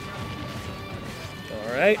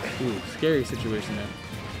 All right. Ooh, scary situation there.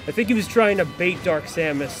 I think he was trying to bait Dark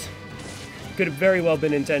Samus. Could have very well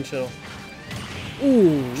been intentional.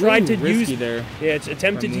 Ooh, tried to risky use there. Yeah, it's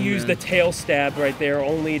attempted to use the tail stab right there,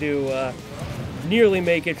 only to nearly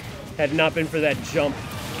make it. Had it not been for that jump.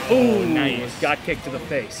 Ooh, nice. Got kicked to the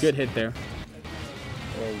face. Good hit there.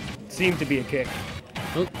 Well, seemed to be a kick.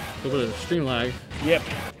 Oh, a little bit of stream lag. Yep.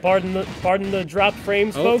 Pardon the dropped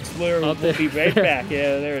frames, folks. We'll be right back.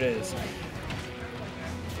 Yeah, there it is.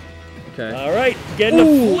 Okay. All right, getting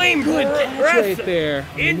a flame breath right there.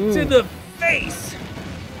 into the face.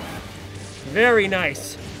 Very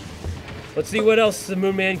nice. Let's see what else the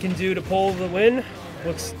Moon Man can do to pull the win.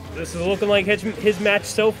 This is looking like his match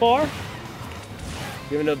so far.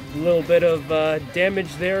 Giving a little bit of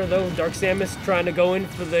damage there, though. Dark Samus trying to go in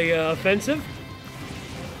for the offensive.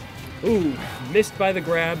 Ooh, missed by the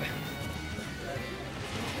grab.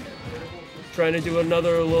 Trying to do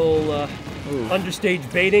another little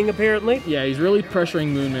Understage baiting, apparently. Yeah, he's really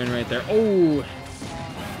pressuring Moonman right there. Oh,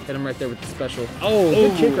 hit him right there with the special. Oh,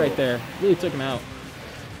 good kick right there. Really took him out.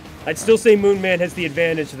 I'd still say Moonman has the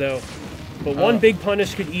advantage, though. But one big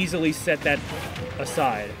punish could easily set that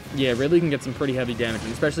aside. Yeah, Ridley can get some pretty heavy damage,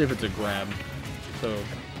 especially if it's a grab. So,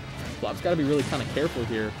 Flop's got to be really kind of careful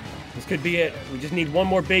here. This could be it. We just need one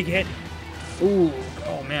more big hit. Ooh,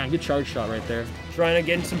 oh man, good charge shot right there. Trying to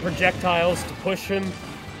get in some projectiles to push him.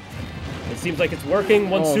 It seems like it's working.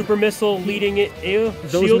 One super missile leading it,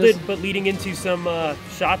 shielded, but leading into some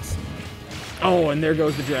shots. Oh, and there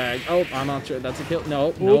goes the drag. Oh, I'm not sure. That's a kill.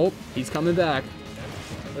 Nope, nope. He's coming back.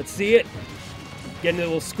 Let's see it. Getting a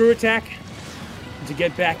little screw attack to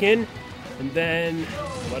get back in. And then,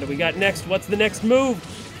 what do we got next? What's the next move?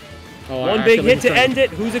 Oh, one big hit to end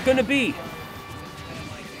it. Who's it going to be?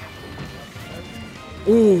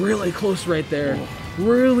 Ooh, really close right there.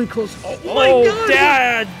 Really close. Oh my God!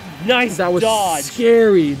 Dad! Nice that was dodge.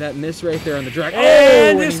 Scary. That miss right there on the drag.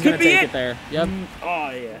 And this could be it. There. Yep. Oh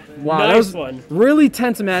yeah. Wow, nice that was one. Really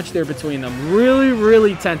tense match there between them. Really,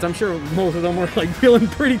 really tense. I'm sure both of them were like feeling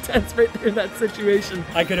pretty tense right there in that situation.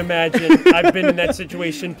 I could imagine. I've been in that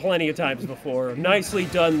situation plenty of times before. Nicely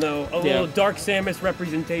done though. A little Dark Samus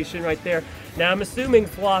representation right there. Now I'm assuming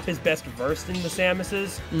Flop is best versed in the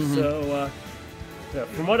Samuses, so.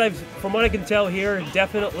 From what I can tell here,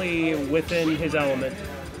 definitely within his element.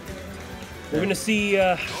 We're gonna see.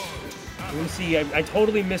 I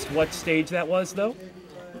totally missed what stage that was, though.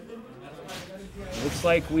 Looks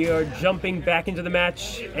like we are jumping back into the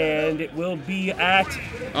match, and it will be at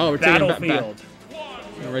Battlefield.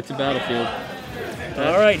 Right to Battlefield.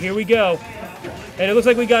 All right, here we go. And it looks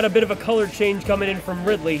like we got a bit of a color change coming in from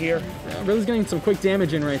Ridley here. Yeah, Ridley's getting some quick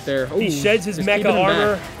damage in right there. Ooh, he sheds his mecha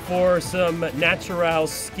armor for some natural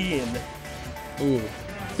skin. Ooh,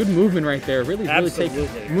 good movement right there. Ridley's Absolutely.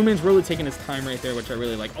 Moonman's really taking his time right there, which I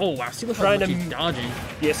really like. Oh wow, see how much he's dodging.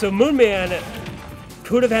 Yeah, so Moonman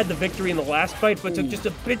could have had the victory in the last fight, but took just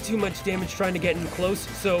a bit too much damage trying to get in close.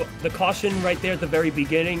 So the caution right there at the very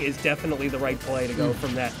beginning is definitely the right play to go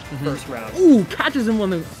from that first round. Ooh, catches him on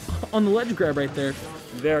the ledge grab right there.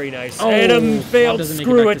 Very nice. Oh, and a failed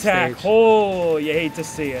screw attack. Stage. Oh, you hate to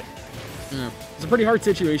see it. Yeah. It's a pretty hard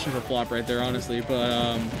situation for Flop right there, honestly,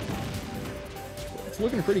 but it's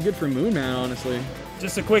looking pretty good for Moonman, honestly.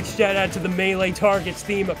 Just a quick shout out to the Melee Targets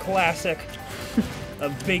theme, a classic. A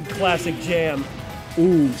big classic jam.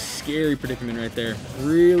 Ooh, scary predicament right there.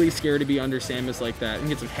 Really scary to be under Samus like that. And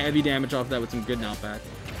get some heavy damage off that with some good knockback.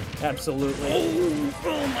 Absolutely.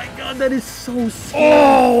 Oh my God, that is so scary.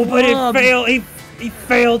 Oh, but it failed. He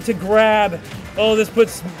failed to grab. Oh, this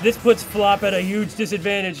puts Flop at a huge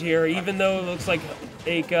disadvantage here, even though it looks like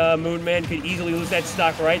Moonman could easily lose that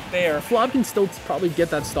stock right there. Flop can still probably get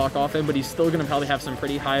that stock off him, but he's still going to probably have some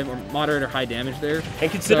pretty high or moderate or high damage there. And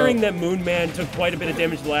considering that Moonman took quite a bit of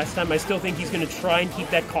damage last time, I still think he's going to try and keep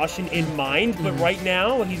that caution in mind. But right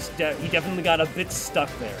now, he definitely got a bit stuck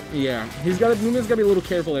there. Yeah, Moonman's got to be a little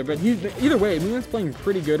careful there. But either way, Moonman's playing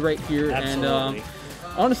pretty good right here. Absolutely. And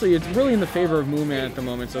honestly, it's really in the favor of Moonman at the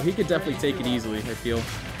moment, so he could definitely take it easily, I feel.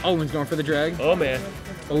 Oh, he's going for the drag. Oh, man.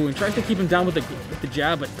 Oh, and tries to keep him down with the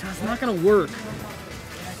jab, but that's not going to work.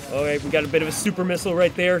 All right, we got a bit of a super missile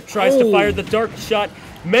right there. Tries to fire the dark shot.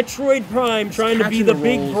 Metroid Prime trying to be the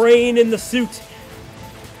big brain in the suit.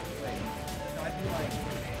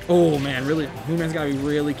 Oh, man, really, Moonman's got to be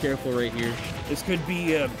really careful right here. This could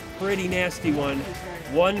be a pretty nasty one.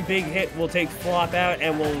 One big hit will take Flop out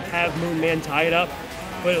and will have Moonman tied up.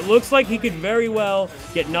 But it looks like he could very well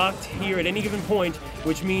get knocked here at any given point,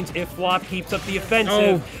 which means if Flop keeps up the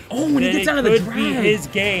offensive, when he gets out of the drag, be his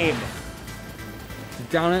game.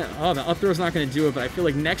 Down it. Oh, the up throw's not going to do it, but I feel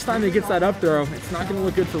like next time he gets that up throw, it's not going to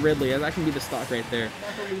look good for Ridley. That can be the stock right there.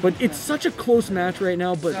 But it's such a close match right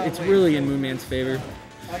now, but it's really in Moonman's favor,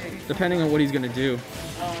 depending on what he's going to do.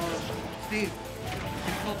 Steve,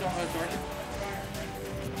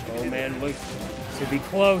 oh man, look, this could be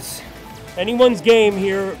close. Anyone's game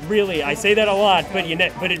here, really. I say that a lot, but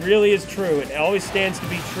it really is true. It always stands to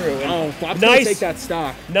be true. And Flop's gonna take that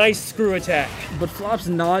stock. Nice screw attack. But Flop's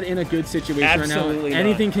not in a good situation Absolutely right now.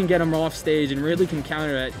 Anything can get him off stage, and Ridley can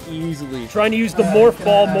counter that easily. Trying to use the morph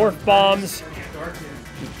ball, morph bombs.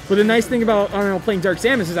 But the nice thing about playing Dark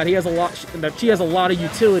Samus is that she has a lot of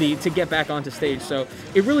utility to get back onto stage. So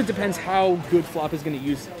it really depends how good Flop is going to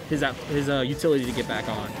use his utility to get back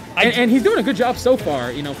on. And he's doing a good job so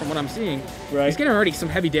far, from what I'm seeing. Right. He's getting already some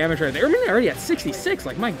heavy damage right there. I mean, already at 66.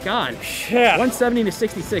 Like, my God. Yeah. 170 to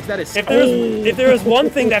 66. That is. If there is one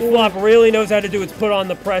thing that Flop really knows how to do, it's put on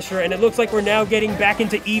the pressure. And it looks like we're now getting back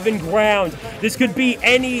into even ground. This could be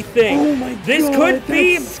anything. Oh my This God, could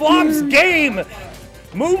be that's Flop's scary. game.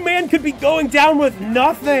 Moon Man could be going down with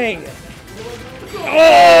nothing.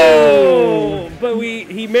 Oh! But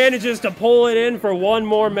he manages to pull it in for one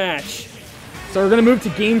more match. So we're gonna move to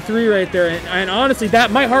game 3 right there, and honestly,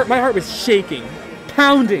 my heart was shaking,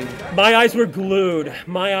 pounding. My eyes were glued.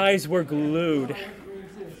 My eyes were glued.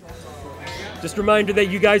 Just a reminder that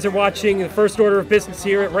you guys are watching the first order of business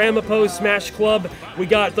here at Ramapo Smash Club. We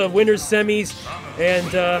got the winners semis,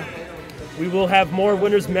 and we will have more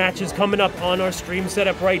winners matches coming up on our stream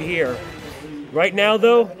setup right here. Right now,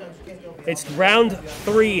 though, it's round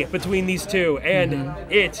 3 between these two, and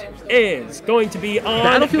it is going to be on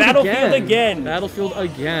Battlefield again. Battlefield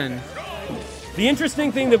again. The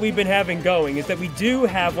interesting thing that we've been having going is that we do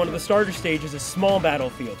have one of the starter stages, a small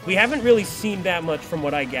battlefield. We haven't really seen that much from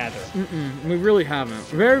what I gather. We really haven't.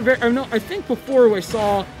 I think before I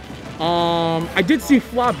saw, I did see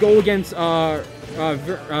Flop go against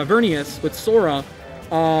Vernius with Sora,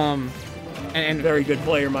 and very good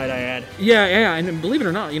player, might I add. Yeah, and believe it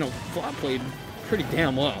or not, Flop played pretty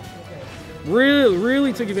damn well.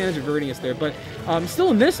 Really took advantage of Vernius there, but still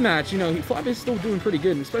in this match, Flop is still doing pretty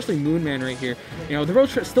good, and especially Moon Man right here. They're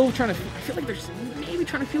both still trying to. I feel like they're maybe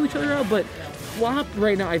trying to feel each other out, but Flop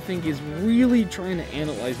right now I think is really trying to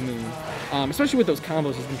analyze Moon, especially with those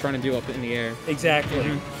combos he's been trying to do up in the air.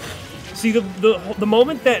 Exactly. See, the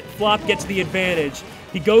moment that Flop gets the advantage,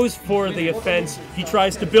 he goes for the offense. He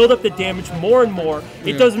tries to build up the damage more and more.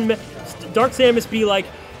 It doesn't. Dark Samus be like,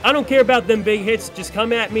 I don't care about them big hits. Just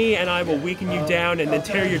come at me, and I will weaken you down, and then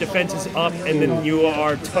tear your defenses up, and then you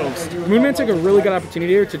are toast. Moonman took a really good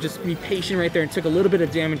opportunity here to just be patient right there and took a little bit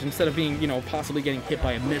of damage instead of being, possibly getting hit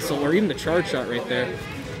by a missile or even the charge shot right there.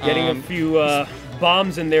 Getting a few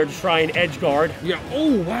bombs in there to try and edge guard. Yeah.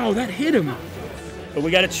 Oh wow, that hit him. But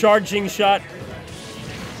we got a charging shot.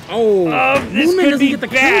 Oh, this Moonman could doesn't be get the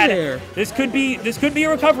kill bad. there. This could be a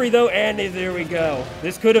recovery though, and there we go.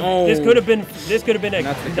 This could have been a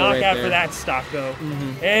knockout for that stock though.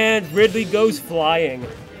 And Ridley goes flying.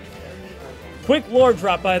 Quick lore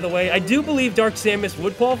drop, by the way. I do believe Dark Samus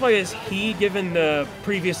would qualify as he, given the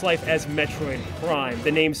previous life as Metroid Prime,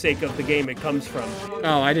 the namesake of the game it comes from.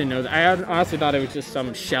 Oh, I didn't know that. I honestly thought it was just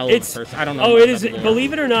some shell person. I don't know. Oh, it is.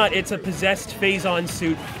 Believe it or not, it's a possessed Phazon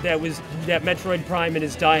suit that Metroid Prime in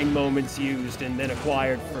his dying moments used and then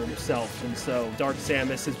acquired for himself. And so Dark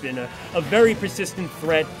Samus has been a very persistent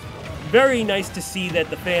threat. Very nice to see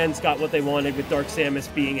that the fans got what they wanted with Dark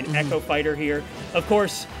Samus being an Echo fighter here. Of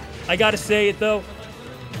course, I gotta say it though,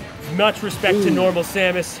 much respect to normal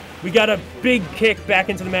Samus. We got a big kick back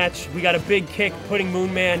into the match. We got a big kick putting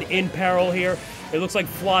Moon Man in peril here. It looks like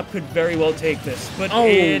Flop could very well take this, but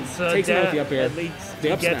it's takes it with the up air. At least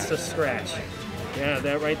he gets a scratch. Yeah,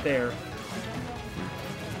 that right there.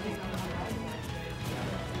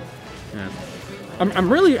 Yeah.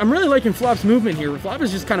 I'm really liking Flop's movement here. Flop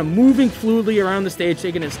is just kind of moving fluidly around the stage,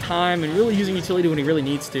 taking his time and really using utility when he really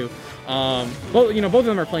needs to. Both of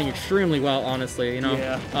them are playing extremely well, honestly.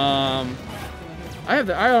 Yeah. I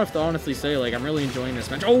have to honestly say, like, I'm really enjoying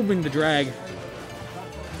this match. Oh, and the drag.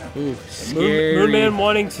 Ooh, scary. Moon Man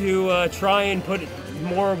wanting to try and put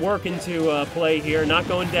more work into play here, not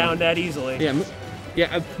going down that easily.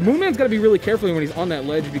 Yeah, Moon Man's got to be really careful when he's on that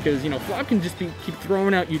ledge because, Flop can just keep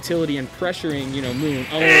throwing out utility and pressuring, Moon.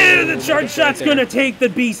 Oh, and the charge shot's going to take the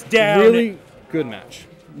beast down. Really good match.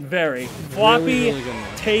 Very. Floppy really good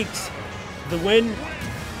match. takes the win.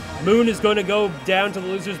 Moon is going to go down to the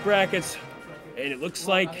losers brackets, and it looks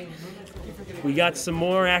like we got some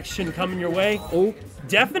more action coming your way. Oh.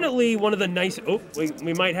 Definitely one of the nice. Oh,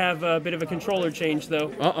 we might have a bit of a controller change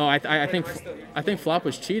though. I think Flop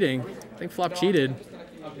was cheating. I think Flop cheated.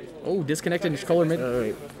 Oh, disconnected controller mid. All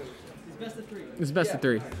right. It's best of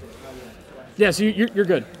 3. Yeah, so you're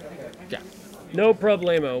good. Yeah. No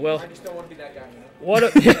problemo. Well, what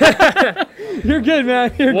a you're good,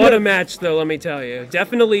 man. What a match though. Let me tell you.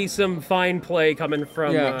 Definitely some fine play coming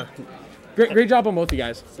from. Yeah. Great job on both you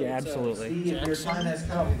guys. Yeah, absolutely. Your time has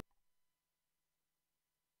come.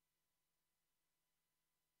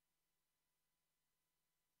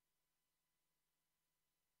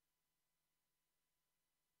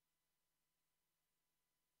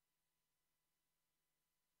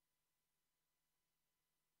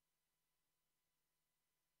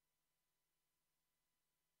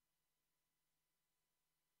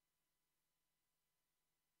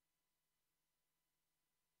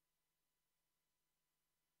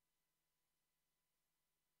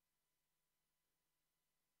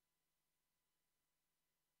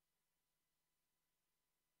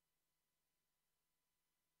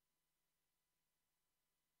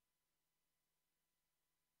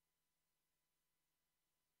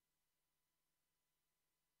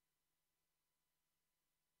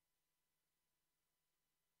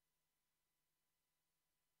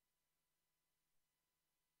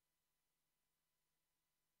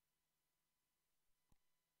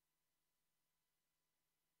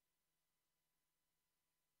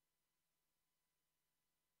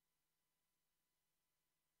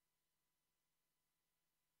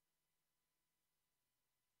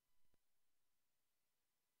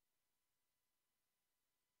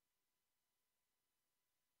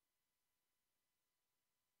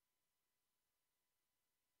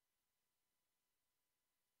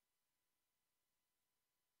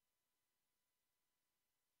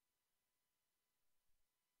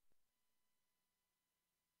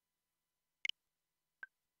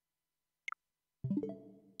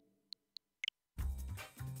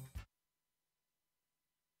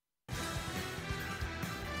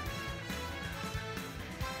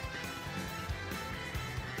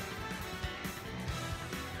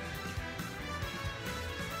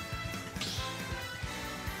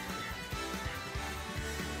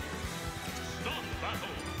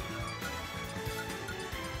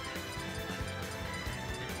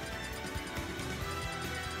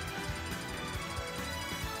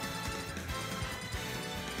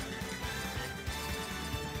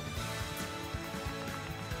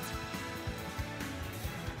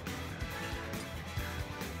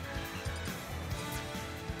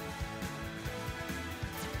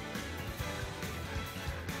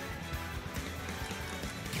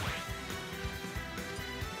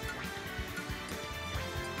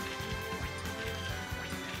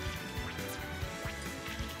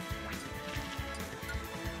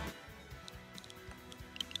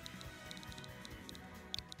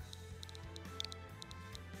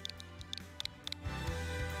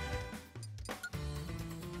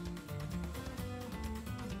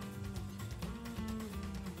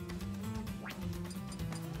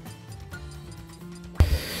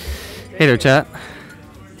 Hey there, chat.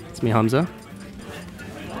 It's me, Hamza.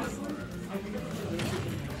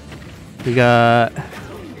 We got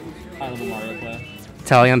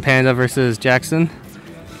Italian Panda versus Jackson.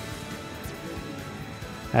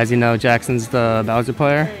 As you know, Jackson's the Bowser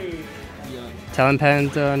player. Italian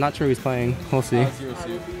Panda, not sure who he's playing. We'll see. Zero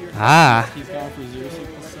suit. Ah. He's going for zero suit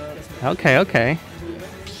plus set. Okay, okay.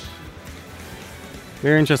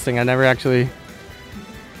 Very interesting. I never actually.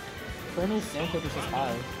 Colonel's Sandpaper says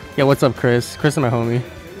hi. Yeah, what's up, Chris? Chris is my homie.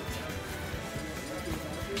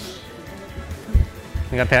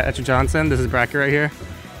 We got Patrick Johnson. This is Bracket right here.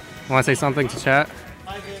 Want to say something to chat?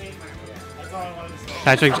 Hi, Vinny. That's all I wanted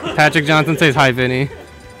to say. Patrick Johnson says hi, Vinny.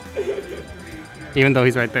 Even though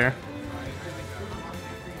he's right there.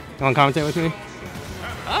 You want to commentate with me?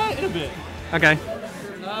 In a bit. Okay.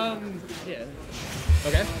 Yeah.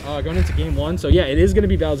 Okay. Going into game 1. So yeah, it is going to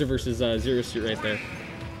be Bowser versus Zero Suit right there.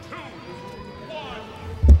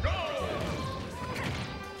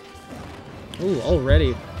 Ooh,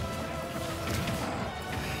 already.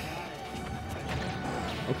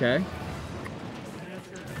 Okay.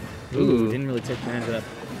 Ooh, didn't really take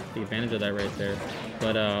advantage of that right there.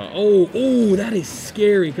 But oh, that is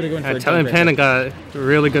scary. Could have gone for a Italian jump Panda right got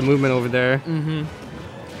really good movement over there.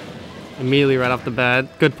 Mm-hmm. Immediately right off the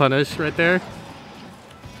bat. Good punish right there.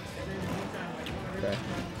 Okay.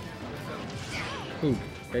 Ooh,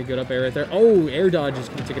 very good up air right there. Oh, air dodge is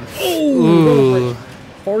going to take it. Oh,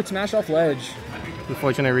 forward smash off ledge.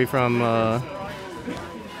 Unfortunate read from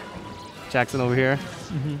Jackson over here.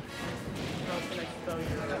 Mm-hmm.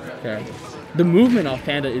 Okay. The movement off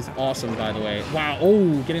Panda is awesome, by the way. Wow.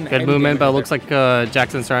 Oh, getting the good heavy movement, damage but it right looks like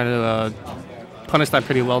Jackson's trying to punish that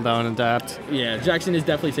pretty well down and adapt. Yeah, Jackson is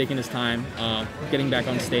definitely taking his time, getting back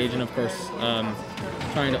on stage, and of course,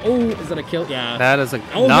 trying to. Oh, is that a kill? Yeah. That is a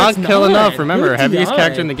oh, not kill enough. Remember, Good heaviest DI.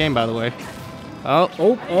 character in the game, by the way. Oh,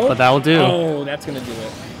 oh. But that will do. Oh, that's gonna do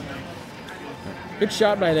it. Good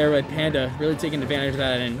shot by there by Panda, really taking advantage of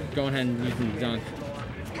that and going ahead and using the dunk.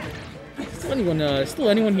 Still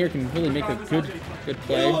anyone here can really make a good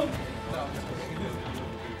play.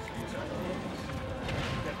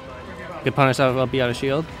 Good punish out of be out of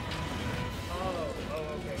shield.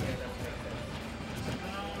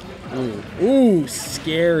 Ooh,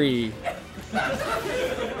 scary.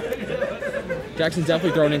 Jackson's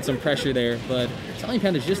definitely throwing in some pressure there, but Italian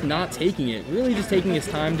Panda's just not taking it. Really just taking his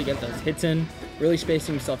time to get those hits in, really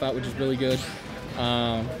spacing himself out, which is really good.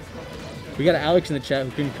 We got Alex in the chat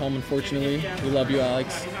who couldn't come, unfortunately. We love you,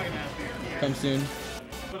 Alex. Come soon.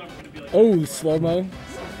 Oh, slow-mo.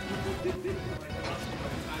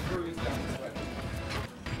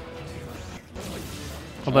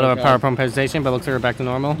 A bit of a power pump hesitation, but looks like we're back to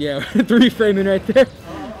normal. Yeah, 3 framing right there.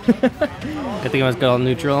 I think it was good on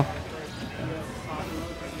neutral.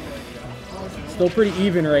 Still pretty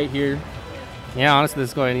even right here. Yeah, honestly,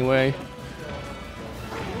 this go anyway.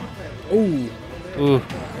 Ooh. Ooh.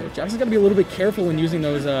 Jackson's got to be a little bit careful when using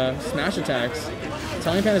those smash attacks.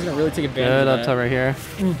 Italian Panda's going to really take advantage of that. Good up top right here.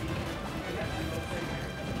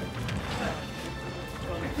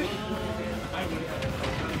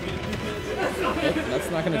 That's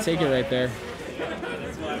not going to take it right there.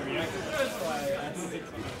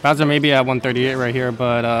 Bowser may be at 138 right here,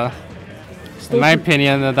 but in my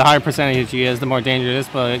opinion, the higher percentage he is, the more dangerous.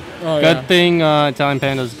 But good thing Italian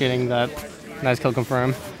Panda's getting that nice kill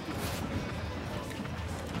confirm.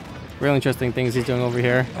 Real interesting things he's doing over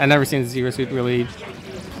here. I've never seen Zero Suit really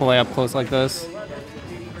play up close like this.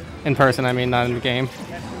 In person, I mean, not in the game.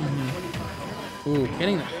 Ooh,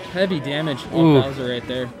 getting heavy damage on Bowser right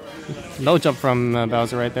there. No jump from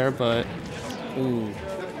Bowser right there, but... Ooh.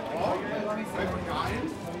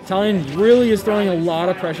 Italian really is throwing a lot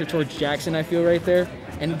of pressure towards Jackson, I feel, right there.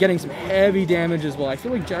 And getting some heavy damage as well. I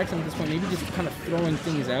feel like Jackson at this point maybe just kind of throwing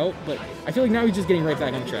things out, but I feel like now he's just getting right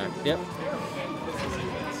back on track. Yep.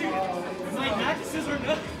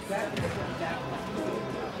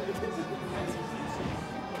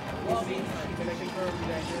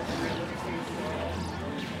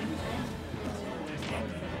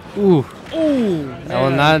 Ooh. Ooh, that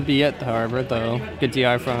will not be it, however, though. Good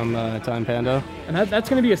DI from Italian Panda. And that's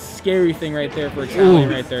going to be a scary thing right there for Italian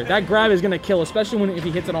right there. That grab is going to kill, especially if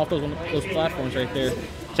he hits it off those platforms right there.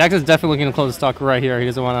 Jackson's definitely looking to close the stock right here. He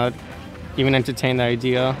doesn't want to even entertain the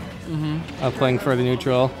idea of playing further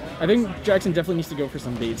neutral. I think Jackson definitely needs to go for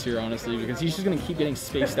some baits here, honestly, because he's just going to keep getting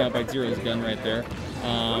spaced out by Zero's gun right there.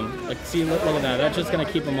 Like, see, look at that. That's just going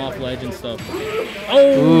to keep him off ledge and stuff.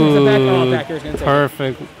 Oh, the back air is going to take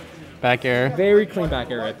perfect back air. Very clean back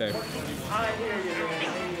air right there.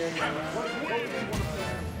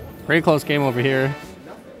 Pretty close game over here.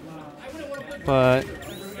 But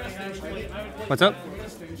what's up?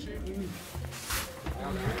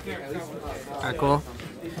 Alright, cool.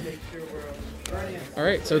 All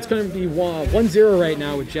right, so it's going to be 1-0 right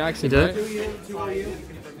now with Jackson. You did right? it?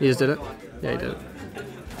 You just did it? Yeah, you did it.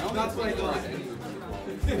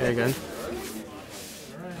 Very good.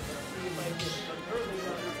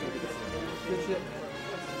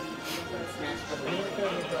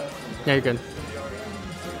 Yeah, you're good.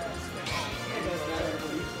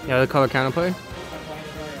 Yeah, the color counterplay.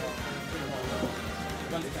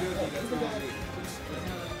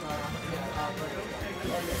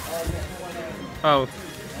 Oh.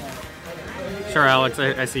 Sure, Alex,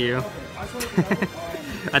 I see you.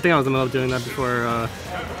 I think I was in the middle of doing that before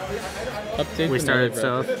we started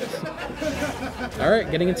stuff. All right,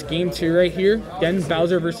 getting into game 2 right here. Again,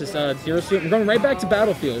 Bowser versus Zero Suit. We're going right back to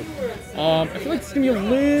Battlefield. I feel like it's gonna be a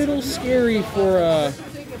little scary for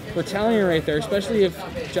Talion right there, especially if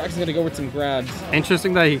Jackson's gonna go with some grabs.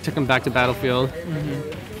 Interesting that he took him back to Battlefield.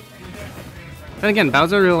 And again,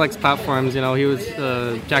 Bowser really likes platforms. You know, he was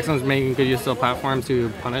Jackson was making good use of platforms to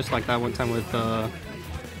punish, like that one time with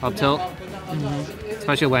up tilt.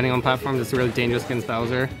 Especially landing on platforms, it's really dangerous against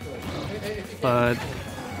Bowser. But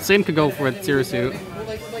same could go for Zero Suit.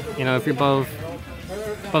 You know, if you're above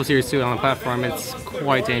Zero Suit on a platform, it's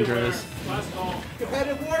quite dangerous.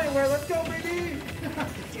 Competitive warrior, let's go, baby!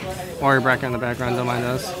 Warrior Bracker in the background, don't mind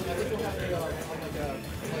us.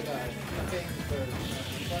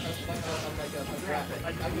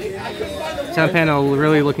 Pano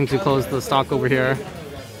really looking to close the stock over here,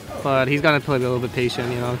 but he's got to play a little bit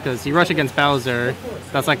patient, you know, because he rushed against Bowser.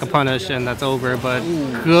 That's like a punish, and that's over. But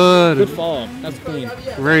good follow. That's clean.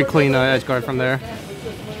 Very clean edge guard from there.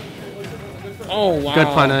 Oh wow. Good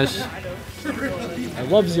punish. I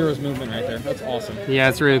love Zero's movement right there. That's awesome. Yeah,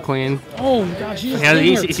 it's really clean. Oh gosh,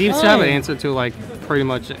 he seems to have an answer to like pretty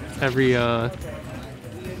much every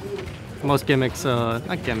most gimmicks,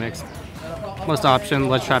 not gimmicks. Most option,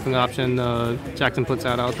 ledge trapping option Jackson puts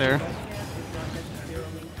out there.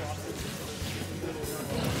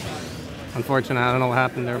 Unfortunate, I don't know what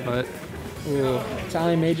happened there, but... Ooh,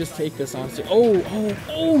 Italian may just take this on.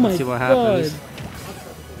 Oh my god! See what happens.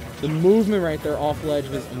 The movement right there off ledge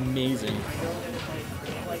was amazing.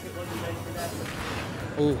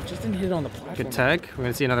 Oh, just didn't hit it on the platform. Good tech. We're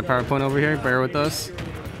going to see another power point over here. Bear with us.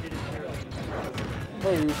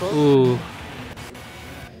 Ooh.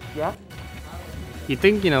 Yeah? You'd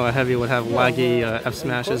think, you know, a heavy would have laggy F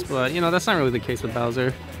smashes, but, you know, that's not really the case with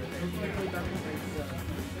Bowser.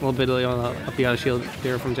 A little bit of up the out shield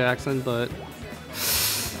there from Jackson, but...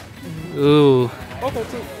 Ooh.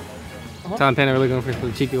 Tom Panda really going for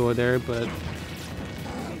the cheeky over there, but...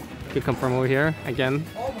 Could come from over here. Again,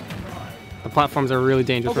 the platforms are really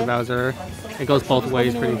dangerous for Bowser. It goes both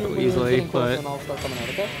ways pretty easily, but...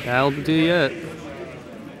 That'll do yet.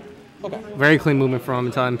 Very clean movement from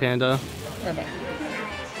Italian Panda.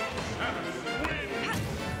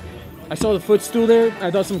 I saw the footstool there.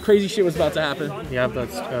 I thought some crazy shit was about to happen. Yeah,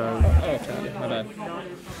 that's... okay, my bad.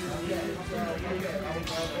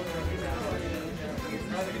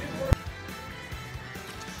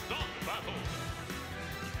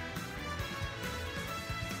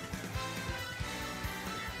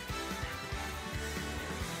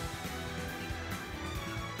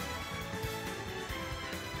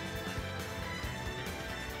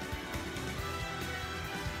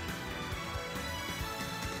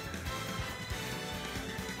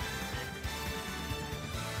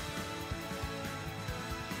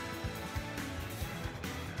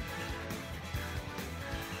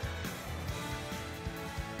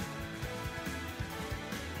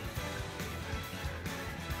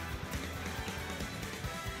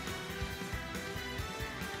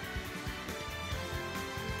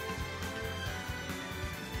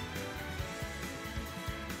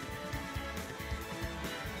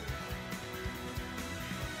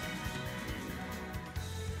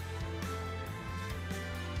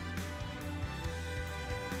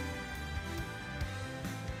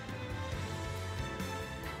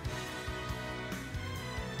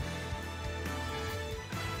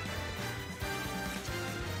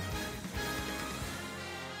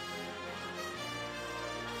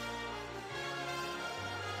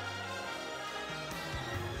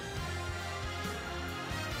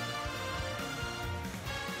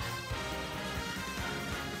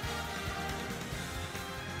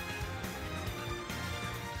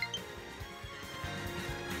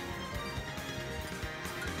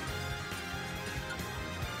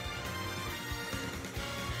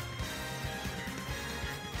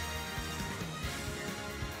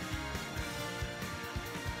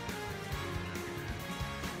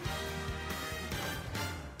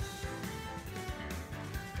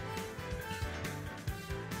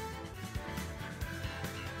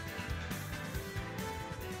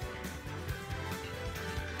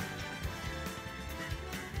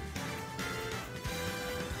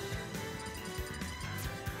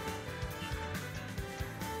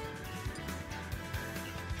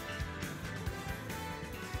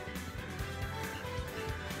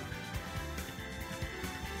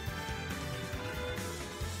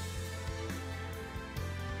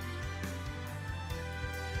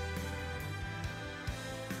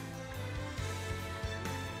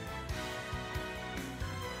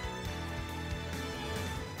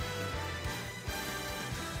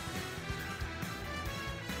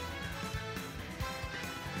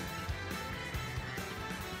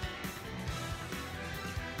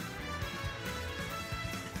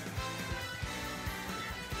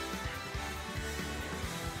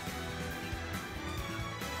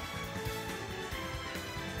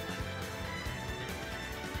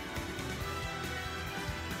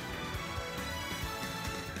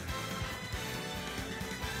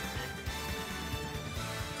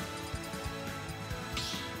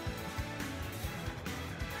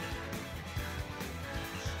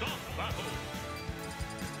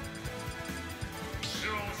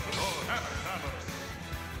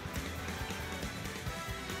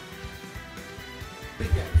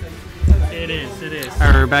 It is, it is.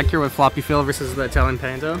 Alright, we're back here with Floppy Phil versus the Italian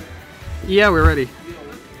Panda. Yeah, we're ready.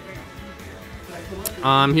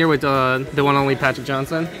 I'm here with the one only Patrick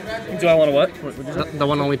Johnson. Do I want to what? What The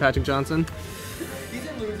one only Patrick Johnson.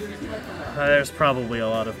 There's probably a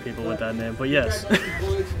lot of people with that name, but yes.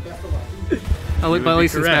 But at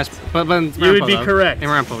least in Smash. But in you would Rampo, be though. correct. In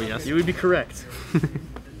Rampo, yes. You would be correct.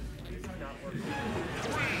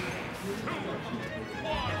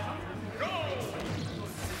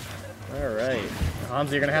 Alright.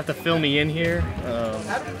 Hamza, you're gonna have to fill me in here.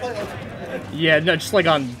 Yeah, no, just like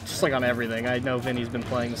on everything. I know Vinny's been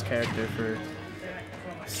playing this character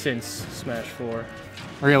since Smash 4.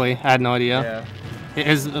 Really? I had no idea.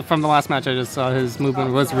 Yeah. From the last match I just saw, his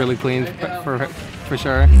movement was really clean for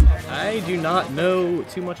sure. I do not know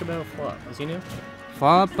too much about Flop. Is he new?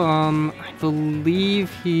 Flop, I believe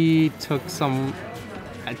he took some.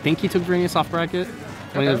 I think he took Vernius off bracket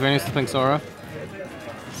when he was Vernius to playing Sora.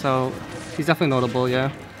 So he's definitely notable,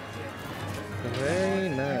 yeah. Very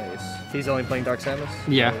nice. He's only playing Dark Samus?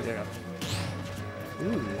 Yeah.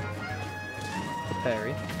 Ooh. The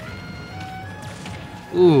parry.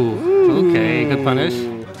 Ooh, okay, good punish.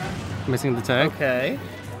 Missing the tag. Okay.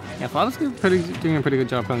 Yeah, Flop's doing a pretty good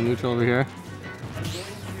job playing neutral over here.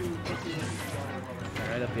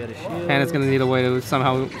 Alright, up the other shield. And it's gonna need a way to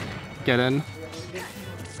somehow get in.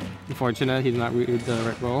 Unfortunate, he did not read the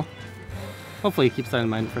right roll. Hopefully he keeps that in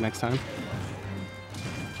mind for next time.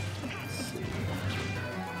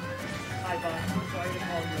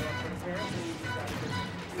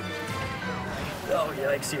 Oh,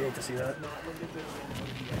 yikes, you hate to see that.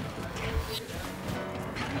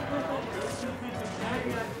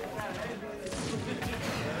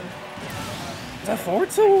 Is that forward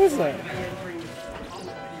tilt? What was that?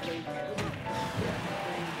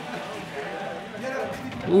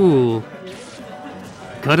 Ooh.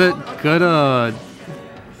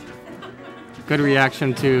 Good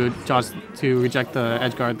reaction to Josh to reject the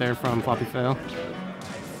edge guard there from Floppy Fail.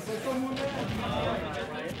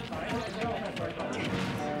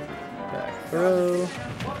 Back throw.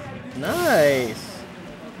 Nice.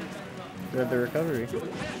 Good the recovery.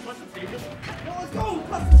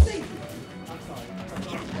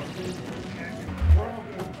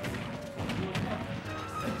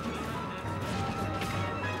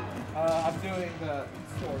 I'm doing the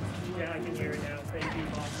sword. Yeah, I can hear it now. Thank you,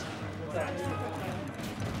 boss.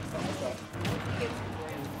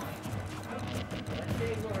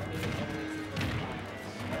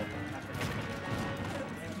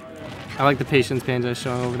 I like the patience Panda is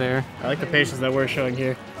showing over there. I like the patience that we're showing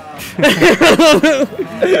here.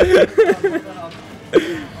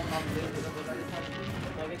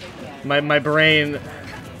 my brain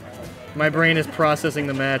is processing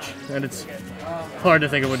the match, and it's hard to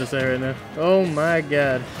think of what to say right now. Oh my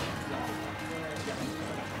god.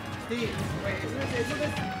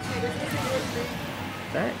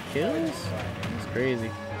 That kills? That's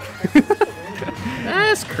crazy.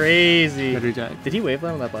 That's crazy. Good reject. Did he wave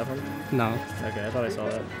that on that platform? No. Okay, I thought I saw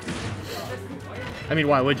that. I mean,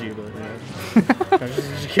 why would you? But I'm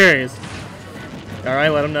just curious. All right,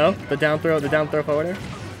 let him know. The down throw forward air.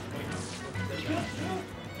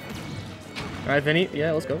 All right, Vinny.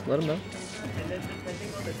 Yeah, let's go. Let him know.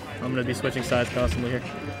 I'm gonna be switching sides constantly here.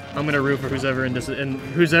 I'm gonna root for who's ever in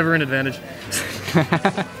advantage.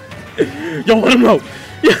 Yo, let him know.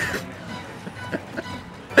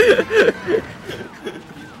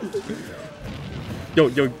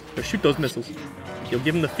 Yo, shoot those missiles. Yo,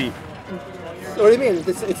 give him the feet. What do you mean?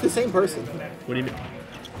 It's the same person. What do you mean?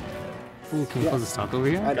 Ooh, can we close this talk over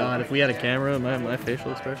here? God, if we had a camera, my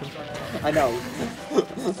facial expression. I know.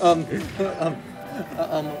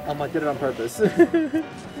 I did it on purpose.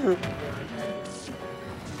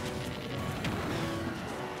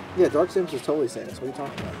 Yeah, Dark Samus is totally saying this. What are you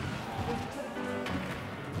talking about?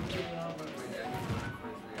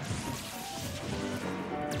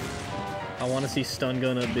 I want to see stun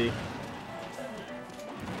gun up B.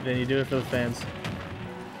 Then you do it for the fans.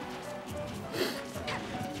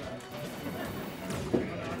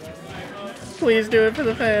 Please do it for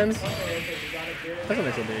the fans. That's a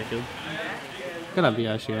nice little baby shield. Gonna be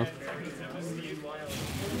a shield.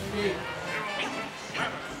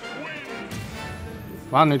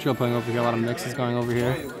 A lot of neutral playing over here, a lot of mixes going over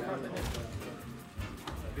here.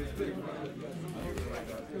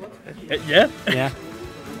 Yeah? Yeah.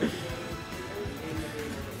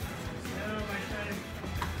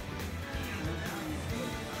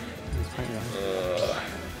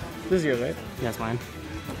 This is yours, right? Yeah, it's mine.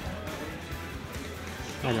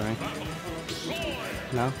 How you doing?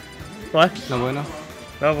 No? What? No bueno?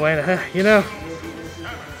 No bueno. You know.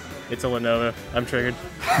 It's a Lenovo. I'm triggered.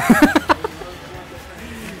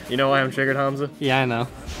 You know why I'm triggered, Hamza? Yeah, I know.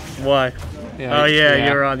 Why? Yeah, oh yeah,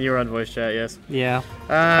 yeah. you were on voice chat, yes. Yeah.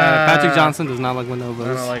 Patrick Johnson does not like Lenovas.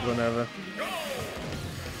 I don't like Lenova.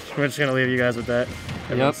 We're just gonna leave you guys with that.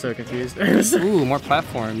 Everyone's so confused. Ooh, more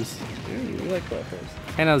platforms. Ooh, you like platforms.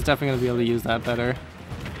 Hannah's definitely gonna be able to use that better.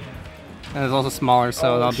 And it's also smaller,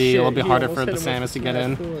 so it'll be a little bit harder for the Samus to get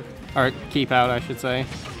in. Or keep out, I should say.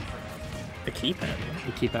 The keep out?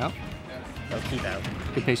 The keep out. Oh, keep out.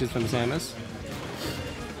 Good patience from the Samus.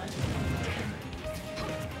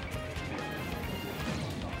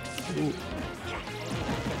 Ooh.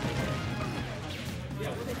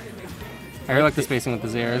 I really like the spacing with the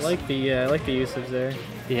Zairs. I like the usage there.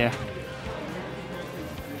 Yeah.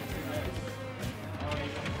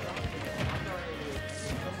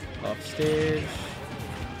 Off stage.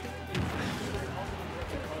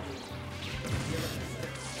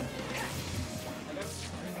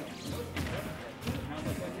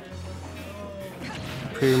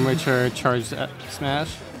 Premature charged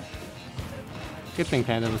smash. Good thing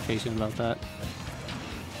Panda was patient about that.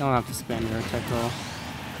 You don't have to spam your tech roll.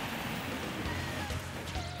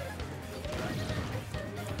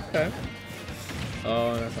 Okay.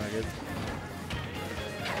 Oh, that's not good.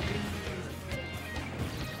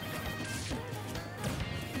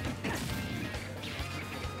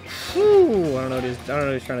 Whew, I don't know what he's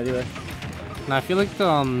trying to do there. And I feel like if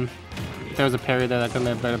there was a parry there, that could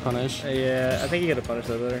have been a better punish. Yeah, I think you gotta punish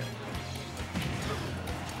that better.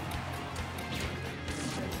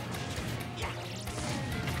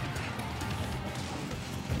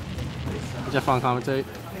 Jeff on commentate.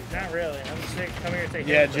 Not really. I'm just coming here to take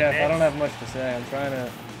Yeah, Jeff, I don't have much to say. I'm trying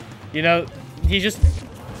to, you know, he just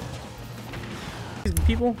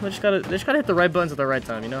people they just gotta hit the right buttons at the right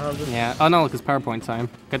time. You know how? Yeah. Oh no, look, it's PowerPoint time.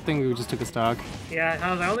 Good thing we just took a stock. Yeah, I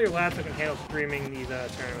don't think your laptop can handle streaming these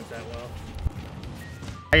tournaments that well.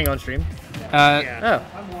 Hanging on stream. Yeah.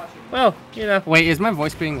 Oh. Well, you know. Wait, is my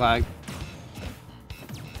voice being lagged?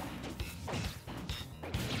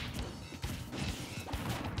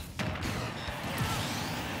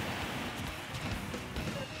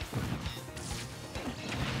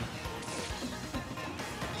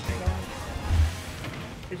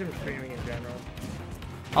 Streaming in general.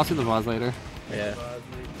 I'll see the VODs later. Yeah.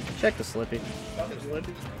 Check the Slippy.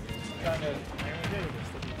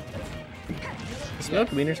 Is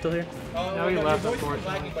Smoke Wiener still here? No, he left,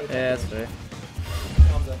 unfortunately. Yeah, that's fair.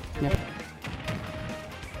 Yeah.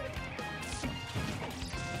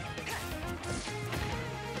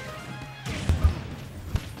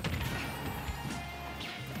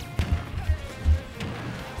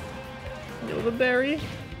 Bilberry.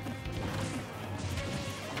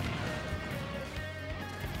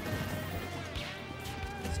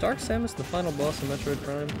 Is Dark Samus the final boss of Metroid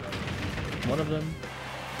Prime? One of them?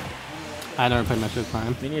 I never played Metroid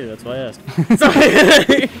Prime. Me neither, that's why I asked.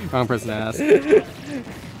 Wrong person to ask.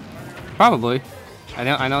 Probably.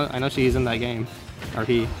 I know she's in that game. Or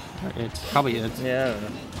he. Or it. Probably it. Yeah, I don't know.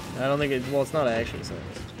 I don't think it, well, it's not actually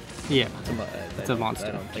Samus. Yeah. It's a monster.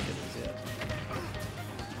 I don't think it is, yeah.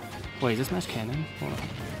 Wait, is this match canon? Hold on.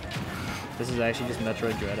 This is actually just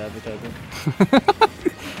Metroid Dread advertising.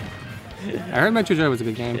 I heard Metroid Dread was a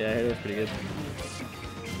good game. Yeah, I heard it was pretty good.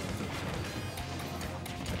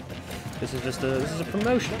 This is just a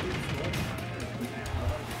promotion.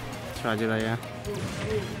 Try to do that, yeah.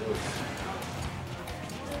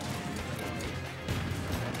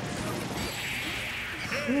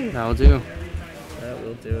 That'll do. That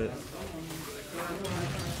will do it.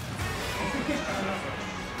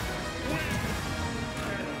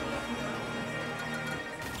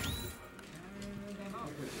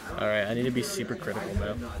 Alright, I need to be super critical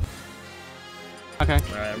now. Okay.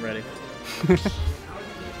 Alright, I'm ready.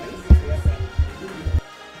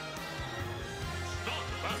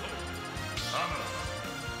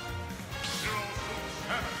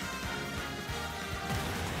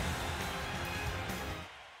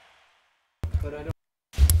 But I don't.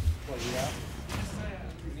 What, yeah?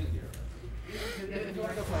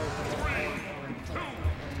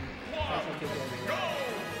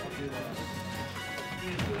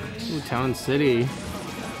 Ooh, Town City.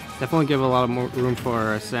 Definitely give a lot of more room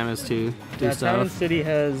for Samus to do stuff. Town City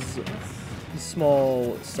has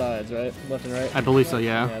small sides, right? Left and right? I believe so,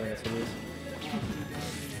 yeah. Yeah, I think that's what it is.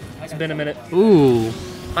 It's been a minute. Ooh.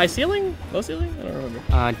 High ceiling? Low ceiling? I don't remember.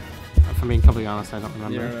 If I'm being completely honest, I don't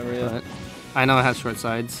remember. You don't remember, yeah. But I know it has short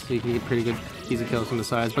sides, so you can get pretty good, easy kills from the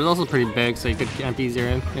sides. But it's also pretty big, so you could camp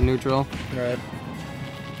easier in neutral. Right.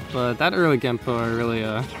 But that early Gempo really,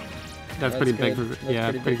 that's pretty big good. for,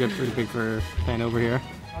 yeah, pretty big for Pan over here.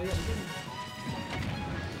 Nice,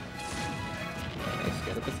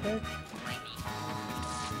 get up attack.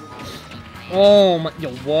 Oh my, yo,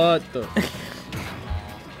 what the?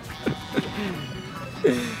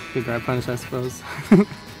 Good grab punish, I suppose.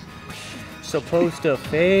 Supposed to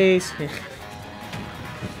face.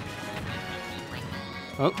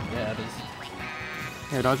 Oh. Yeah, it is.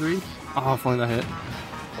 Air dodge read. Oh, if only that hit.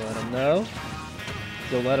 Let him know.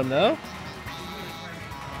 You'll let him know.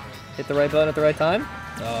 Hit the right button at the right time.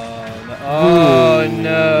 Oh no! Oh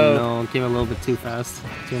no! No, came a little bit too fast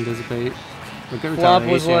to anticipate. But good Flop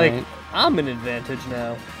was like, retaliation. I'm an advantage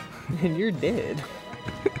now, and you're dead.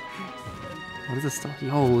 What is this stuff?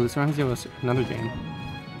 Yo, this reminds me of another game.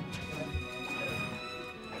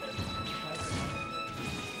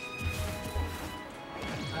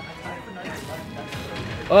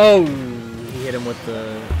 Oh, he hit him with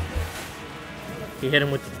the. He hit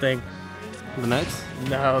him with the thing. The next?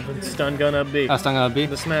 No, the stun gun up B. Stun gun up B?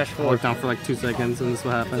 The smash I 4. worked down for like 2 seconds, and this is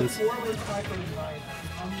what happens.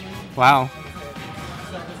 Wow.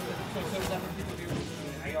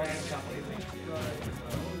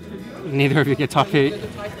 Neither of you get top 8.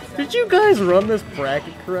 Did you guys run this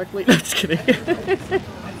bracket correctly? No, just kidding.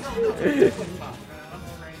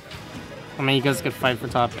 I mean, you guys could fight for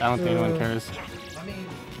top. I don't think anyone cares.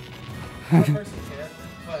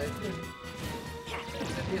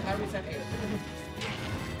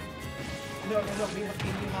 No, we have to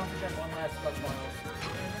check one last clutch finals.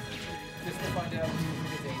 Just to find out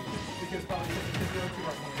who's the game. Because probably because the other two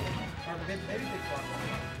are playing. Or maybe they swap one.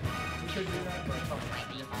 We could do that, but probably.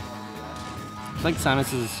 I think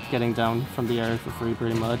Samus is getting down from the air for free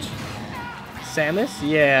pretty much. Samus?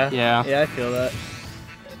 Yeah. Yeah. Yeah, I feel that.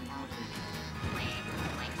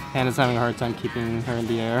 Hannah's having a hard time keeping her in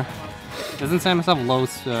the air. Doesn't Samus have low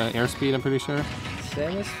airspeed, I'm pretty sure?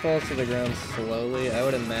 Samus falls to the ground slowly. I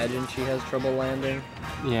would imagine she has trouble landing.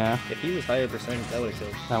 Yeah. If he was higher percentage, that would have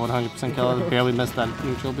killed. That would 100% kill her. Barely missed that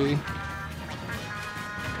neutral B.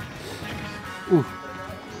 Ooh.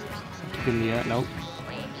 Keep in the air. Nope.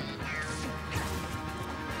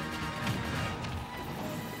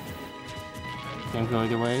 Can't go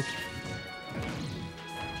either way.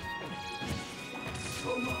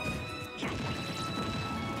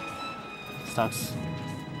 Stocks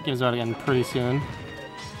gives out again pretty soon.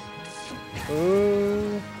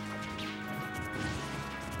 Ooh.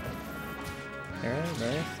 Alright,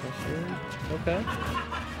 nice. Okay.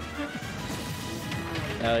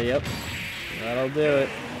 Yep. That'll do it.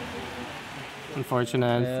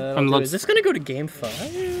 Unfortunate. Is this gonna go to game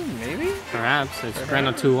 5? Maybe? Perhaps. It's grand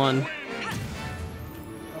on 2-1.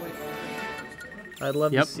 I'd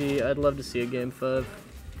love to see. I'd love to see a game 5.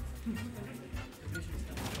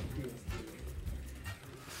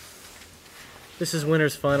 This is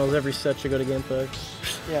winners finals. Every set should go to game 5.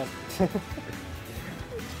 Yeah.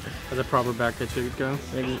 As a proper bracket should go.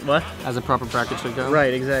 What? As a proper bracket should go.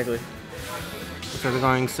 Right. Exactly. So they're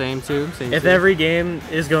going same too. Same. If every game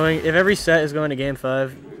is going, if every set is going to game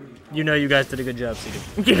 5, you know you guys did a good job, CD.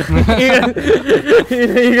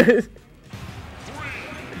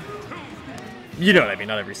 You know what I mean,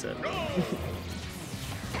 not every set.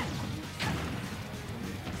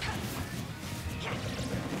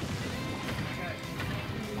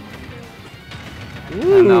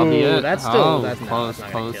 Ooh, and that'll be it. That's still that's close,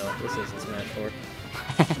 not close. gonna kill. This isn't Smash 4.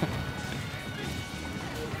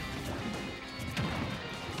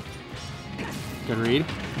 Good read.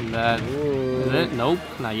 And that is it. Nope,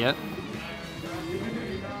 not yet.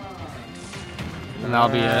 And that'll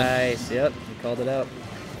be it. Nice. Yep, you called it out.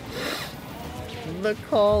 The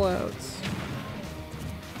call-outs.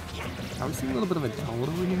 Are we seeing a little bit of a download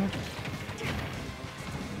over here?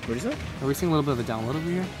 What did you say? Are we seeing a little bit of a download over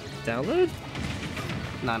here? Download?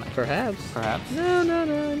 No. Perhaps. Perhaps. No.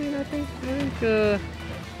 I mean, I think.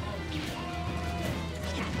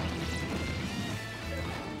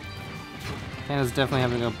 Hannah's definitely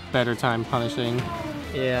having a better time punishing.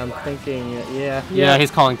 Yeah, I'm thinking. Yeah. Yeah,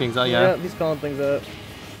 he's calling things out. Yeah. He's calling things out.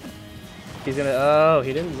 He's gonna. Oh,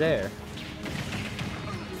 he didn't there.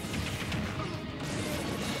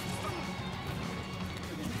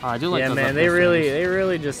 Oh, I do like. Yeah, those man, up they air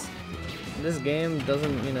really just. This game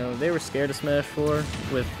doesn't, you know, they were scared of Smash 4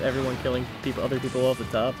 with everyone killing other people off the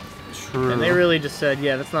top. True. And they really just said,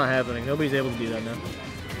 yeah, that's not happening. Nobody's able to do that now.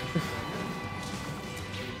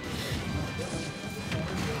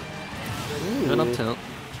 Good up tilt.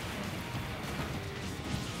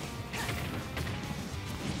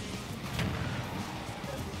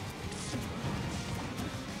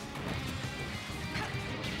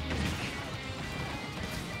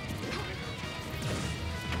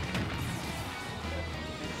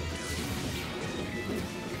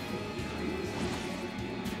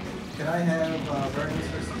 Can I have Bernie's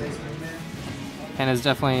versus Base Wingman? Hannah's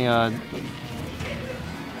definitely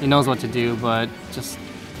He knows what to do, but just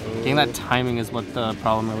getting that timing is what the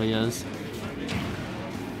problem really is.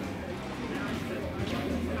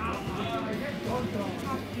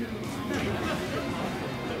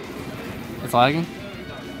 It's lagging?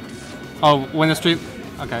 Oh, when the stream...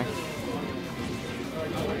 Okay.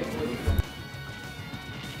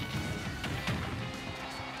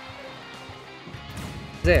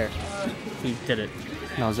 There. He did it.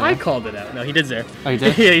 No, I called it out. No, he did there. Oh, you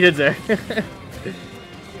did? Yeah, he did there.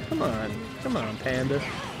 Come on. Come on, Panda.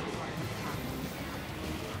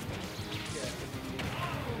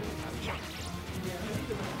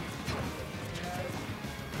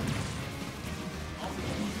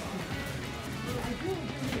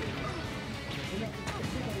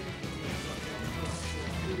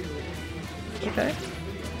 Okay.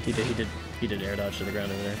 He did air dodge to the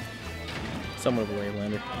ground over there. Somewhat of a wave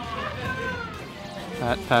lander.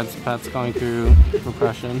 Pat's going through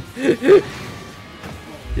repression.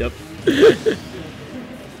 Yep.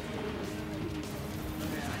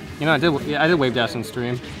 You know, I did wave dash on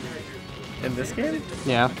stream. In this game?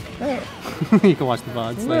 Yeah. Oh. You can watch the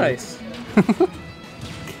VODs. Nice.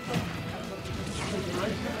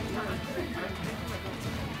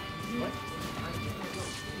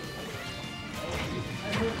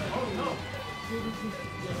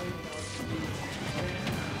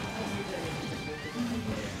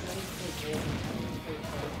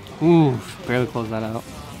 Ooh, barely closed that out.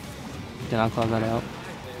 Did not close that out.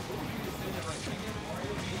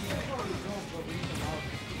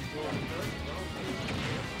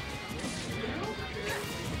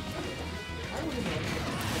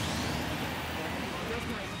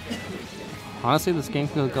 Honestly, this game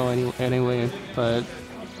could go anyway, but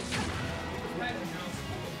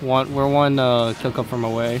we're one kill cup from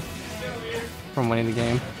away from winning the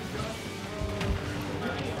game.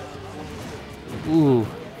 Ooh,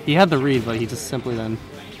 he had the read, but he just simply then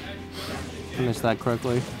finished that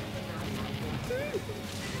quickly.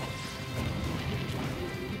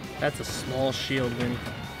 That's a small shield win.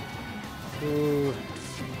 Ooh.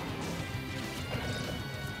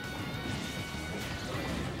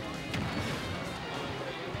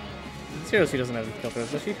 Seriously, doesn't have the kill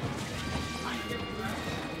throws, does she?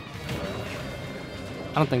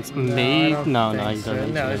 I don't think so. No, No, he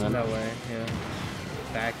doesn't. No, there's no way. Yeah.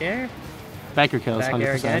 Back air? Back your kills, Back 100%.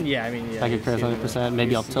 air again? Yeah, I mean, yeah. Back your kills, 100%.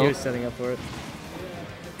 Maybe I'll He tilt. was setting up for it.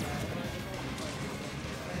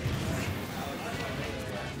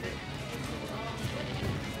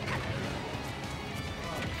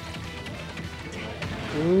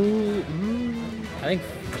 Ooh, I think.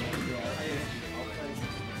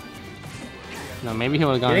 No, maybe he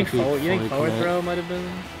would have gone. You think forward throw might have been?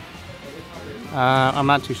 I'm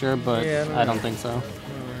not too sure, but Yeah, I don't think so.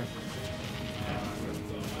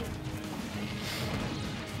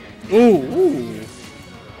 Ooh.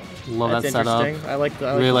 Love That's that setup. interesting. I like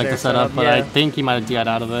really the like air the setup, but yeah. I think he might have DI'd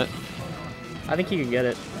out of it. I think he can get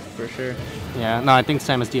it for sure. Yeah, no, I think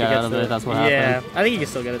Samus DI'd out of it. That's what happened. Yeah, I think he can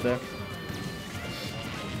still get it though.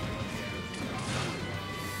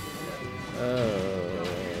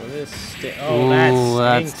 Ooh,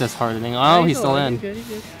 that's disheartening. Oh, he's still in. He's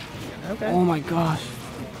good. Okay. Oh my gosh.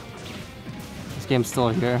 This game's still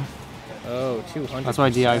here. Oh, 200%. That's why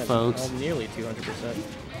DI, folks. Oh, nearly 200%.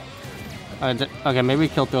 Okay, maybe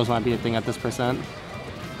kill throws might be a thing at this percent.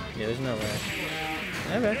 Yeah, there's no way.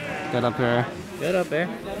 Okay. Good up here. Good up there.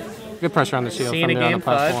 Good pressure on the shield from there on the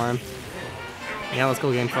platform. Yeah, let's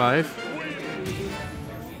go game 5.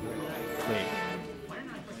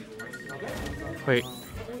 Wait.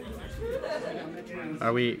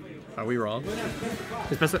 Are we wrong?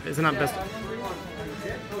 Is it not best?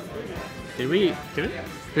 Did we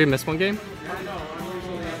miss one game?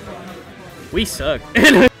 We suck.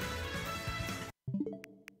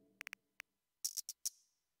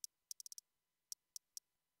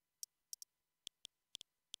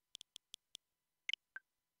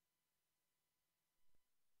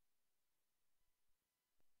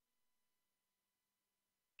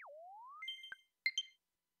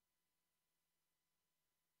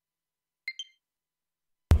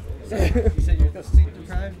 You said you're sleep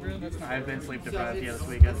deprived, bro? That's not. I've been sleep deprived this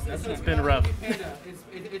weekend. It's been rough. It's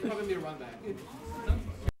probably gonna be a run back.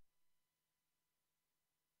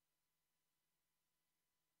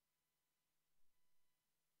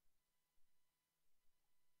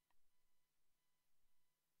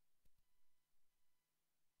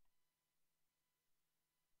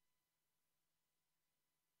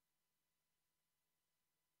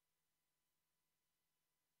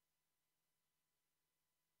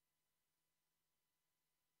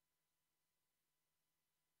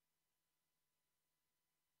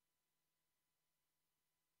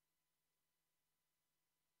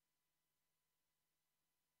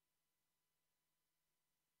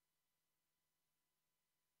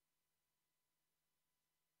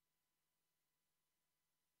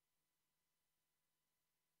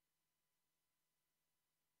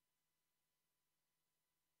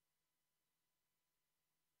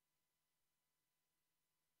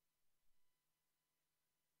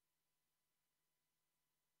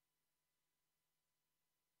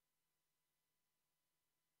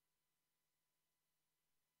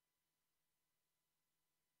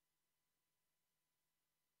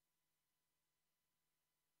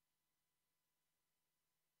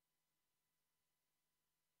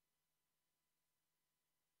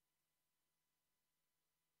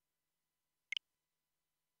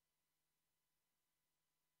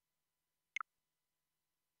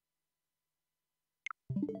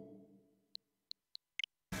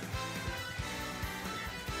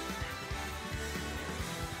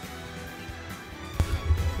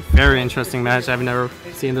 very interesting match. I've never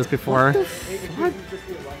seen this before.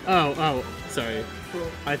 Oh, sorry.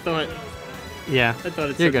 I thought. Yeah. I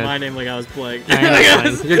thought it You're said good. my name like I was playing. You're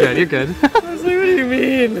good. You're good. I was like, what do you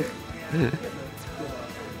mean?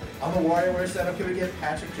 On the WarioWare setup, can we get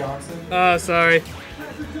Patrick Johnson? Oh, sorry.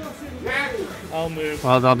 I'll move.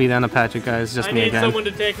 Well, that'll be the end of Patrick, guys. Just I me need again. someone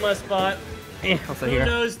to take my spot. I'll sit Who here.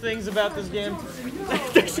 knows things about this game?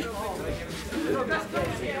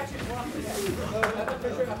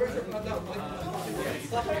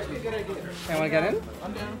 Hey, wanna get in?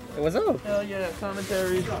 I'm down. Hey, what's up? Hell yeah,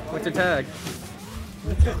 commentary. What's your tag?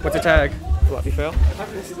 What's your tag? Floppy fail.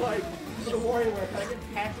 It's like the WarioWare. Can I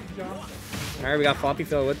get Patrick Johnson? Alright, we got Floppy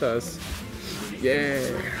Phil with us. Yeah.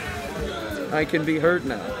 I can be hurt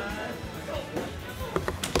now.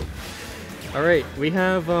 Alright, we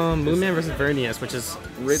have Moonman versus Vernius, which is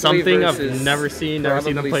Ridley something I've versus never seen them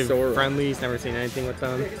probably play Sora. friendlies, never seen anything with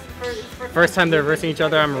them. First time they're versing each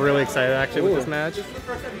other, I'm really excited actually with this match.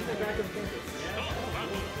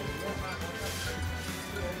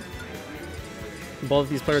 Both of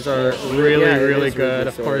these players are really, Yeah, it really is good.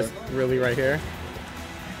 Ridley Of course, Sora. really right here.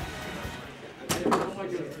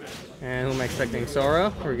 And who am I expecting?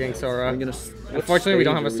 Sora? We're getting Sora. Unfortunately, we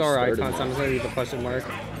don't have a Sora icon, so I'm just going to leave the question mark.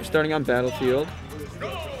 We're starting on Battlefield.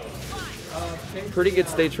 Pretty good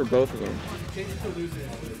stage for both of them.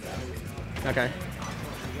 Okay.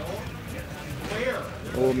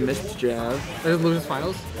 Oh, missed jab. There's losers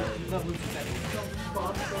finals.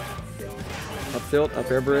 Up tilt, up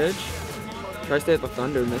air bridge. Try to stay at the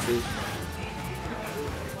thunder, misses.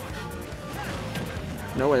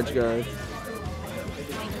 No edge guard.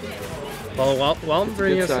 Well, while good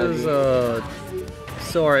Vernius's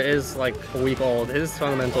Sora is like a week old, his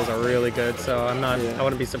fundamentals are really good, so I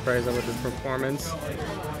wouldn't be surprised with his performance.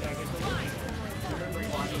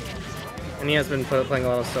 And he has been playing a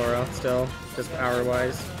lot of Sora still, just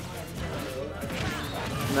power-wise.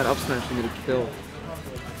 And that up smash can get a kill.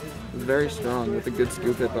 It's very strong with a good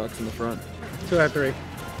scoop hitbox in the front. 2 out of 3.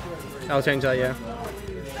 I'll change that, yeah.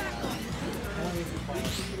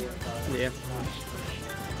 Yeah.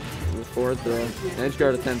 The forward throw. Edge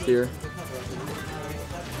guard attempt here.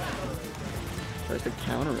 Tries to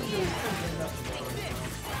counter him.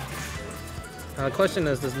 The question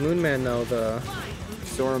is, does Moonman know the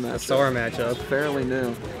Sora matchup? Fairly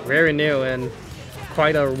new. Very new and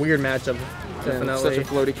quite a weird matchup, definitely. Yeah, such a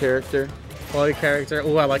floaty character. Floaty character.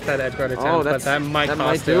 Oh, I like that edge guard attempt, but that might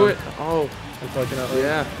cost do him. it. Oh, unfortunately.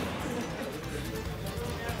 Yeah.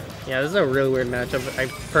 Yeah, this is a really weird matchup. I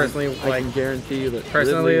personally I can guarantee you that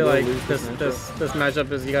personally Ridley like will lose this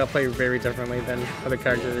matchup is you gotta play very differently than other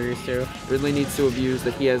characters are used to. Ridley needs to abuse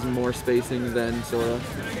that he has more spacing than Sora.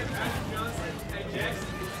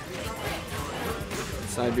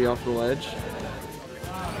 Side B off the ledge.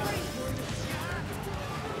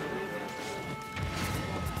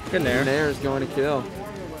 Good nair. Nair is going to kill.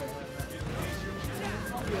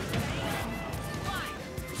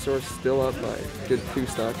 Sora's still up by a good 2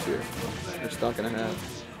 stocks here. Or stock and a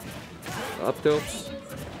half. Up tilts.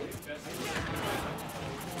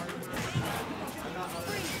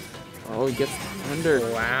 Oh, he gets under.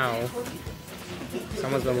 Wow.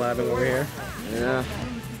 Someone's been labbing over here. Yeah.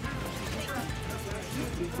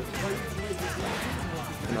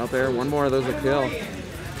 And up air, one more of those will kill.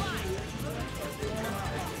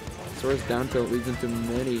 Sora's down tilt leads into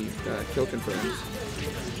many kill confirms.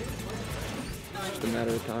 It's just a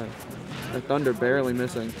matter of time. The thunder barely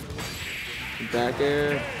missing. Back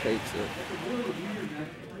air takes it.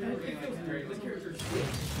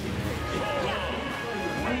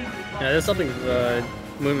 Yeah, this is something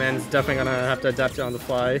Moonman's definitely gonna have to adapt to on the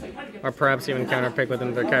fly, or perhaps even counterpick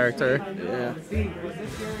within their character. Yeah.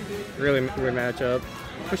 Really weird matchup.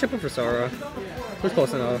 We should put for Sora. Who's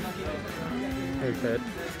close enough? Maybe Pit.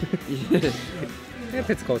 Yeah,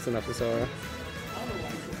 Pit's close enough to Sora.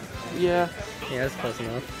 Yeah. Yeah, it's close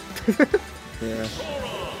enough. Yeah.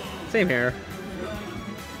 Same here.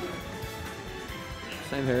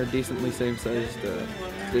 Same hair, decently same-sized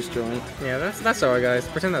disjoint. Yeah, that's Sora, guys.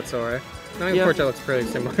 Pretend that's Sora. I mean, Yeah. Portrait looks pretty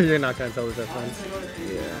similar. You're not gonna tell the difference.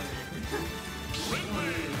 Yeah.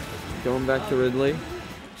 Going back to Ridley.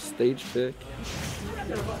 Stage pick.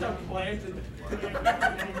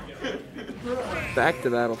 Back to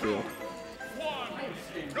Battlefield.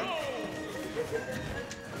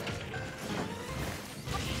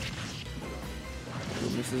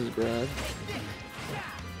 Misses his grab.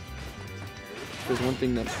 There's one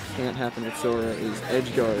thing that can't happen with Sora is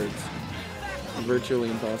edge guards. Virtually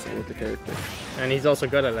impossible with the character. And he's also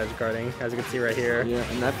good at edge guarding, as you can see right here. Yeah,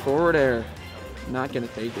 and that forward air, not gonna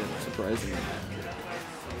take it, surprisingly.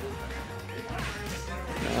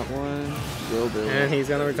 That one will do. And he's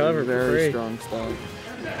gonna recover. Very free. strong stuff.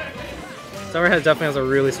 Summer definitely has a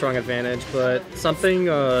really strong advantage, but something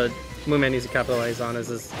Mooman needs to capitalize on is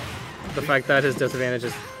the fact that his disadvantage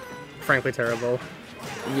is frankly terrible.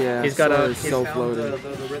 Yeah, he's got a self-loaded. The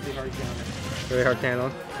really hard counter. Really hard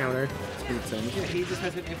counter. Yeah, he just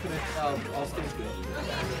has an infinite all-stage build,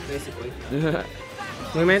 basically.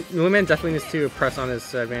 Mooman definitely needs to press on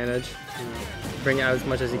his advantage. Bring out as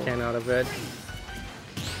much as he can out of it.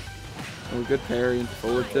 Oh, good parry into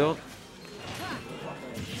forward tilt.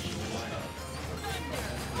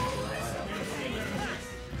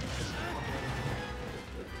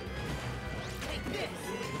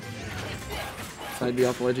 Side B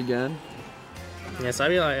off ledge again. Yeah, side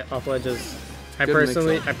B off ledge is. I Good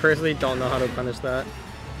personally don't know how to punish that.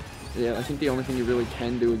 Yeah, I think the only thing you really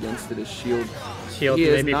can do against it is shield. Shield, he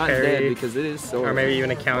maybe is not parry, dead because it is so. or maybe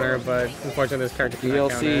even a counter. But unfortunately, this character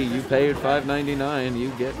cannot counter. DLC, you paid $5.99,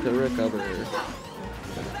 you get to recover.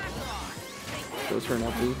 Goes for an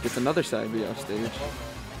up B, gets another side B off stage.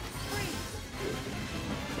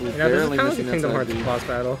 You know, this is kind of like a Kingdom Hearts boss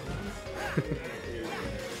battle.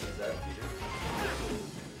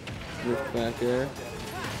 Lift back air.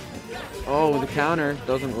 Oh, the counter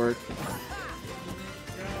doesn't work.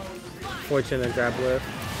 Fortunate grab lift.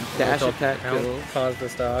 Dash attack kill. Cause the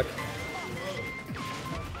stock.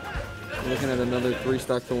 Looking at another 3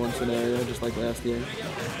 stock to 1 scenario, just like last game.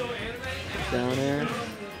 Down air.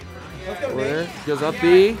 Where? Goes up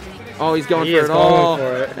B. Oh, he's going for it all.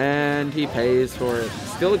 And he pays for it.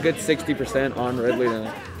 Still a good 60% on Ridley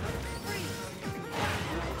now.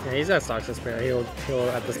 Yeah, he's got stocks to spare. He'll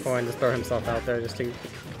at this point just throw himself out there just to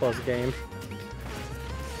close the game.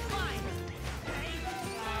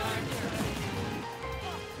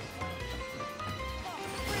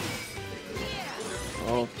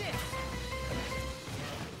 Oh.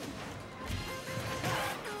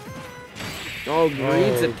 Oh,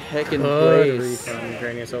 reads a tech in place. From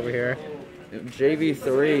Granius over here.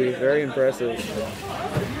 JV3, very impressive.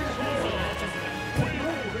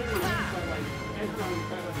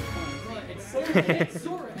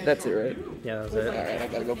 That's it, right? Yeah, that was it. Alright, I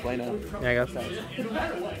gotta go play now. Yeah, I got that.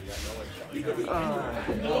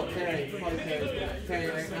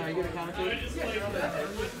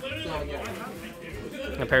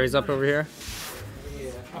 Parry's up over here.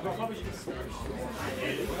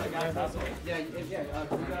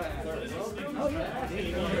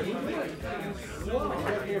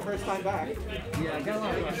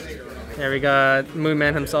 There we got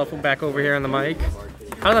Mooman himself back over here on the mic.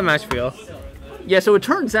 How did that match feel? Yeah, so it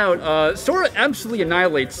turns out Sora absolutely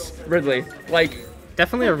annihilates Ridley. Like,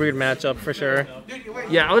 definitely a rude matchup for sure.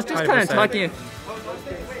 Yeah, I was just kind of talking.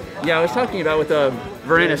 Yeah, I was talking about with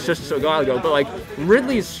Varanus just a while ago, but like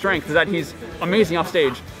Ridley's strength is that he's amazing off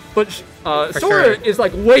stage, but Sora is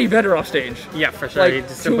like way better off stage. Yeah, for sure. Like, he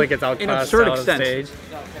just simply gets outclassed out of stage.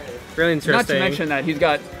 Really interesting. Not to mention that he's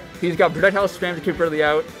got projectile spam to keep Ridley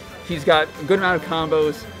out. He's got a good amount of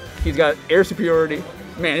combos. He's got air superiority.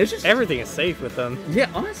 Man, it's just everything is safe with him. Yeah,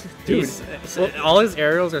 honestly, dude, all his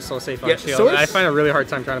aerials are so safe on shield. I find a really hard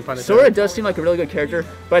time trying to punish him. Sora does seem like a really good character,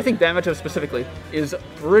 but I think that matchup specifically is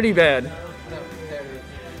pretty bad.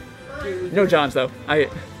 No Johns though.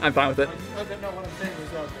 I'm fine with it. No, what I'm saying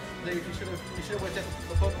is you should have went the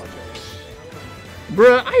Pokemon trainer.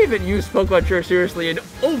 Bruh, I haven't used Pokemon Trainer seriously in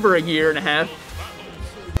over a year and a half.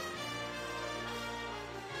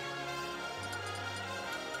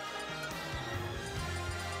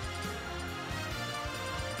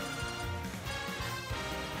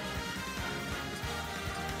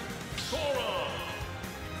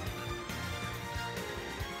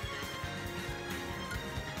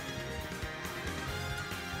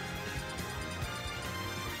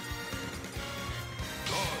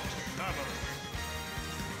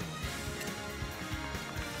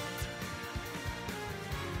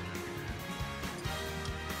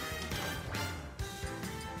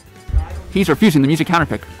 He's refusing the music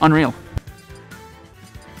counterpick. Unreal.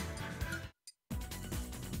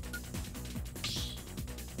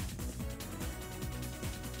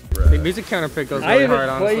 The music counterpick goes really hard,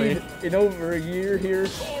 honestly. I haven't played in over a year here.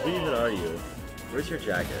 Where even are you? Where's your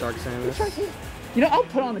jacket? Dark Samus. You know, I'll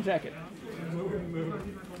put on the jacket.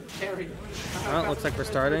 Well, looks like we're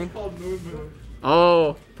starting.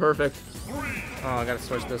 Oh, perfect. Oh, I gotta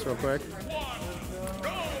switch this real quick.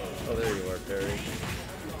 Oh, there you are, Perry.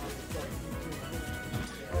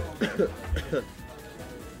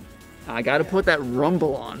 I gotta put that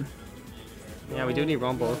rumble on. Yeah, we do need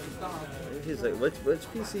rumble. He's like, which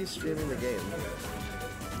PC is streaming the game?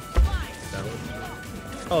 That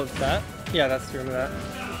one? Oh, that? Yeah, that's streaming that.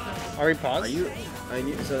 Are we paused?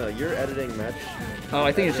 So you're editing match. Oh,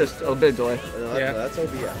 I think it's just a bit of delay. No, that's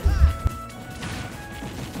OBS.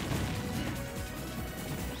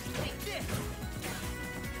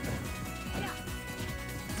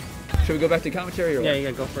 Should we go back to commentary? Or Yeah, what? you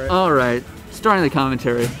gotta go for it. All right, starting the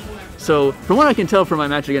commentary. So, from what I can tell from my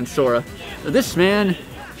match against Sora, this man,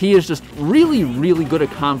 he is just really, really good at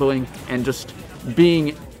comboing and just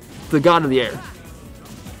being the god of the air.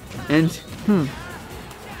 And,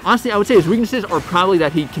 honestly, I would say his weaknesses are probably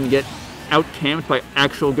that he can get out-camped by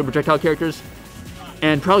actual good projectile characters,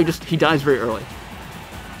 and probably just he dies very early.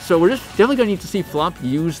 So we're just definitely going to need to see Flop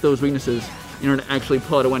use those weaknesses in order to actually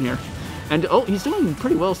pull out a win here. And oh, he's doing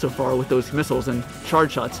pretty well so far with those missiles and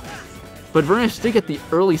charge shots. But Varanus did get the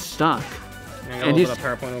early stock. And he's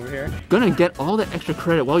power point over here. Gonna get all that extra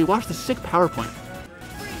credit while you watch the sick PowerPoint.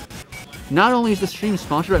 Not only is the stream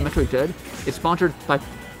sponsored by Metroid Dread, it's sponsored by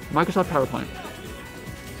Microsoft PowerPoint.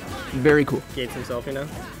 Very cool. Gates himself, you know?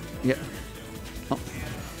 Yeah. Oh.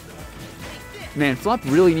 Man, Flop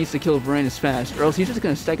really needs to kill Varanus fast, or else he's just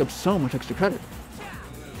gonna stack up so much extra credit.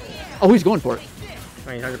 Oh, he's going for it.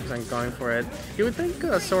 I mean, 100% going for it. You would think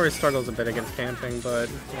Sora struggles a bit against camping, but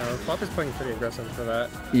you know, Flop is playing pretty aggressive for that.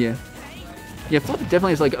 Yeah. Yeah, Flop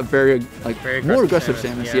definitely is like a very more aggressive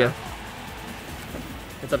Samus. Yeah.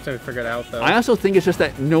 It's up to him to figure it out, though. I also think it's just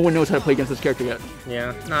that no one knows how to play against this character yet.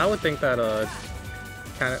 Yeah. No, I would think that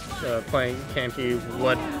kind of playing campy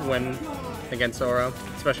would win against Sora,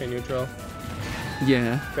 especially neutral.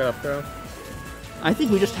 Yeah. Good up throw. I think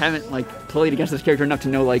we just haven't played against this character enough to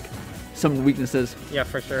know some weaknesses. Yeah,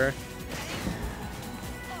 for sure.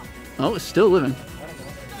 Oh, it's still living.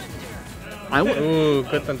 Ooh,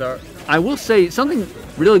 good thunder. I will say something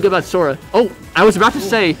really good about Sora. Oh, I was about to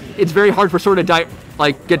say it's very hard for Sora to die,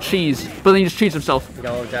 get cheese, but then he just cheats himself. You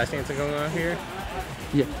got a little dash dancing going on here.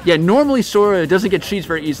 Yeah. Normally Sora doesn't get cheese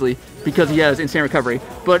very easily because he has instant recovery,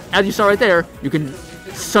 but as you saw right there, you can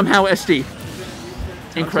somehow SD.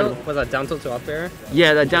 Incredible. Was that down tilt to up air?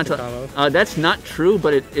 Yeah, that down tilt. That's not true,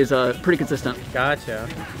 but it is pretty consistent. Gotcha.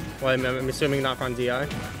 Well, I'm assuming not from DI.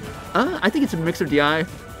 I think it's a mix of DI.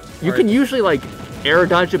 You can usually air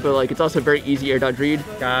dodge it, but it's also very easy air dodge read.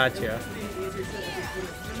 Gotcha.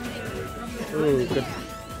 Ooh, good.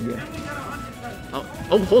 Yeah.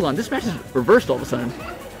 Oh, hold on. This match is reversed all of a sudden.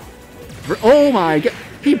 Oh my god.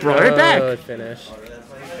 He brought it back. Good finish.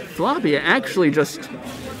 Floppy actually just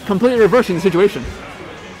completely reversing the situation.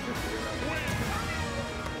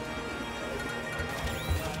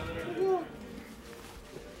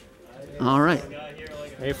 All right.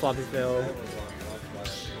 Maybe Floppy fail.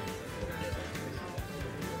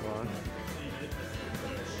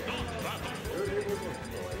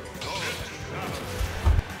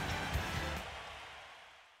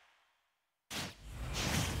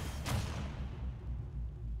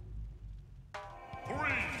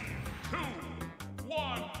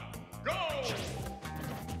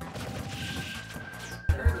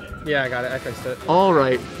 Yeah, I got it. I fixed it. All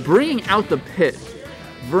right. Bringing out the pit.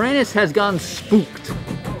 Varanus has gone spooked.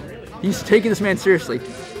 He's taking this man seriously.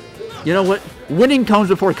 You know what? Winning comes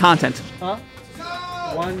before content. Huh?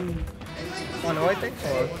 1-0, I think,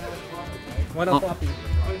 or 1-0 Floppy.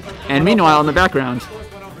 And meanwhile, in the background,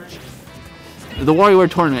 the WarioWare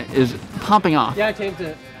tournament is popping off. Yeah, I changed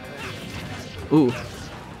it. Ooh.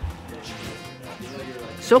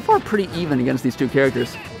 So far, pretty even against these two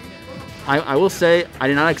characters. I will say, I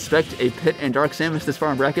did not expect a Pit and Dark Samus this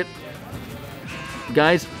far in bracket.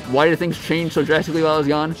 Guys, why did things change so drastically while I was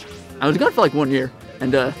gone? I was gone for 1 year,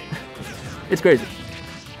 and it's crazy.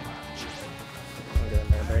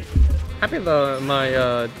 Happy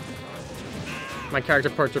my character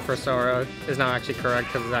portrait for Sora is not actually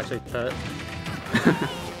correct because it's actually Pit.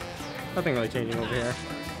 Nothing really changing over here.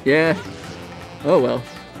 Yeah. Oh well.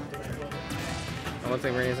 I want to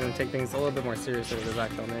say Ray's going to take things a little bit more seriously with his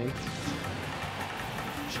actual name.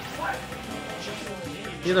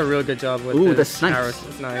 He did a real good job with the his snipes. arrows,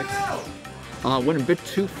 snipes. Went a bit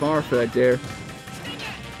too far for that dare.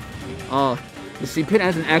 You see, Pit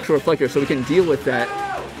has an actual reflector, so we can deal with that.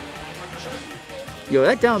 Yo,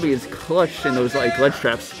 that down B is clutch in those ledge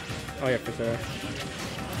traps. Oh yeah, for sure.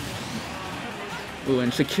 Ooh,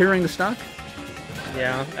 and securing the stock.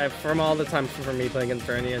 Yeah, from all the time for me playing against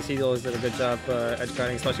Vernias, he always did a good job edge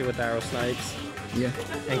guarding, especially with the arrow snipes. Yeah.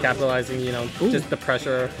 And capitalizing, just the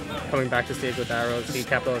pressure coming back to stage with arrows. He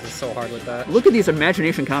capitalizes so hard with that. Look at these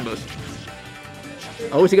imagination combos.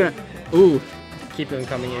 Oh, is he gonna? Ooh. Keep him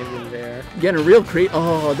coming in there. Getting a real creep.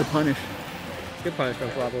 Oh, the punish. Good punish from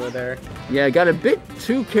Flop over there. Yeah, got a bit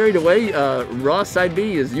too carried away. Raw side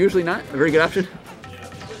B is usually not a very good option.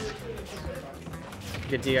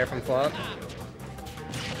 Good DI from Flop.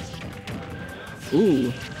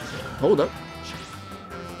 Ooh. Hold up.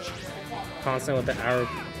 Constant with the arrow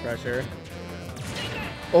pressure.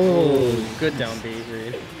 Oh. Ooh, good down B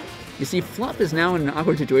read. You see, Flop is now in an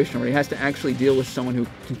awkward situation where he has to actually deal with someone who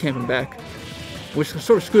can camp him back, which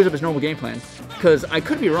sort of screws up his normal game plan. Because I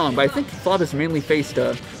could be wrong, but I think Flop has mainly faced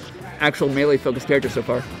actual melee-focused characters so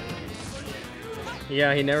far.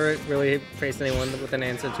 Yeah, he never really faced anyone with an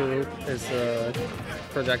answer to his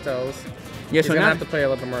projectiles. Yeah, he's so gonna now, have to play a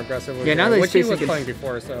little bit more aggressively. Yeah, now that which he's he was facing playing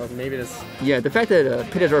before, so maybe this. Yeah, the fact that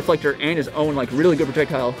Pit has a reflector and his own like really good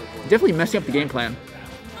projectile definitely messing up the game plan.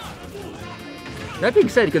 That being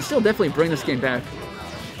said, he could still definitely bring this game back.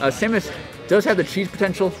 Samus does have the cheese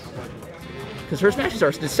potential because her smashes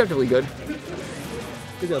are deceptively good.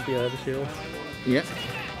 He's got the shield. Yeah.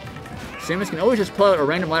 Samus can always just pull out a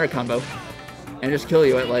random ladder combo and just kill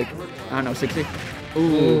you at like, I don't know, 60.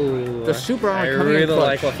 Ooh. The super armor I coming in really clutch.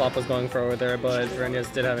 like what Flop was going for over there, but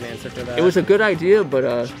Vernias did have an answer for that. It was a good idea,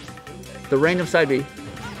 but the random side B.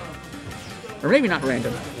 Or maybe not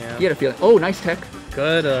random. Yeah. You had a feeling. Oh, nice tech.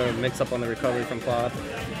 Good mix up on the recovery from Flop.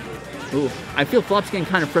 Ooh, I feel Flop's getting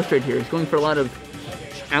kind of frustrated here. He's going for a lot of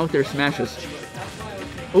out there smashes.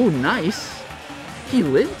 Oh, nice. He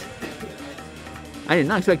lived? I did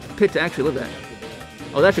not expect Pit to actually live that.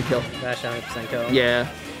 Oh, that's a kill. That's 100% kill. Yeah.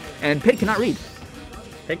 And Pit cannot read.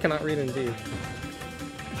 Pit cannot read indeed.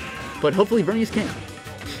 But hopefully Vernias can.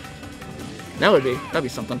 That'd be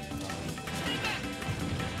something.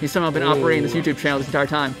 He's somehow been operating this YouTube channel this entire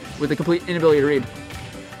time with a complete inability to read.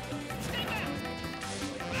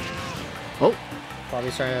 Oh.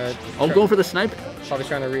 Probably trying to. Oh, going for the snipe. Probably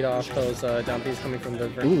trying to read off those down Bs coming from the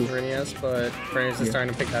Vernias, but Vernias is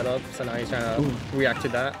starting to pick that up, so now he's trying to react to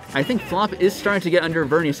that. I think Flop is starting to get under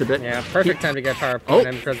Vernias a bit. Yeah, perfect time to get power point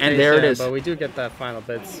and presentation, and there it is. But we do get that final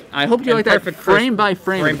bits. I hope you like that frame by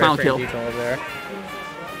frame final kill. Detail there.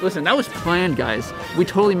 Listen, that was planned, guys. We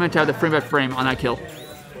totally meant to have the frame by frame on that kill.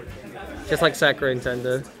 Just like Sakurai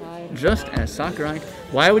intended. Just as Sakurai.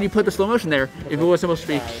 Why would you put the slow motion there if it was supposed to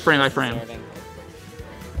be frame by frame?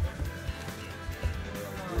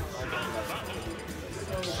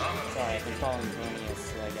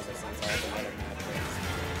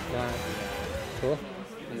 Cool.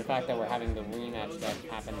 And the fact that we're having the rematch that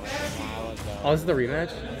happened like a while ago. Oh, this is the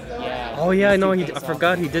rematch? Yeah. Oh yeah, no, I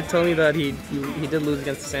forgot. He did tell me that he did lose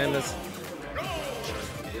against Samus.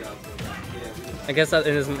 I guess that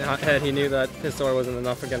in his head he knew that his sword wasn't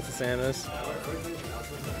enough against the Samus.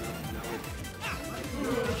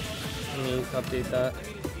 Let me update that.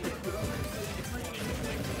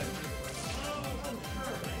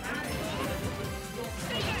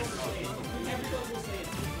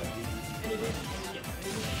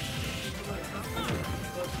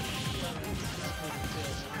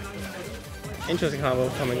 Interesting combo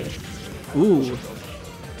coming. Ooh.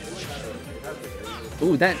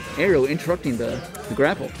 Ooh, that arrow interrupting the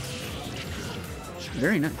grapple.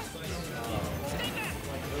 Very nice.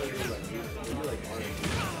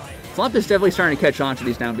 Flop is definitely starting to catch on to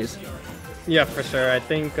these down Bs. Yeah, for sure. I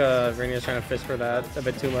think Vernia's trying to fish for that a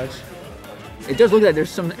bit too much. It does look like there's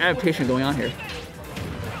some adaptation going on here.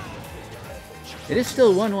 It is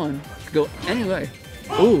still 1-1. Could go any way.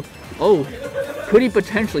 Ooh. Oh. Could he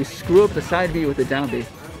potentially screw up the side B with the down B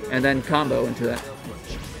and then combo into that?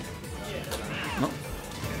 No.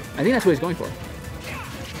 I think that's what he's going for.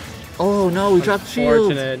 Oh no, he dropped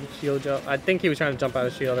shield. Unfortunate shield jump. I think he was trying to jump out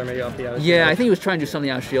of shield or maybe up the out of shield. Yeah, I think he was trying to do something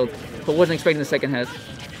out of shield, but wasn't expecting the second hit.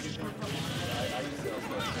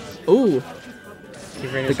 Ooh.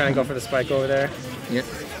 He's trying to go for the spike over there. Yep.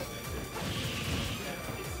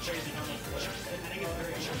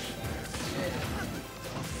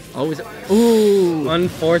 Always. Ooh.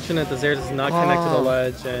 Unfortunate that Zaire does not connect to the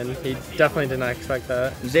ledge, and he definitely did not expect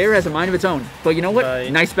that. Zaire has a mind of its own, but you know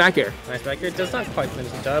what? Nice back air. Nice back air. Does not quite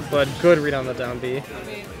finish the job, but good read on the down B.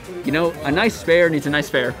 You know, a nice spare needs a nice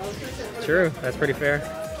spare. True. That's pretty fair.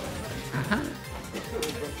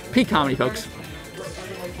 Peak comedy, folks.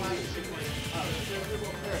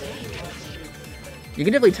 You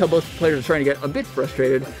can definitely tell both players are trying to get a bit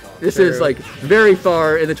frustrated. This is like very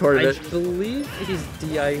far in the tournament. I believe he's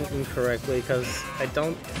DIing incorrectly because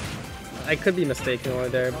I could be mistaken over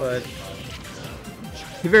there, but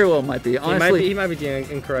he very well might be. Honestly, he might be DIing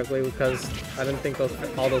incorrectly because I didn't think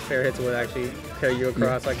all those fair hits would actually carry you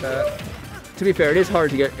across like that. To be fair, it is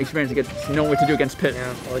hard to get experience to know what to do against Pit.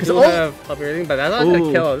 Yeah, well, I do have up everything, but that's not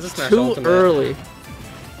gonna kill. This is Smash too Ultimate. early.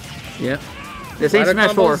 Yep. This ain't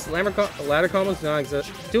Smash 4. Ladder combos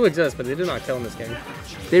do exist, but they do not kill in this game.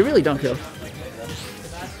 They really don't kill.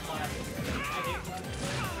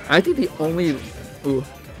 I think the only... Ooh.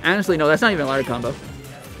 Honestly, no, that's not even a ladder combo.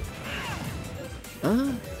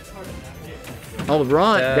 Oh,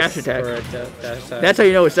 raw dash attack. That's how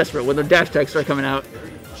you know it's desperate, when the dash attacks start coming out.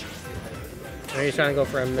 Maybe he's trying to go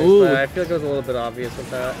for a mix, but I feel like it was a little bit obvious with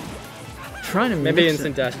that. Trying to maybe mix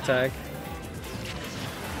instant dash attack.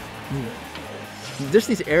 Just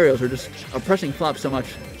these aerials are just oppressing Flop so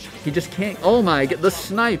much. He just can't. Oh my god, the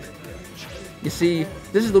snipe! You see,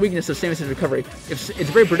 this is the weakness of Samus's recovery. It's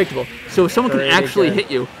very predictable. So if someone can actually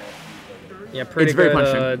hit you, yeah, pretty it's very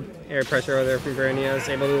good punishing. Air pressure over there from Granius,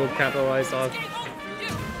 able to capitalize off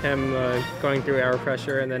him going through air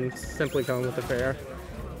pressure and then simply going with the fair.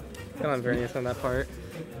 Good on Vernius on that part.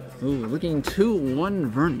 Ooh, looking 2-1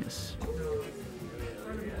 Vernius.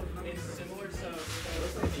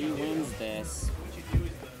 If he wins this,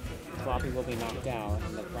 Floppy will be knocked out,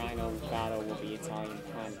 and the final battle will be Italian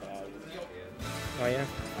Combo. Oh yeah?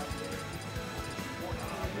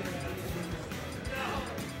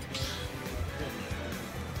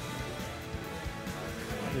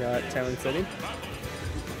 You got Talon City.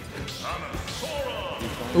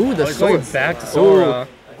 Ooh, the he's going sword. back to Sora.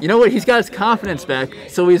 You know what? He's got his confidence back,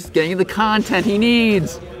 so he's getting the content he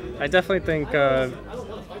needs. I definitely think Vernius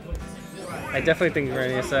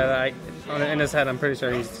said in his head. I'm pretty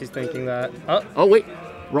sure he's thinking that. Oh wait,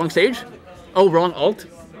 wrong stage. Oh, wrong ult.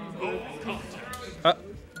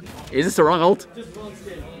 Is this the wrong ult?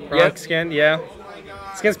 Wrong skin, yeah.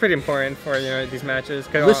 Skin's pretty important for these matches.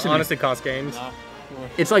 Could honestly cost games.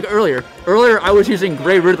 It's like earlier. Earlier, I was using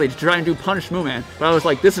Grey Ridley to try and do Punish Mooman, but I was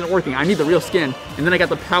like, this isn't working. I need the real skin. And then I got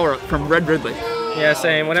the power up from Red Ridley. Yeah,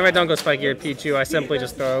 same. Whenever I don't go Spiky or Pichu, I simply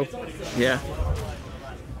just throw. Yeah.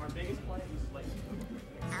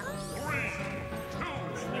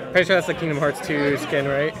 Pretty sure that's the Kingdom Hearts 2 skin,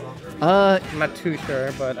 right? I'm not too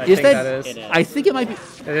sure, but I think that is. I think it might be.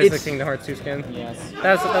 It is the Kingdom Hearts 2 skin. Yes.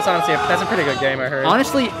 That's honestly that's a pretty good game, I heard.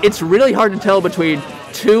 Honestly, it's really hard to tell between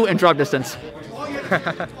 2 and drop distance.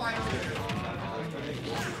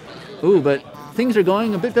 Ooh, but things are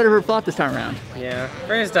going a bit better for Flop this time around. Yeah,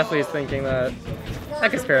 Brandon's definitely is thinking that I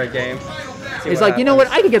could spare a game. He's like, you know what?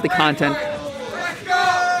 I could get the content.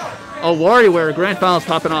 Oh, WarioWare Grand Finals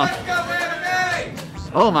popping off.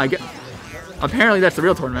 Oh my god. Apparently that's the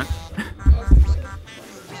real tournament.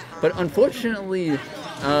 But unfortunately,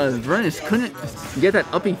 Vernius couldn't get that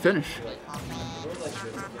uppy finish.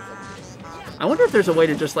 I wonder if there's a way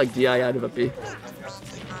to just like DI out of up B.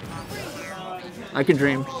 I can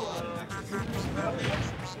dream.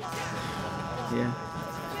 Yeah.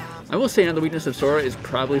 I will say another weakness of Sora is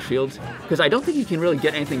probably shields, because I don't think you can really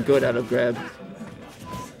get anything good out of grab.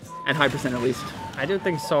 At high percent at least. I do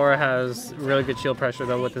think Sora has really good shield pressure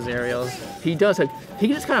though with his aerials. He does have, he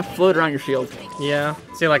can just kind of float around your shield. Yeah.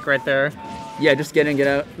 See like right there. Yeah, just get in, get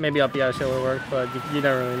out. Maybe up the shield will work, but you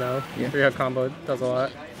never really know. Yeah. 3-hit combo does a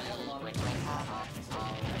lot.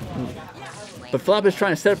 But Flop is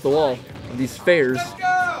trying to set up the wall of these fairs.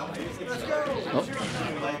 Oh.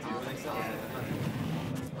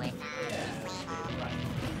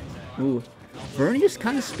 Ooh. Vernius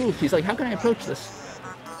kind of spooked. He's like, how can I approach this?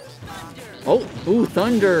 Oh, ooh,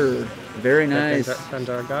 Thunder. Very nice.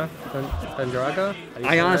 Thundraga?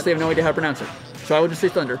 I honestly have no idea how to pronounce it. So I would just say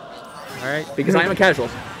Thunder. Alright. Because I am a casual.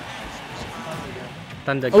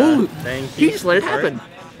 Thundraga. Oh, thank you. he just let it happen.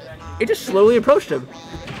 It just slowly approached him.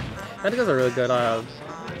 That is a really good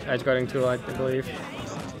edge guarding tool, I believe.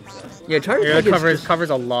 Yeah, charge covers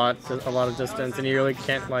a lot of distance, and you really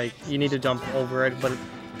can't you need to jump over it, but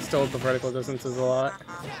still the vertical distance is a lot.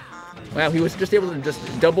 Wow, he was just able to just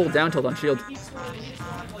double down tilt on shield.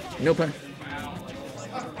 No pun.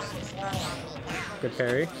 Good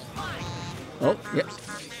parry. Oh, yeah.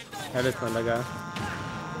 That is Thunderga.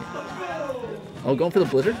 Oh, going for the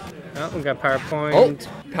blizzard. Oh, we got power point. Oh,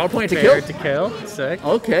 power point to kill. To kill. Sick.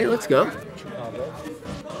 Okay, let's go.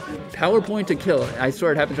 Power point to kill. I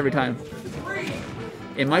swear it happens every time.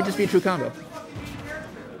 It might just be a true combo.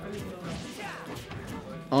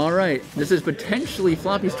 All right, this is potentially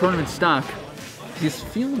Floppy's tournament stock. He's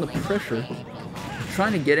feeling the pressure,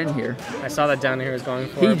 trying to get in here. I saw that down here was going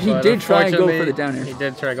for it. He did try and go for the down air. He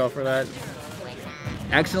did try to go for that.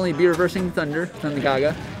 Accidentally be reversing Thunder,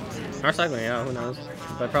 Gaga. Or cycling, yeah, who knows?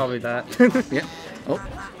 But probably that. Yeah. Oh.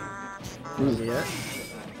 Ooh. Yeah.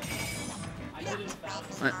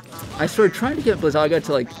 I started trying to get Blizzaga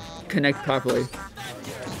to connect properly.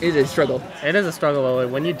 It is a struggle. It is a struggle though.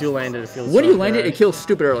 When you do land it, it feels when so you land good. it kills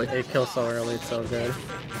stupid early. It kills so early, it's so good.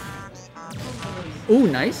 Ooh,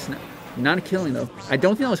 nice. Not a killing though. I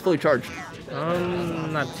don't think that was fully charged.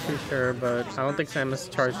 Not too sure, but I don't think Samus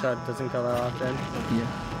charge shot doesn't kill that often. Yeah.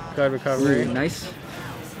 Good recovery. Ooh, nice.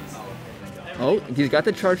 Oh, he's got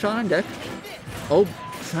the charge shot on deck. Oh,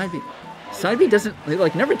 side B. Side B doesn't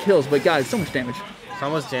never kills, but God, it's so much damage. So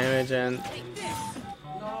much damage, and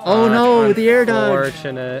Oh no, the air dodge.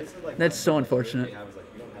 Unfortunate. That's so unfortunate.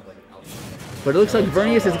 But it looks like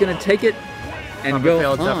Vernius is going to take it and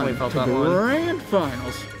go on definitely felt to that one. Grand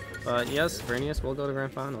Finals. But yes, Vernius will go to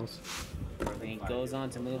Grand Finals. He goes on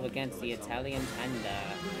to move against the Italian Panda.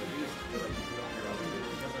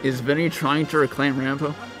 Is Vinny trying to reclaim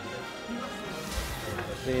Rambo?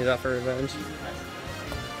 Vinny's out for revenge.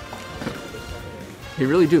 He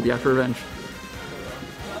really do be out for revenge.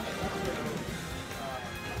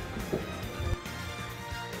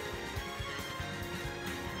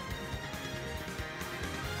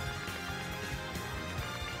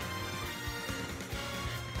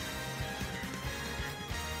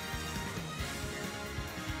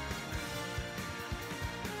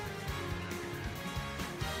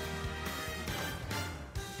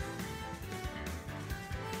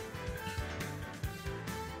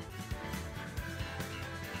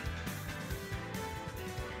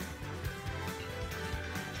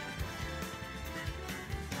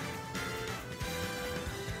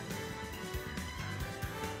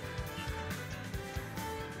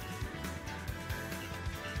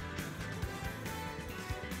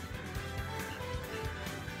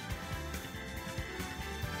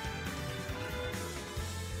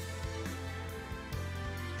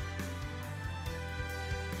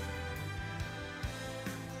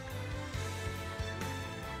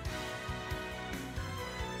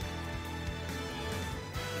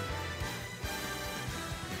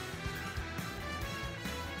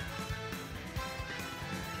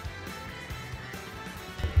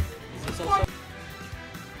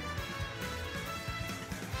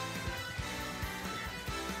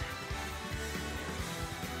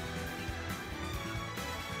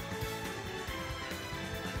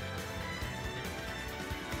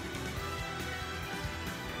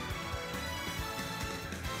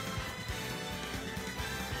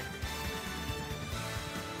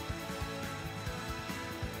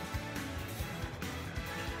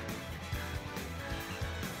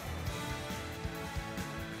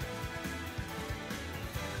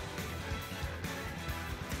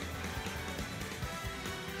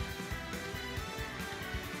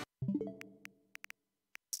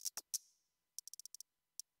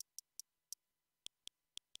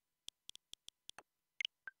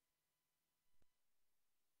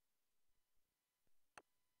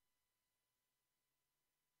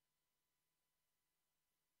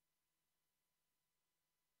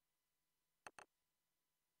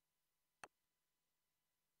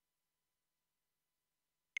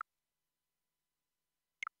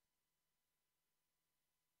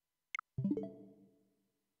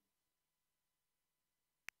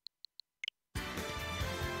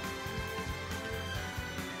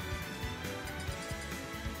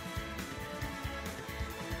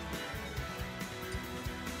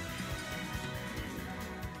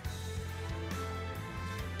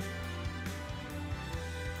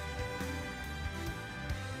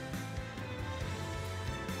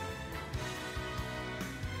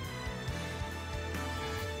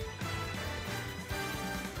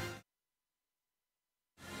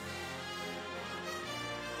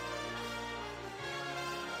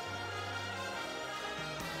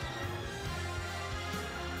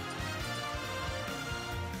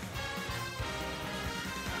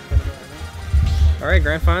 All right,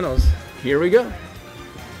 Grand Finals. Here we go.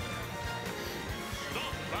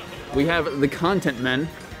 We have the content men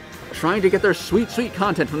trying to get their sweet, sweet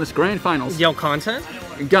content from this Grand Finals. Yo, content?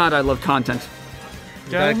 God, I love content.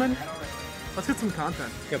 Gentlemen, let's get some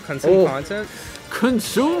content. Yo, consume content?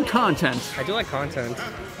 Consume content. I do like content.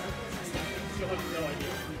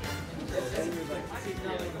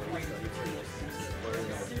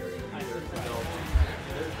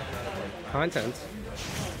 Content.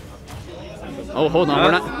 Oh, hold on,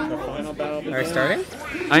 we're not. Are we starting?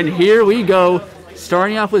 And here we go,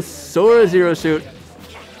 starting off with Sora Zero Suit.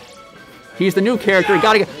 He's the new character.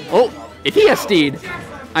 Gotta get. Oh, if he SD'd,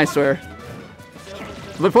 I swear.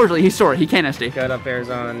 But fortunately, he's Sora. He can't SD. Good up airs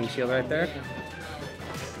on shield right there.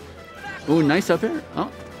 Ooh, nice up air.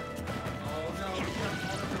 Oh.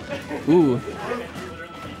 Ooh.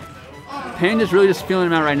 Panda's really just feeling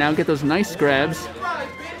him out right now. Get those nice grabs.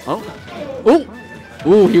 Oh. Oh.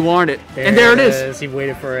 Ooh, he warned it. And there it is. He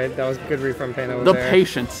waited for it. That was a good read from Panda over The there.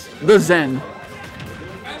 patience. The zen.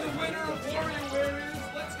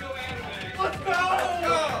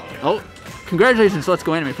 Oh, congratulations, Let's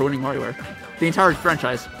Go Anime for winning WarioWare. The entire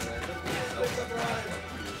franchise.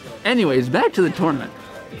 Anyways, back to the tournament.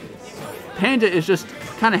 Panda is just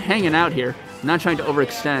kind of hanging out here, not trying to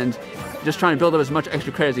overextend, just trying to build up as much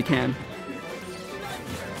extra credit as he can.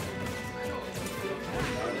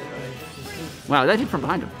 Wow, that hit from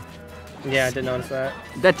behind him. Yeah, I did notice that.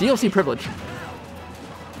 That DLC privilege.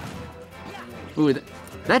 Ooh,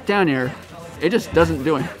 that down air, it just doesn't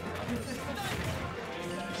do it.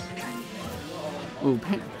 Ooh,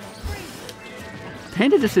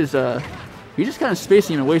 Panda just is, he just kind of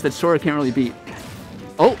spacing him in ways that Sora can't really beat.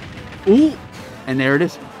 Oh, ooh, and there it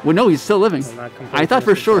is. Well, no, he's still living. I thought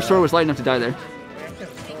for sure Sora was light enough to die there.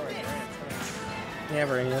 Yeah,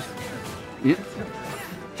 Varanius. Yeah.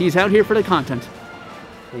 He's out here for the content.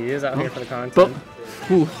 He is out here for the content.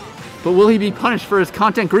 But will he be punished for his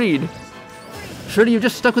content greed? Should he have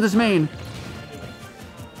just stuck with his main?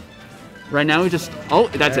 Right now he just... Oh,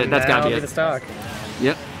 that's it. That's gotta be it. The stock.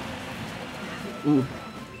 Yep. Ooh.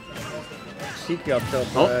 Cheeky up tilt,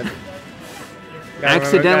 but...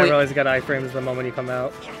 Accidentally... I realize you got iframes the moment you come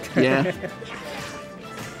out. Yeah.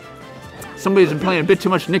 Somebody's been playing a bit too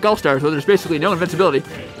much Nick All-Stars where there's basically no invincibility.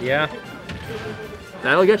 Yeah.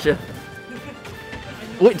 That'll get you.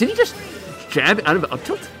 Wait, did he just jab out of up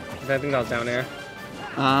tilt? I think that was down there.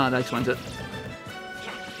 Ah, that explains it.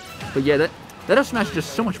 But yeah, that up smash is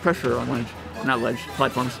just so much pressure on ledge. Not ledge,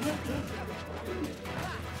 platforms.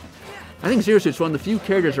 I think Zero Suit's one of the few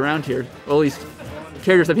characters around here, or at least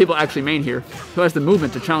characters that people actually main here, who has the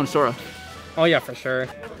movement to challenge Sora. Oh yeah, for sure.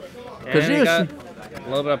 Because you got a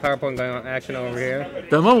little bit of PowerPoint going on action over here.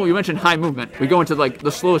 The moment we mention high movement, we go into like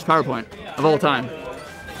the slowest PowerPoint of all time.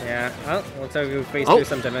 Yeah, well, looks like we face through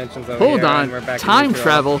some dimensions over hold here. on, We're back time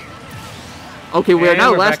travel. Okay, we are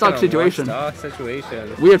now last stock situation.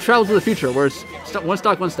 We have traveled to the future, where it's one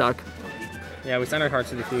stock, one stock. Yeah, we sent our hearts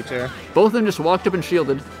to the future. Both of them just walked up and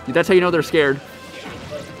shielded. That's how you know they're scared.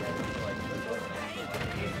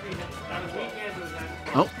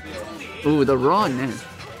 Oh. Ooh, the raw net.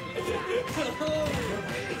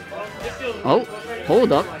 Oh,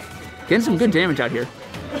 hold up. Getting some good damage out here.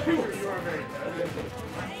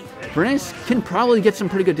 Bernice can probably get some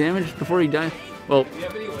pretty good damage before he dies. Well,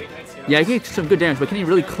 yeah, he gets some good damage, but can he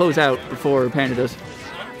really close out before Panda does?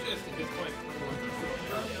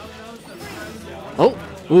 Oh,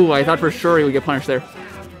 ooh, I thought for sure he would get punished there.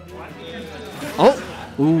 Oh,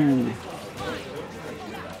 ooh.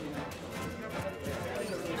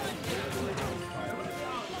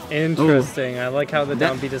 Interesting. I like how the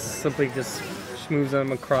down B just simply just moves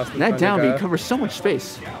them across the That down B covers so much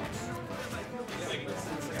space.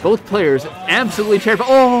 Both players absolutely terrified.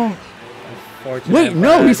 Oh! Wait,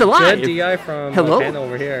 no, he's alive! Good DI from Hello? Panda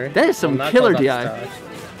over here. That is some killer DI.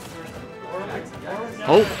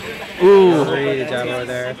 Oh, ooh. Greedy jab over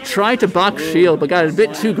there. Tried to box shield, but got a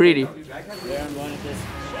bit too greedy.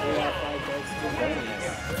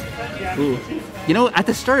 Ooh. You know, at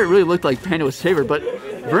the start it really looked like Panda was favored, but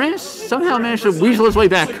Varanus somehow managed to weasel his way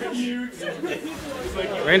back.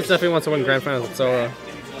 Varanus definitely wants to win Grand Finals with Sora.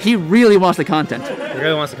 He really wants the content. He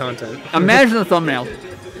really wants the content. Imagine the thumbnail.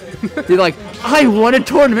 They're like, I won a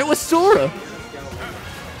tournament with Sora!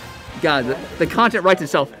 God, the content writes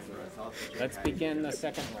itself. Let's begin the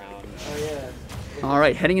second round.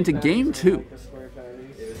 Alright, heading into game 2.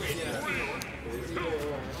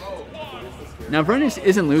 Now, Varanus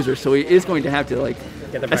isn't loser, so he is going to have to, like,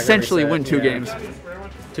 essentially win 2 games.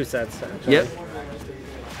 2 sets, actually. Yep.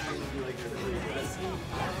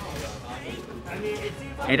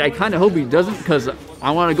 And I kind of hope he doesn't, because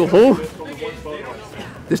I want to go home.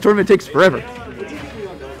 This tournament takes forever.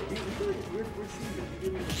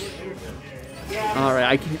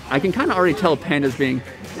 Alright, I can kind of already tell Panda's being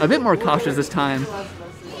a bit more cautious this time.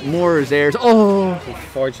 More Zairs. Oh!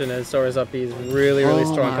 Unfortunate, Sora's up B is really, really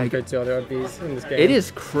strong compared to other up Bs in this game. It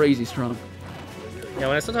is crazy strong. Yeah,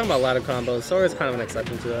 when I start talking about ladder combos, Sora's kind of an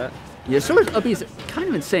exception to that. Yeah, Sora's up B is kind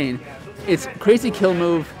of insane. It's crazy kill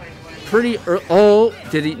move. Pretty early. Oh,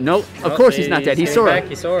 did he? Nope. Of course he's not dead. He's Sora.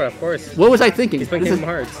 He's Sora, of course. What was I thinking? He's playing Kingdom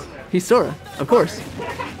Hearts. He's Sora, of course.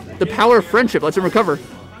 The power of friendship lets him recover.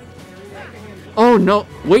 Oh no!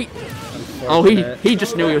 Wait. Oh, he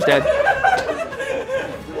just knew he was dead.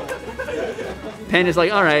 Panda's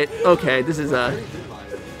like, all right, okay, this is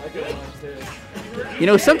You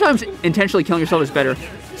know, sometimes intentionally killing yourself is better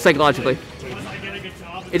psychologically.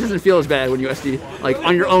 It doesn't feel as bad when you SD, like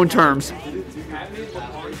on your own terms.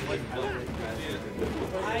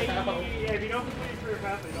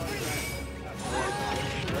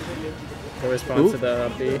 No response to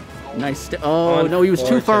the B. Nice. Oh no, he was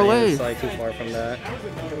too far away. He's like too far from that.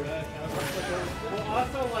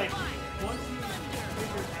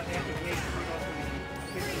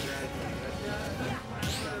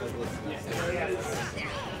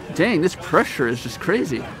 Dang, this pressure is just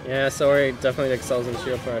crazy. Yeah, Sora definitely excels in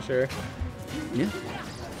shield pressure. Yeah.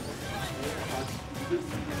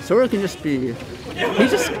 Sora can just be...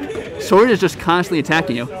 Sora is just constantly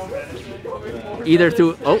attacking you. Either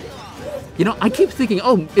through... Oh. You know, I keep thinking,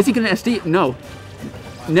 oh, is he going to SD? No.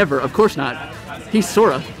 Never. Of course not. He's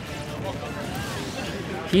Sora.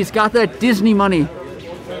 He's got that Disney money.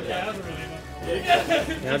 I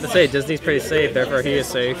have to say, Disney's pretty safe, therefore he is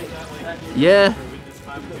safe. Yeah.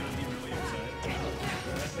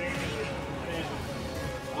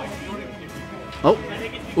 Oh.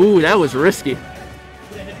 Ooh, that was risky.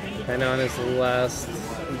 And on his last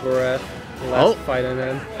breath, last fight in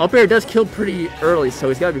him. Up air does kill pretty early, so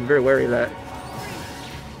he's got to be very wary of that.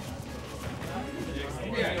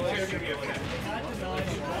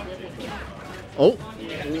 Oh.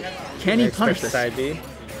 Can he punish this? Side B.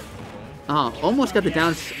 Almost got the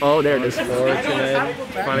down. Oh, there it is. Fortunate.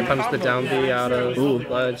 Finally comes the down B out of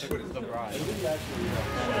ledge.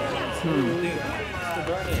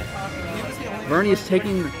 Bernie is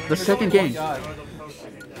taking the second game. Yeah,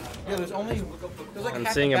 there's only. Like I'm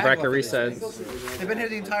seeing a bracket reset. They've been here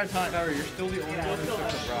the entire time. You're still the only one who took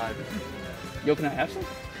the bribe. Yo, can I have some?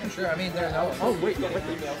 Sure, I mean, there's no. Oh, wait.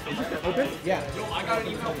 Okay. Yeah. I gotta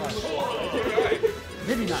eat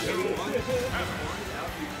Maybe not.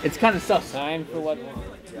 It's kind of sus. Time for what?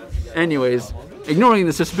 Anyways, ignoring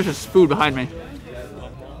the suspicious food behind me.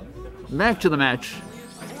 Back to the match.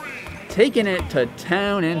 Taking it to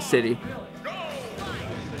town and city.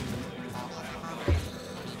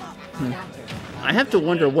 I have to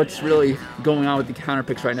wonder what's really going on with the counter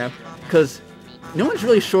picks right now, because no one's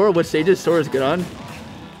really sure what stages Sora's good on.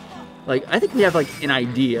 Like, I think we have like an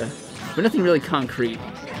idea, but nothing really concrete.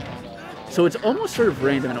 So it's almost sort of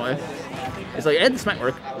random in a way. It's like, this might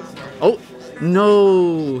work. Oh,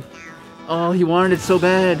 no. Oh, he wanted it so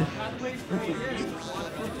bad.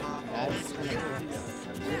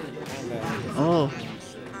 Oh.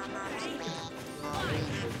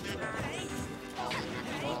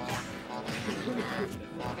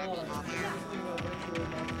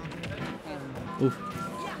 Oof.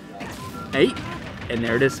 8, and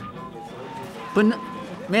there it is. But no,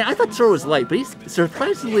 man, I thought Sora was light, but he's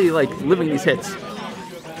surprisingly like living these hits.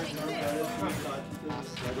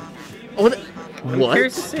 Oh, I'm what?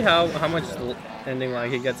 curious to see how much ending lag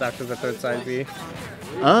he gets after the third side B.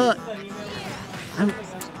 I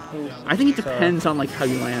think it depends on like how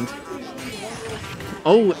you land.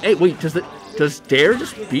 Oh, hey, wait, does Dare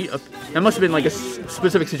just beat up? That must have been like a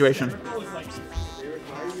specific situation.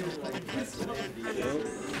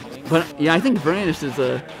 But yeah, I think Brandis is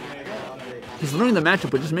he's learning the matchup,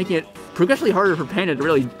 but just making it progressively harder for Panda to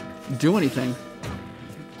really do anything.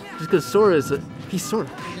 Just because Sora is he's Sora.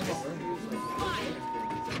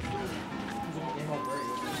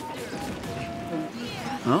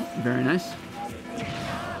 Oh, very nice.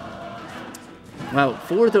 Wow,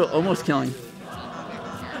 4 to almost killing.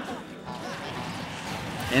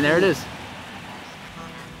 And there it is.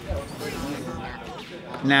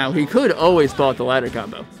 Now, he could always pull out the ladder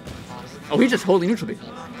combo. Oh, he's just holding neutral B.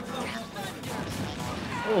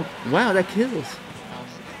 Oh, wow, that kills.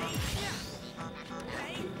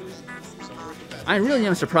 I really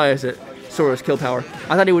am surprised at Sora's kill power.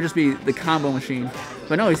 I thought he would just be the combo machine.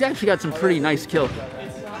 But no, he's actually got some pretty nice kill.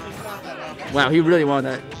 Wow, he really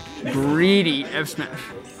wanted that greedy F smash.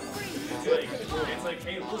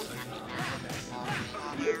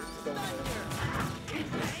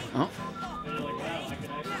 Oh.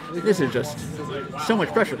 This is just so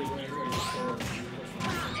much pressure.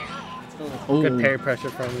 Oh. Good parry pressure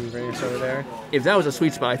from Brandis over there. If that was a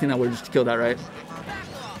sweet spot, I think that would have just killed that, right?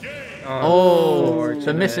 Oh,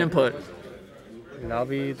 the misinput. That'll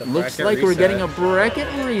be the looks like reset. We're getting a bracket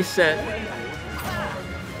reset.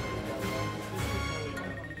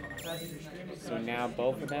 So now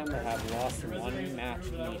both of them have lost one match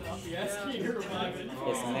each.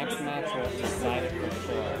 This next match will decide it for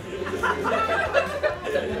sure.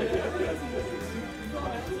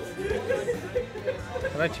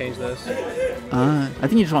 Can I change this? I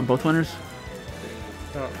think you just want both winners.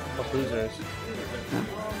 No, both losers.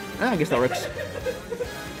 Yeah. I guess that works.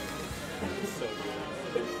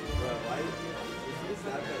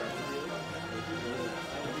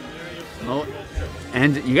 Oh,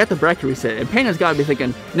 and you got the bracket reset, and Pana's got to be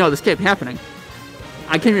thinking, no, this can't be happening.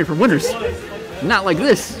 I came here for winners, not like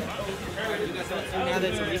this.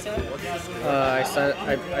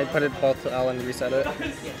 I put it both to L and reset it.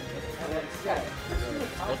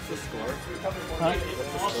 What's the score? Huh?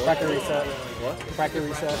 Bracket reset. What? Bracket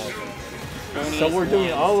reset. So we're doing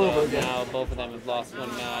it all over again. Now both of them have lost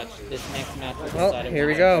one match. This next match will Oh, decide here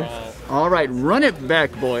we go. All right, run it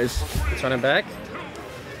back, boys. Let's run it back.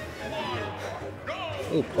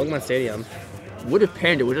 Ooh, Pokemon Stadium. What if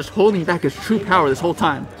Panda was just holding back his true power this whole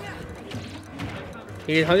time?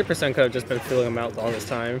 He 100% could have just been feeling him out all this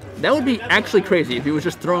time. That would be actually crazy if he was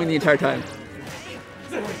just throwing the entire time.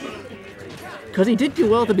 Because he did do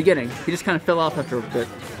well at the beginning. He just kind of fell off after a bit.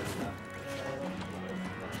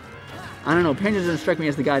 I don't know. Panda doesn't strike me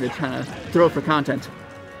as the guy to kind of throw for content.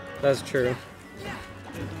 That's true.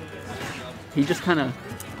 He just kind of...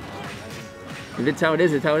 If it's how it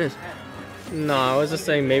is, it's how it is. No, I was just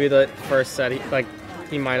saying maybe the first set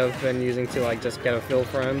he might have been using to like just get a feel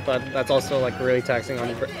for him, but that's also like really taxing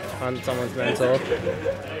on someone's mental.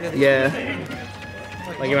 Yeah.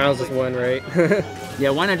 Like you might as well just win, right?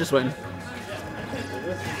 Yeah, why not just win?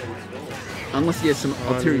 Unless he has some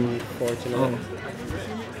ulterior... Unfortunate. Oh.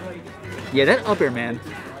 Yeah, that up air, man.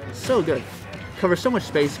 So good. Covers so much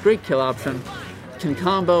space, great kill option. Can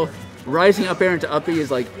combo. Rising up air into up B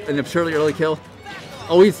is like an absurdly early kill.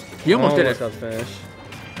 Oh, he almost did it. Got finished.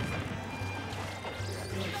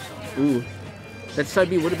 Ooh. That side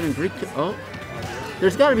B would have been a great kill. Oh.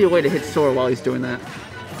 There's got to be a way to hit Sora while he's doing that.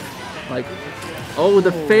 Like, oh,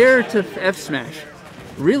 the fair to F smash.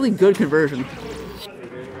 Really good conversion.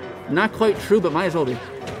 Not quite true, but might as well be.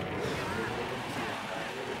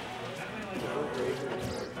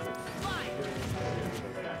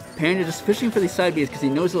 Panda just fishing for these side Bs because he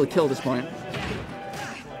knows he'll kill at this point.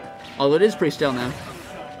 Although it is pretty stale now.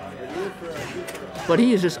 But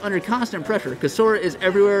he is just under constant pressure because Sora is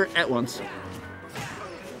everywhere at once.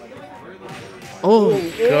 Oh,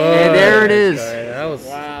 good. And there it is. That was...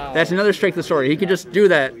 Wow. That's another strike to Sora. He could just do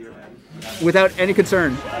that without any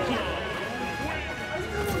concern.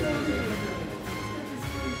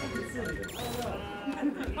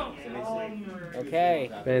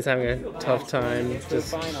 Okay. Man's having a tough time.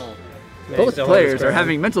 Just final. Both players are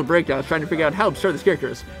having mental breakdowns trying to figure out how absurd this character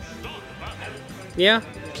is. Yeah.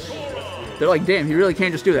 They're like, damn, he really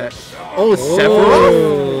can't just do that. Oh,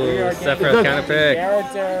 Sephiroth! Sephiroth kind of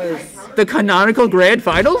pick. The canonical grand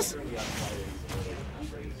finals?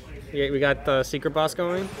 Yeah, we got the secret boss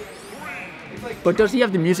going. But does he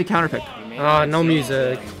have the music counterpick? Oh, no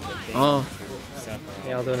music. Oh.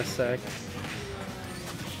 Yeah, I'll do it in a sec.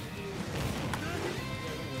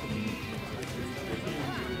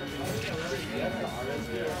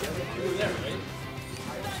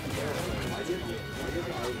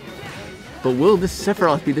 But will this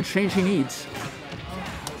Sephiroth be the change he needs?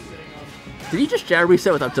 Did he just jab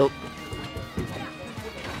reset without tilt?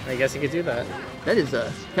 I guess he could do that. That is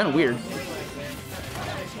kind of weird.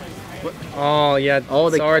 What? Oh, yeah. Oh,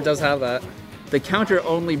 Sora does have that. The counter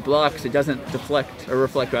only blocks, it doesn't deflect, or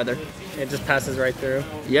reflect rather. It just passes right through.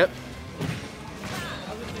 Yep.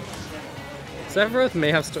 Sephiroth may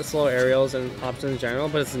have slow aerials and options in general,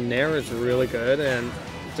 but its nair is really good, and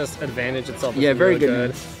just advantage itself is very really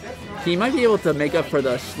good. He might be able to make up for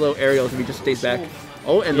the slow aerials if he just stays back.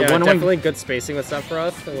 Oh, and the one definitely good spacing with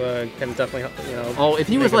Sephiroth can definitely help, you know. Oh, if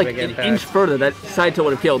he was like an inch further, that side tilt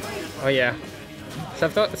would have killed. Oh yeah.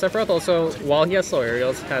 Sephiroth also, while he has slow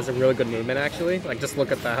aerials, has a really good movement actually. Like just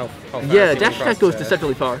look at that how fast yeah, dash attack goes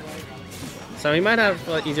deceptively far. So he might have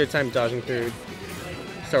an easier time dodging through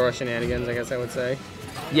Sora shenanigans, I guess I would say.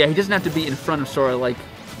 Yeah, he doesn't have to be in front of Sora like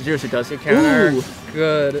Zero Suit does. Good counter. Ooh.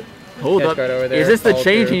 Good. Hold up. Over there. Is this the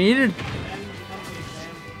change he needed?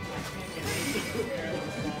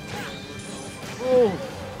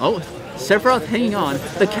 Oh, Sephiroth hanging on.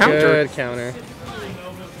 The counter. Good counter.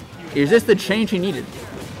 Is this the change he needed?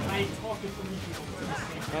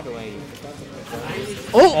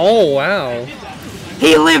 Oh, wow.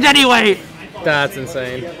 He lived anyway! That's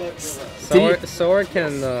insane. Sora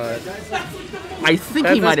can... I think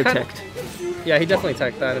he might have teched. Yeah, he definitely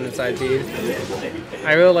teched that in the side B.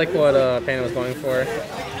 I really like what Panda was going for.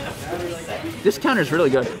 This counter is really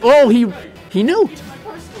good. Oh, he knew.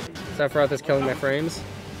 Sephiroth is killing my frames.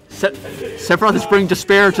 Sephiroth is bringing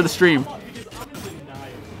despair to the stream.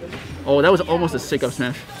 Oh, that was almost a sick up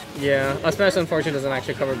smash. Yeah, a smash unfortunately doesn't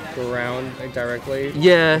actually cover ground directly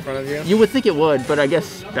in front of you. You would think it would, but I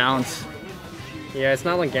guess balance. Yeah, it's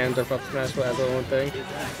not like Ganondorf up smash has the one thing.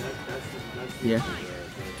 Yeah.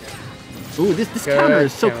 Ooh, this counter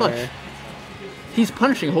is so clutch. He's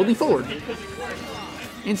punishing, holding forward.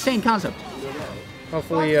 Insane concept.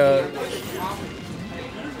 Hopefully,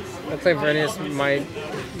 looks like Vernius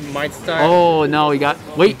might start. Oh no, he got.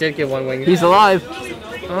 Wait, he did get one wing. He's alive.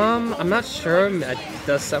 I'm not sure.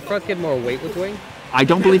 Does Sephiroth get more weight with wing? I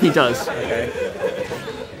don't believe he does. Okay.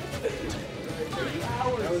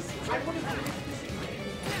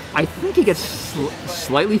 I think he gets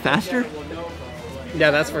slightly faster. Yeah,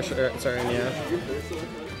 that's for sure. Certain, yeah.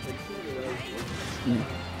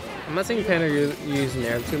 I'm not saying Panda use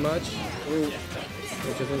Nair too much,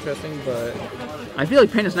 which is interesting, but I feel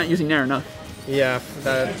like Panda's not using Nair enough. Yeah,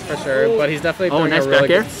 that for sure. But he's definitely doing nice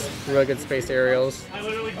really good space aerials.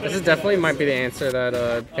 This is definitely might be the answer that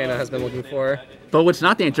Panda has been looking for. But what's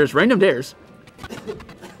not the answer is random dairs.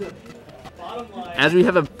 As we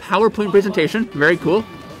have a PowerPoint presentation, very cool.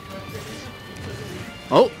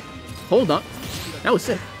 Oh, hold up. That was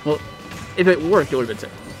sick. Well, if it worked, it would have been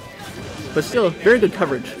sick. But still, very good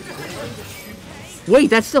coverage. Wait,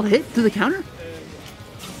 that still hit through the counter?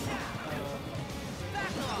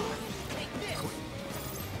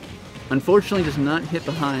 Unfortunately, does not hit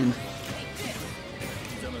behind.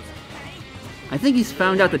 I think he's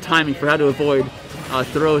found out the timing for how to avoid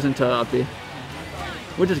throws into up B,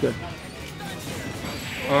 which is good.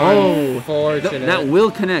 Oh, that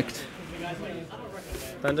will connect.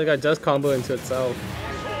 Thunder guy does combo into itself.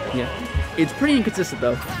 Yeah, it's pretty inconsistent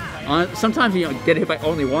though. Sometimes you get hit by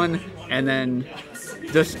only one, and then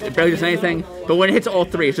just it barely does anything. But when it hits all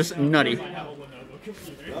three, it's just nutty.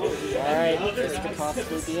 Alright, this could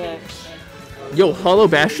possibly be it. Yo, Hollow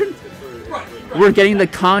Bastion? We're getting the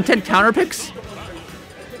content counter picks?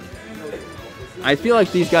 I feel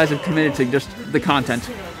like these guys have committed to just the content.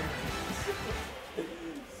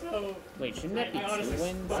 Wait, shouldn't that be 2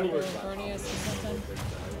 wins over Infernius or something?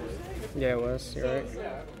 Yeah, it was. You're right.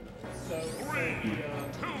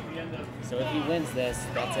 So if he wins this,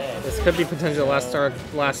 that's it. This could be potentially last game of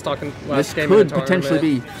the tournament. This could potentially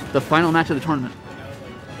be the final match of the tournament.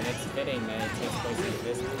 And it's fitting that it takes place in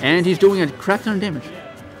this. And he's doing a crap ton of damage.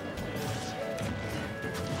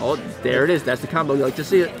 Oh, there it is. That's the combo. You like to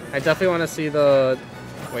see it. I definitely want to see the...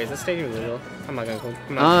 Wait, is this stadium legal? I'm not gonna.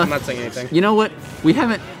 I'm not saying anything. You know what? We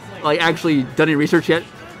haven't actually done any research yet.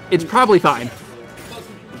 It's probably fine.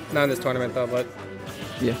 Not in this tournament though, but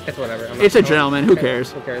yeah, it's whatever. It's a gentleman. Who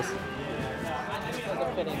cares? Who cares?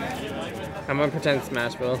 I'm gonna pretend it's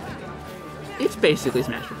Smashville. It's basically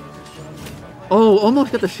Smashville. Oh,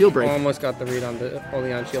 almost got the shield break. Almost got the read on the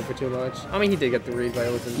holding on shield for too much. I mean, he did get the read, but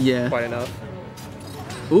it wasn't quite enough.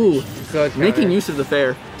 Ooh, good making use of the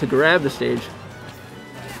fair to grab the stage.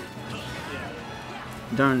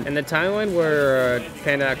 Darn. In the timeline where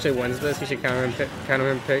Panda actually wins this, he should counter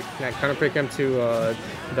pick him to the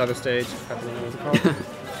other stage. I don't know what it's called.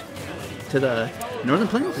 To the Northern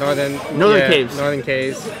Plains? Northern Caves. Northern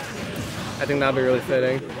Caves. I think that'd be really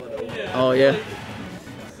fitting. Oh yeah.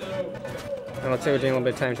 And let's say we're doing a little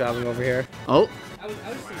bit of time traveling over here. Oh.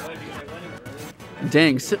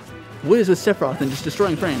 Dang. What is with Sephiroth and just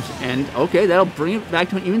destroying frames? And okay, that'll bring it back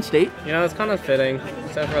to an even state. You know, it's kind of fitting.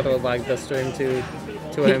 Sephiroth would like the stream to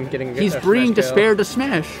him getting a good He's bringing despair to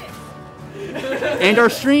Smash. And our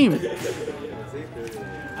stream.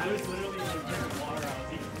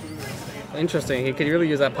 Interesting. He could really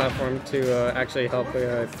use that platform to actually help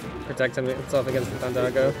protect himself against the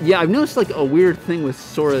Thundaga. Yeah, I've noticed like a weird thing with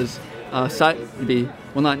Sora's side B,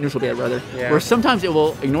 well not neutral B rather, where sometimes it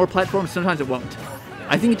will ignore platforms, sometimes it won't.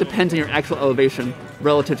 I think it depends on your actual elevation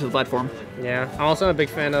relative to the platform. Yeah, I'm also a big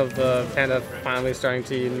fan of Panda finally starting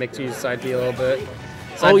to make use side B a little bit.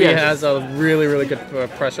 Side B has a really good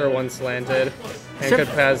pressure once landed, and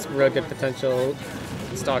has real good potential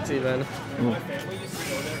stocks even.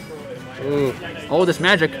 Ooh. Oh, this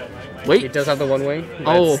magic. Wait. He does have the one wing,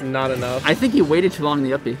 but it's not enough. I think he waited too long in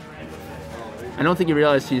the up B. I don't think he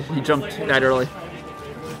realized he jumped that early.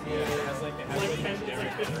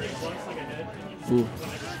 Ooh.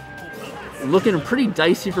 Looking pretty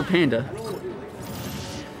dicey for Panda.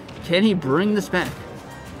 Can he bring this back?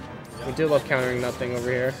 We do love countering nothing over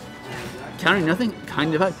here. Countering nothing?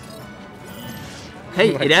 Kind of.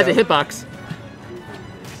 Hey, it has a hitbox.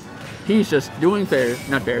 He's just doing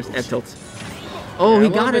not fairs, F tilts. Oh, he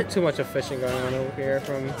got it. Too much of fishing going on over here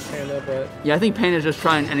from Panda, but yeah, I think Panda's just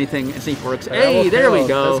trying anything and see if it works. Hey, there we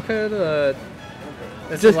go. This could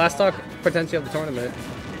this is the last stock potential of the tournament.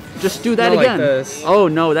 Just do that again. Like oh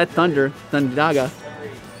no, that Thundaga.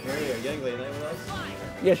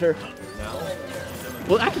 Yeah, sure.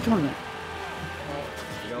 Well, after tournament.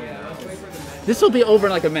 This will be over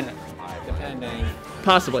in like a minute. Depending.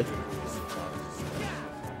 Possibly.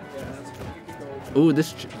 Ooh,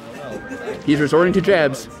 he's resorting to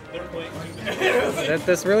jabs.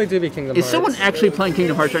 This really do be Kingdom Hearts. Is someone actually playing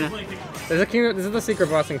Kingdom Hearts right now? This is the secret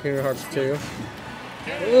boss in Kingdom Hearts 2.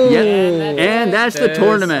 Yeah, and that's the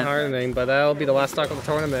tournament. Hardening, but that'll be the last stock of the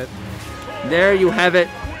tournament. There you have it.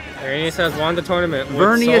 Vernius has won the tournament.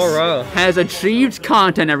 Vernius has achieved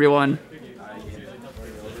content, everyone.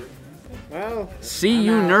 Well, see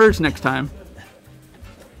you nerds next time.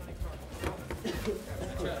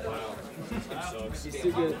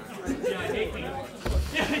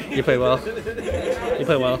 You play well. You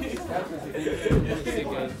play well.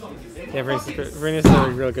 Yeah, Vernius is a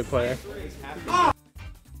real good player.